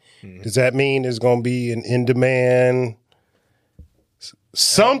tank. Does that mean there's going to be an in-demand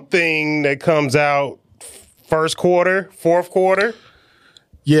something that comes out first quarter, fourth quarter?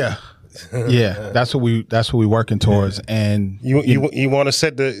 Yeah. That's what we working towards. And you want to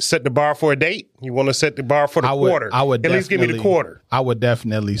set the bar for a date? You want to set the bar for the quarter? I would at least give me the quarter. I would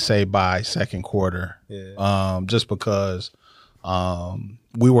definitely say by second quarter. Yeah. Just because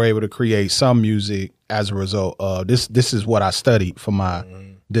we were able to create some music as a result of this. This is what I studied for my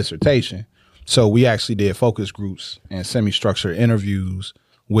dissertation. So we actually did focus groups and semi-structured interviews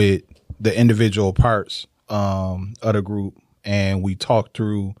with the individual parts of the group, and we talked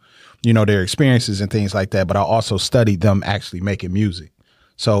through, their experiences and things like that. But I also studied them actually making music.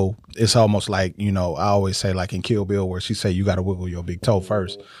 So it's almost like, I always say, like in Kill Bill, where she say you got to wiggle your big toe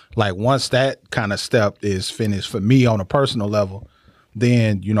first. Like, once that kind of step is finished for me on a personal level,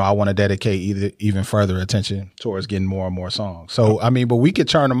 then, I want to dedicate even further attention towards getting more and more songs. So, but we could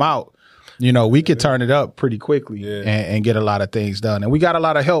churn them out. We could turn it up pretty quickly and get a lot of things done. And we got a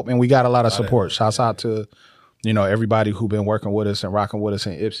lot of help and we got a lot of support. Shouts out to, everybody who been working with us and rocking with us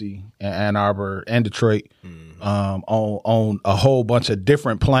in Ypsi and Ann Arbor and Detroit on a whole bunch of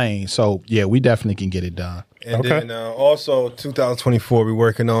different planes. So, yeah, we definitely can get it done. And then also 2024, we're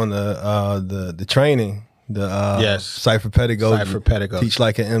working on the training. Cypher Pedagogy. Teach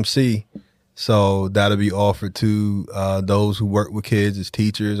like an MC. So that'll be offered to those who work with kids as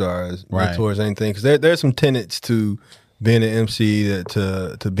teachers or as mentors, anything. Because there's some tenets to being an MC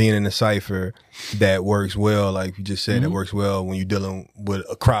to being in a cypher that works well. Like you just said, that works well when you're dealing with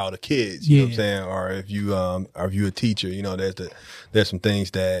a crowd of kids. You know what I'm saying? Or if you a teacher, there's some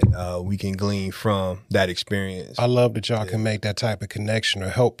things that we can glean from that experience. I love that y'all can make that type of connection or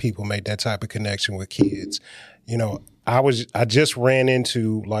help people make that type of connection with kids. I just ran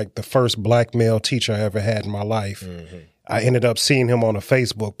into like the first black male teacher I ever had in my life. I ended up seeing him on a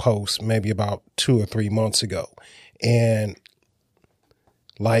Facebook post maybe about 2 or 3 months ago. And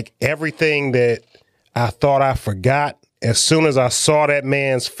like everything that I thought I forgot, as soon as I saw that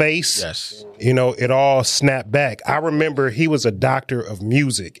man's face, it all snapped back. I remember he was a doctor of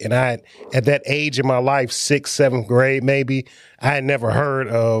music, and at that age in my life, 6th, 7th grade maybe, I had never heard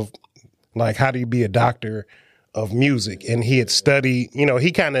of like, how do you be a doctor of music? And he had studied,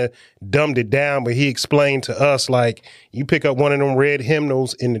 he kind of dumbed it down, but he explained to us, like, you pick up one of them red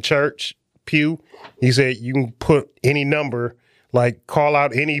hymnals in the church pew, he said, you can put any number, like call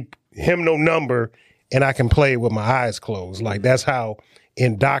out any hymnal number, and I can play it with my eyes closed. Like, that's how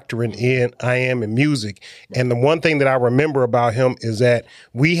indoctrinated I am in music. And the one thing that I remember about him is that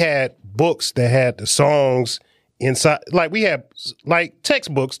we had books that had the songs inside, like we had like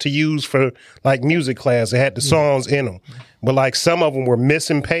textbooks to use for like music class that had the songs in them. But like some of them were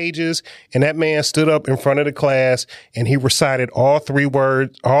missing pages, and that man stood up in front of the class and he recited all three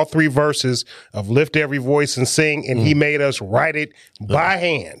verses of Lift Every Voice and Sing, and he made us write it by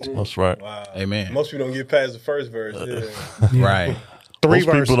hand. That's right. Wow. Amen. Most people don't get past the first verse. Right.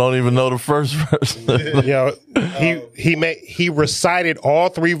 Most people don't even know the first verse. He recited all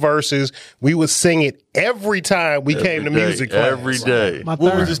 3 verses. We would sing it every time we came to music class. Every day. What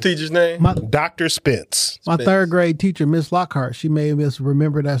was his teacher's name? Dr. Spence. My 3rd grade teacher, Miss Lockhart, she made us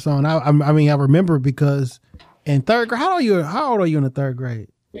remember that song. I remember because In third grade, how old are you in the third grade?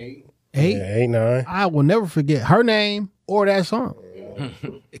 8. 8? Yeah, 8, 9. I will never forget her name or that song.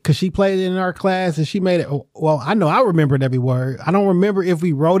 Because she played it in our class and she made it. Well, I know I remembered every word. I don't remember if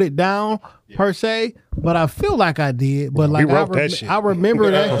we wrote it down per se, but I feel like I did. But like I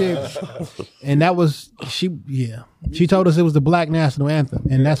remember that shit. And that was she told us it was the Black National Anthem.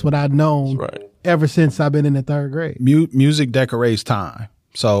 And that's what I've known ever since I've been in the third grade. Music decorates time.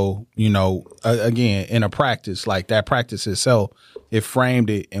 So, again, in a practice, like that practice itself, it framed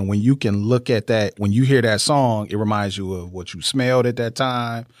it. And when you can look at that, when you hear that song, it reminds you of what you smelled at that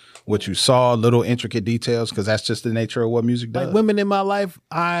time, what you saw, little intricate details, because that's just the nature of what music does. Like women in my life,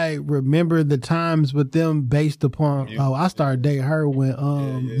 I remember the times with them based upon, I started dating her when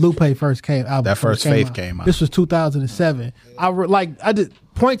Lupe first came out. That first Faith came out. This was 2007. I did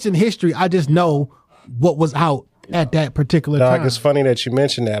points in history, I just know what was out at that particular time. It's funny that you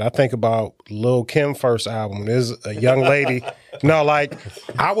mentioned that. I think about Lil' Kim first album. There's a young lady. I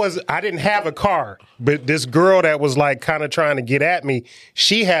didn't have a car, but this girl that was like kind of trying to get at me,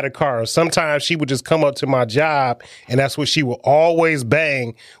 she had a car. Sometimes she would just come up to my job, and that's what she would always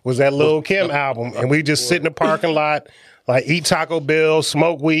bang was that Lil' Kim album. And we just sit in the parking lot, like eat Taco Bell,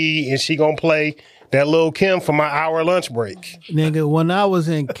 smoke weed, and she gonna play that Lil' Kim for my hour lunch break. Nigga, when I was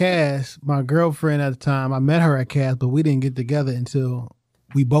in Cass, my girlfriend at the time, I met her at Cass, but we didn't get together until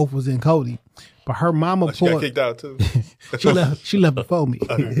we both was in Cody. But her mama she got kicked out too. she left before me.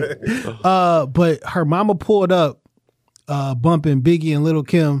 But her mama pulled up, bumping Biggie and Lil'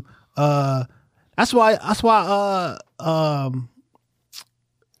 Kim. That's why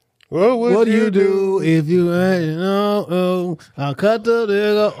what do you do if you I'll cut the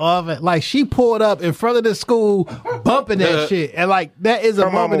nigga off it. Like she pulled up in front of the school bumping that shit. And like that is a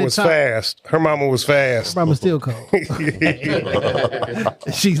moment in time. Her mama was fast. Her mama's still cold.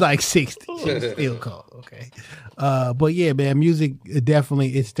 She's like 60. She's still cold. Okay. But yeah, man, music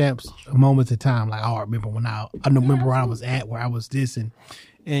it stamps moments of time. Like I remember when I remember where I was at, where I was this and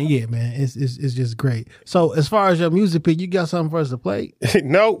yeah, man, it's just great. So as far as your music pick, you got something for us to play?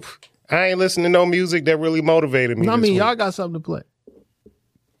 Nope. I ain't listening to no music that really motivated me. I mean, y'all got something to play.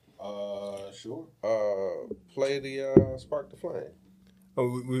 Sure. Play the Spark the Flame.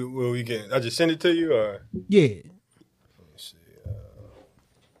 Oh, we can. I just send it to you, or yeah. Let's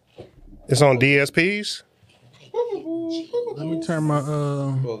see. It's on DSPs. Let me turn my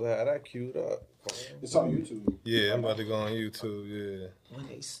Supposed to have that queued up. It's on YouTube. Yeah, I'm about to go on YouTube. Yeah. When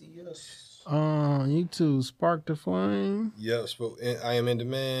they see us. YouTube, Spark the Flame. Yep. I Am in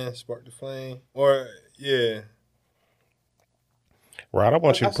Demand, Spark the Flame. Or yeah. Rod, I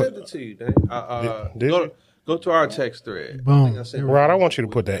want you to put. I sent it to you, Dang. Go to our text thread. Boom. Rod, I want you to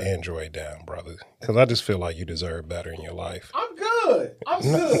put that Android down, brother, because I just feel like you deserve better in your life. I'm good. I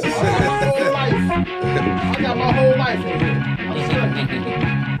got my whole life in here. I'm good.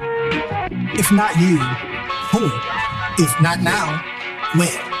 If not you, who? If not now, when?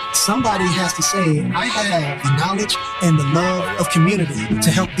 Somebody has to say, I have the knowledge and the love of community to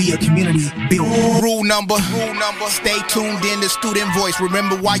help be a community builder. Rule number, stay tuned in to student voice.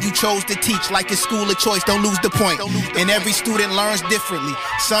 Remember why you chose to teach like it's school of choice. Don't lose the point. And every student learns differently.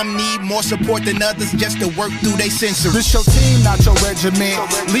 Some need more support than others just to work through their sensory. This your team, not your regiment.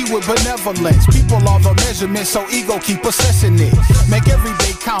 Lead with benevolence. People are the measurement, so ego keep assessing it. Make every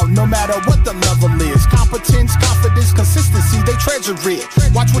day count, no matter what the level is. Competence, confidence, consistency, they treasure it.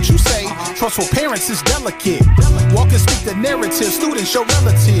 Watch what you say, trust for parents is delicate. Walk and speak the narrative, students show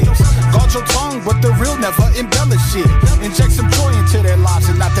relatives. Guard your tongue, but the real never embellish it. Inject some joy into their lives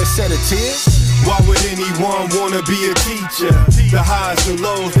and not their sedative. Why would anyone wanna be a teacher? The highs and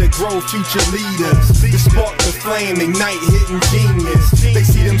lows that grow future leaders. The spark, the flame, ignite hidden genius. They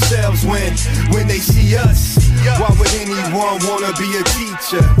see themselves when they see us. Why would anyone wanna be a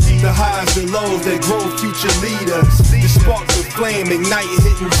teacher? The highs and lows that grow future leaders. The spark, the flame, ignite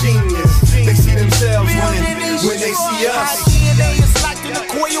hidden genius. They see themselves when they see us. DNA is locked in the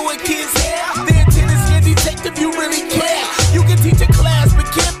coil with kids' hair. The antennas can detect if you really care. You can teach a class, but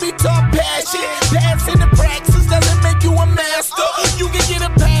can't be taught passion. Passing the praxis doesn't make you a master. You can get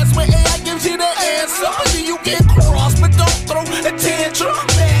a pass when AI gives you the answer. But then you get crossed, but don't throw a tantrum.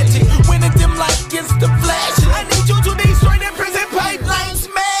 Magic when the dim light gets the flash. I need you to destroy the prison pipelines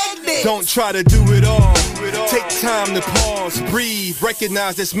magnet. Don't try to do it all. Take time to pause, breathe,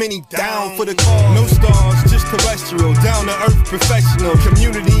 recognize there's many down for the cause. No stars, just terrestrial, down to earth professional.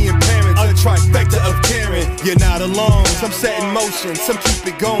 Community and parents, a trifecta of caring. You're not alone, some set in motion, some keep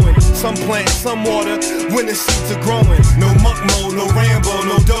it going. Some plant, some water, when the seeds are growing. No muckmo, no Rambo,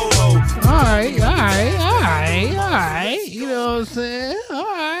 no Dolo. Alright. You know what I'm saying?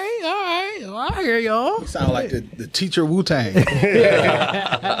 Alright. I hear y'all. You sound like the teacher Wu-Tang.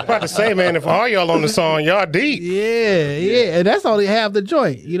 I'm about to say, man, if all y'all on the song, y'all deep. Yeah. And that's only half the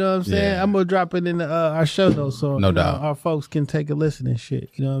joint. You know what I'm saying? I'm going to drop it in our show notes so no doubt. Our folks can take a listen and shit.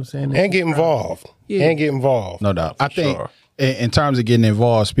 You know what I'm saying? And get involved. Yeah. And get involved. No doubt. I think in terms of getting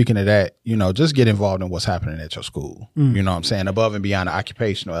involved, speaking of that, just get involved in what's happening at your school. You know what I'm saying? Above and beyond the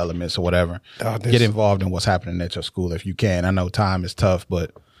occupational elements or whatever. Get involved in what's happening at your school if you can. I know time is tough,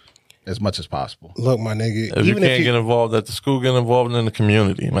 but as much as possible. Look, my nigga. If you can't get involved at the school, get involved in the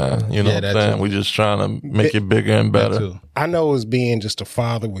community, man. You know what I'm saying? We're just trying to make it bigger and better. I know as being just a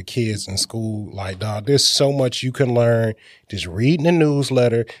father with kids in school, like, dog, there's so much you can learn just reading the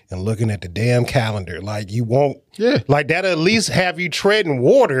newsletter and looking at the damn calendar. Like, you won't, like, that'll at least have you treading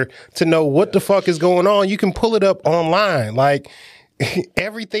water to know what the fuck is going on. You can pull it up online. Like,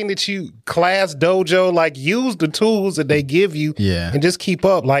 everything that you class dojo, like, use the tools that they give you and just keep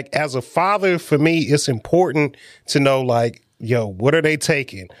up. Like, as a father, for me, it's important to know, like, yo, what are they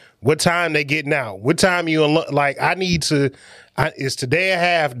taking? What time they getting out? What time you like, I need to, is today a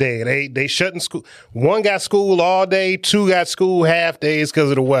half day? They shutting school. One got school all day, two got school half days because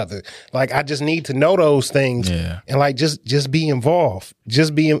of the weather. Like, I just need to know those things. And like, just be involved.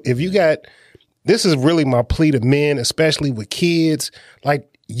 If you got, this is really my plea to men, especially with kids. Like,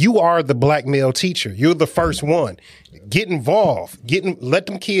 you are the black male teacher. You're the first one. Get involved. Let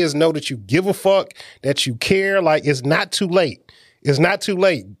them kids know that you give a fuck, that you care. Like, it's not too late. It's not too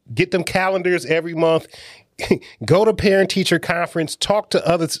late. Get them calendars every month. Go to parent-teacher conference. Talk to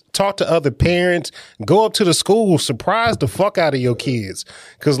other parents. Go up to the school. Surprise the fuck out of your kids.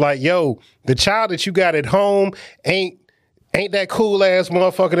 Because, like, yo, the child that you got at home ain't that cool ass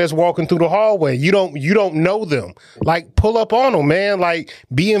motherfucker that's walking through the hallway. You don't know them. Like, pull up on them, man. Like,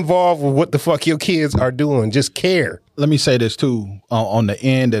 be involved with what the fuck your kids are doing. Just care. Let me say this too, on the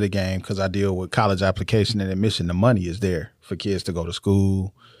end of the game, because I deal with college application and admission. The money is there for kids to go to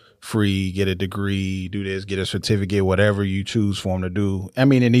school, free, get a degree, do this, get a certificate, whatever you choose for them to do. I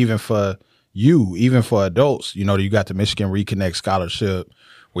mean, and even for adults, you got the Michigan Reconnect Scholarship,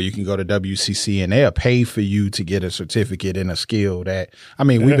 where you can go to WCC and they'll pay for you to get a certificate in a skill that, I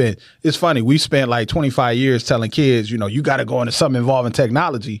mean, it's funny. We spent like 25 years telling kids, you got to go into something involving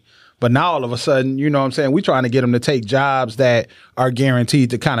technology. But now all of a sudden, you know what I'm saying? We're trying to get them to take jobs that are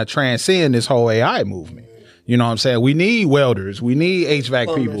guaranteed to kind of transcend this whole AI movement. You know what I'm saying? We need welders. We need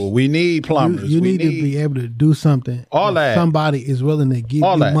HVAC people. We need plumbers. You need to be able to do something all that somebody is willing to give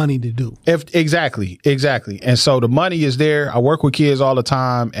you money to do. Exactly. And so the money is there. I work with kids all the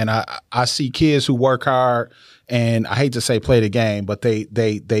time, and I see kids who work hard, and I hate to say play the game, but they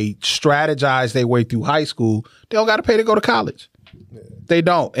strategize their way through high school. They don't got to pay to go to college. They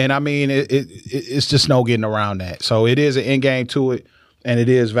don't. And I mean, it's just no getting around that. So it is an end game to it. And it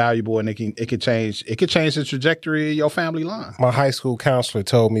is valuable, and it could change the trajectory of your family line. My high school counselor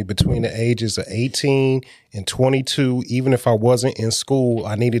told me between the ages of 18 and 22, even if I wasn't in school,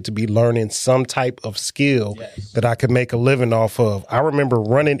 I needed to be learning some type of skill that I could make a living off of. I remember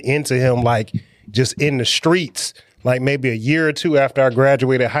running into him like just in the streets, like maybe a year or two after I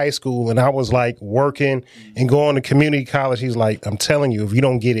graduated high school, and I was like working and going to community college. He's like, I'm telling you, if you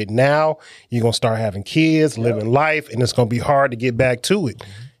don't get it now, you're going to start having kids, living life, and it's going to be hard to get back to it.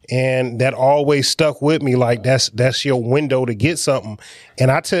 And that always stuck with me. Like, that's your window to get something. And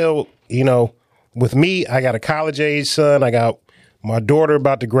I tell, with me, I got a college age son. I got my daughter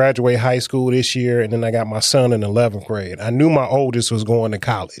about to graduate high school this year. And then I got my son in 11th grade. I knew my oldest was going to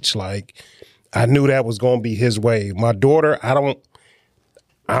college. Like, I knew that was going to be his way. My daughter, I'm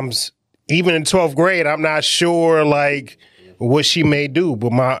even in 12th grade, I'm not sure like what she may do.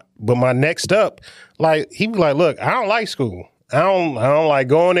 But my next up, like, he was like, look, I don't like school. I don't like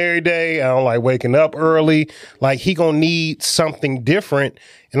going every day. I don't like waking up early. Like, he gonna need something different.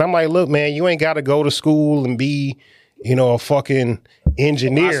 And I'm like, look, man, you ain't got to go to school and be, a fucking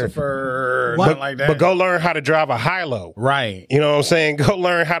engineer. Philosopher, like that. But go learn how to drive a high-low. Right. You know what I'm saying? Go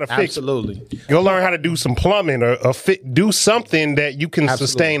learn how to fix. Absolutely. Go learn how to do some plumbing or do something that you can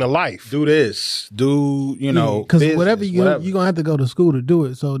sustain a life. Do this. Because whatever you're going to have to go to school to do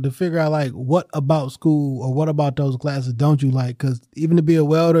it. So to figure out, like, what about school or what about those classes don't you like? Because even to be a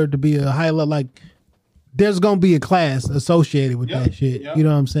welder, to be a high-low, like, there's going to be a class associated with that shit. You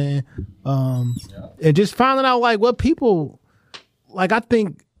know what I'm saying? And just finding out, like, what people, like, I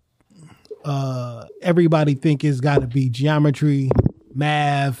think everybody think it's got to be geometry,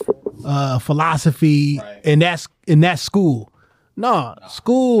 math, philosophy, and that's school. No,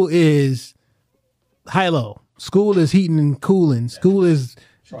 school is high-low. School is heating and cooling. School is,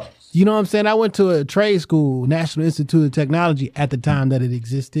 you know what I'm saying? I went to a trade school, National Institute of Technology, at the time that it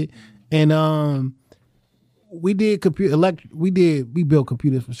existed. And we did we built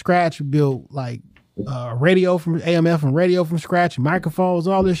computers from scratch. We built like radio from AMF and radio from scratch, microphones,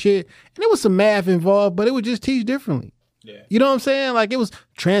 all this shit. And there was some math involved, but it would just teach differently. Yeah. You know what I'm saying? Like it was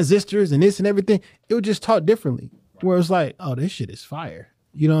transistors and this and everything. It was just taught differently. Where it's like, oh, this shit is fire.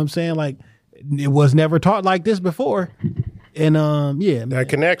 You know what I'm saying? Like it was never taught like this before. And yeah, that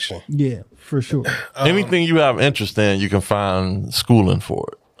connection. Yeah, for sure. Anything you have interest in, you can find schooling for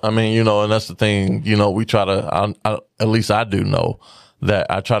it. I mean, you know, and that's the thing, you know, we try to, at least I do know that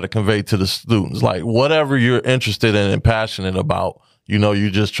I try to convey to the students, like whatever you're interested in and passionate about, you know, you're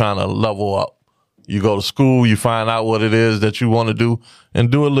just trying to level up. You go to school, you find out what it is that you want to do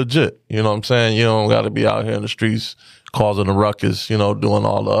and do it legit. You know what I'm saying? You don't got to be out here in the streets causing a ruckus, you know, doing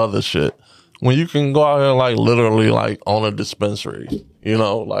all the other shit. When you can go out here and like literally like own a dispensary, you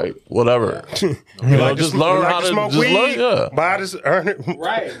know, like whatever. You know, just learn how to smoke weed, buy this, earn it,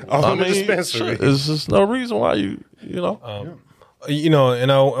 right? Own the dispensary. It's just no reason why you know. You know,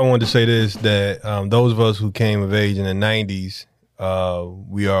 and I wanted to say this, that those of us who came of age in the 90s,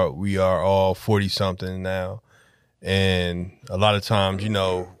 we are all 40 something now, and a lot of times, you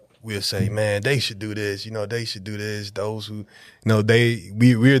know, we'll say, man, they should do this, you know, they should do this. Those who, you know,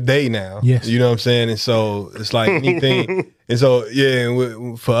 we're they now. Yes. You know what I'm saying? And so it's like anything. And so, yeah,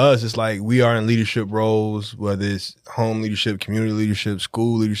 and for us, it's like we are in leadership roles, whether it's home leadership, community leadership,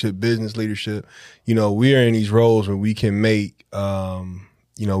 school leadership, business leadership. You know, we are in these roles where we can make,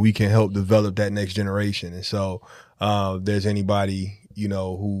 you know, we can help develop that next generation. And so, if there's anybody, you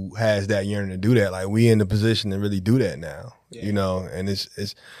know, who has that yearning to do that, like we in the position to really do that now, you know, and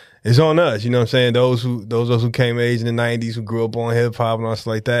it's on us, you know what I'm saying? Those of us who came of age in the 90s, who grew up on hip hop and all stuff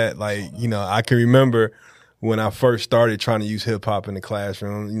like that, like, you know, I can remember when I first started trying to use hip hop in the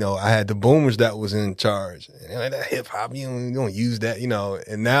classroom, you know, I had the boomers that was in charge. And like, that hip hop, you don't use that, you know.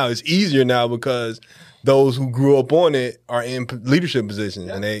 And now it's easier now because those who grew up on it are in leadership positions,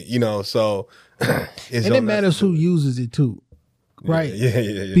 and they, you know, so it's and it matters who uses it too, right?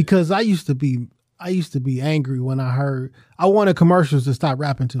 Yeah. Because I used to be angry when I wanted commercials to stop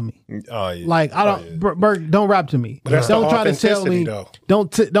rapping to me. Oh yeah. Like I don't, Bert, don't rap to me. But that's don't the try to sell me. though.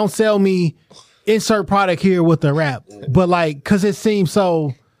 Don't sell me. Insert product here with the rap, but like, cause it seems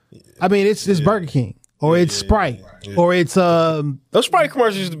so. I mean, it's Burger King or it's Sprite or it's those Sprite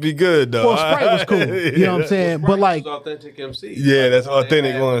commercials used to be good though. Well, Sprite was cool. You know what I'm saying? But like, authentic MC. Yeah, that's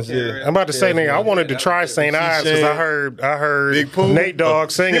authentic ones. Yeah, I'm about to say, nigga, I wanted to try St. Ives because I heard Nate Dogg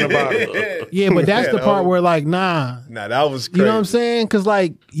singing about it. Yeah, but that's the part where like, nah, that was crazy. You know what I'm saying? Cause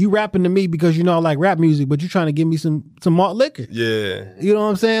like you rapping to me because you know I like rap music, but you trying to give me some malt liquor. Yeah, you know what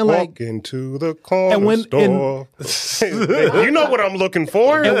I'm saying? Like walk into the corner store. You know what I'm looking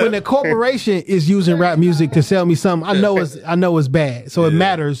for. And when the corporation is using rap music to sell me something, I know it's bad. So it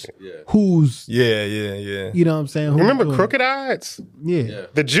matters who's you know what I'm saying? Remember Crooked Odds? Yeah.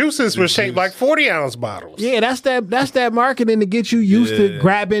 The juices were shaped like 40-ounce bottles. Yeah, that's that marketing to get you used to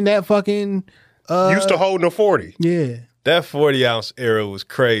grabbing that fucking used to holding a 40. Yeah. That 40-ounce era was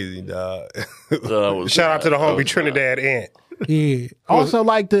crazy, dog. Shout out to the homie Trinidad Ant. Yeah. Also,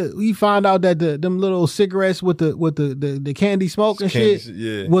 like we found out that them little cigarettes with the candy smoke and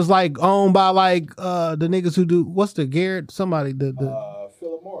shit was like owned by like the niggas who do what's the Garrett somebody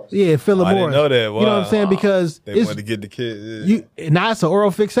Philip Morris. Yeah, Philip Morris. I didn't know that. Wow. You know what I'm saying? Because they wanted to get the kids. Now it's an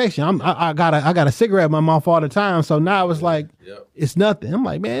oral fixation. I got a cigarette in my mouth all the time, so now it's like it's nothing. I'm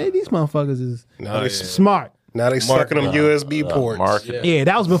like, man, these motherfuckers is smart. Now they sucking them USB ports. Yeah,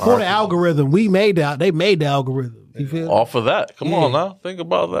 that was before the algorithm. They made the algorithm. You feel off of that? Come on now, think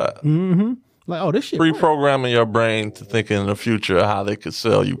about that. Mm-hmm. Like, oh, this shit. Reprogramming your brain to think in the future how they could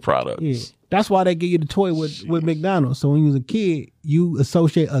sell you products. Yeah, that's why they give you the toy with McDonald's. So when you was a kid, you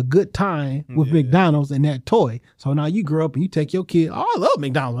associate a good time with McDonald's and that toy. So now you grow up and you take your kid. Oh, I love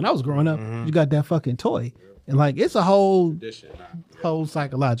McDonald's. When I was growing up, you got that fucking toy. And like, it's a whole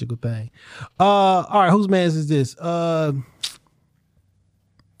psychological thing. All right, whose man's is this?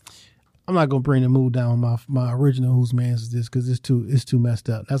 I'm not gonna bring the mood down with my original whose man's is this because it's too messed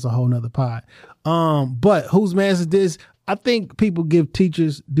up. That's a whole nother pod. But whose man's is this? I think people do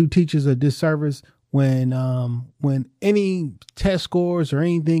teachers a disservice when any test scores or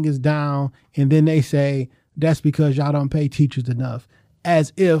anything is down, and then they say that's because y'all don't pay teachers enough.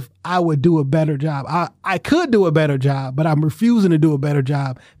 As if I would do a better job. I could do a better job, but I'm refusing to do a better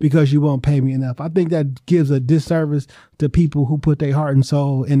job because you won't pay me enough. I think that gives a disservice to people who put their heart and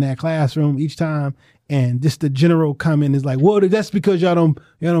soul in that classroom each time. And just the general comment is like, well, that's because y'all don't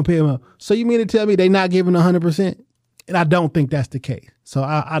pay them enough. So you mean to tell me they not giving 100%? And I don't think that's the case. So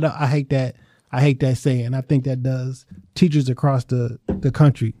I hate that. I hate that saying. I think that does teachers across the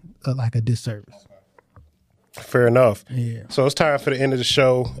country a disservice. Fair enough. Yeah. So it's time for the end of the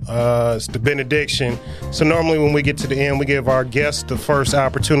show. It's the benediction. So normally when we get to the end, we give our guests the first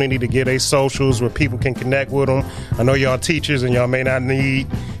opportunity to get a socials where people can connect with them. I know y'all teachers and y'all may not need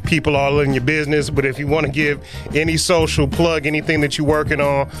people all in your business, but if you want to give any social plug, anything that you're working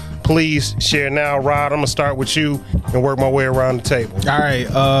on, please share now. Rod, I'm going to start with you and work my way around the table. All right.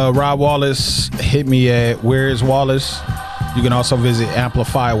 Rod Wallace, hit me at Where's Wallace? You can also visit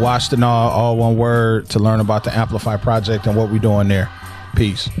Amplify Washtenaw, all one word, to learn about the Amplify project and what we're doing there.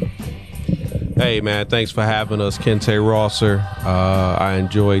 Peace. Hey, man, thanks for having us, Kente Rosser. I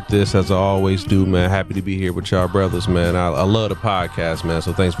enjoyed this, as I always do, man. Happy to be here with y'all brothers, man. I love the podcast, man,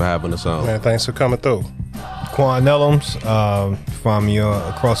 so thanks for having us on. Man, thanks for coming through. Quan Ellums. Find me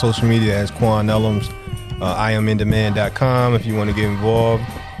across social media as Quan Ellums. IamInDemand.com if you want to get involved.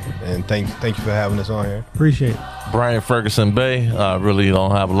 And thank you for having us on here. Appreciate it. Brian Ferguson Bay. Really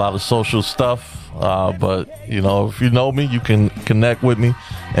don't have a lot of social stuff, but if you know me, you can connect with me.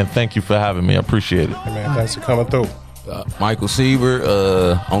 And thank you for having me. I appreciate it. Hey man, thanks for coming through. Michael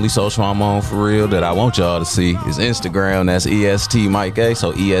Sieber. Only social I'm on for real that I want y'all to see is Instagram. That's EST Mike A.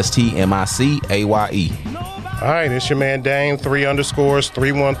 So ESTMICAYE. All right, it's your man Dame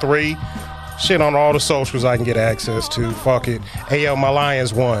 3_313. Shit on all the socials I can get access to. Fuck it. Hey, yo, my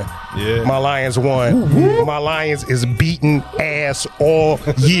Lions won. Yeah. My Lions won. Ooh. My Lions is beating ass all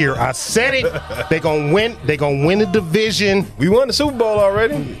year. I said it. They gonna win. They gonna win the division. We won the Super Bowl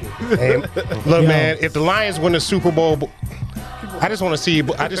already. And look, man, if the Lions win the Super Bowl, I just want to see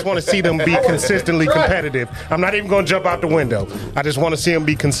them be consistently competitive. I'm not even gonna jump out the window. I just want to see them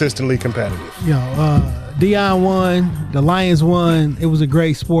be consistently competitive. Deion won. The Lions won. It was a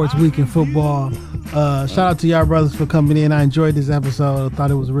great sports week in football. Shout out to y'all brothers for coming in. I enjoyed this episode. I thought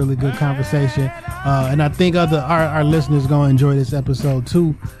it was a really good conversation. And I think our listeners going to enjoy this episode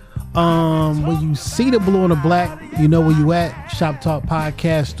too. When you see the blue and the black, you know where you at. Shop Talk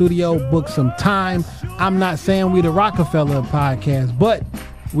Podcast Studio. Book some time. I'm not saying we the Rockefeller podcast, but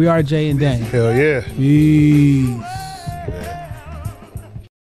we are Jay and Dane. Hell yeah. Peace.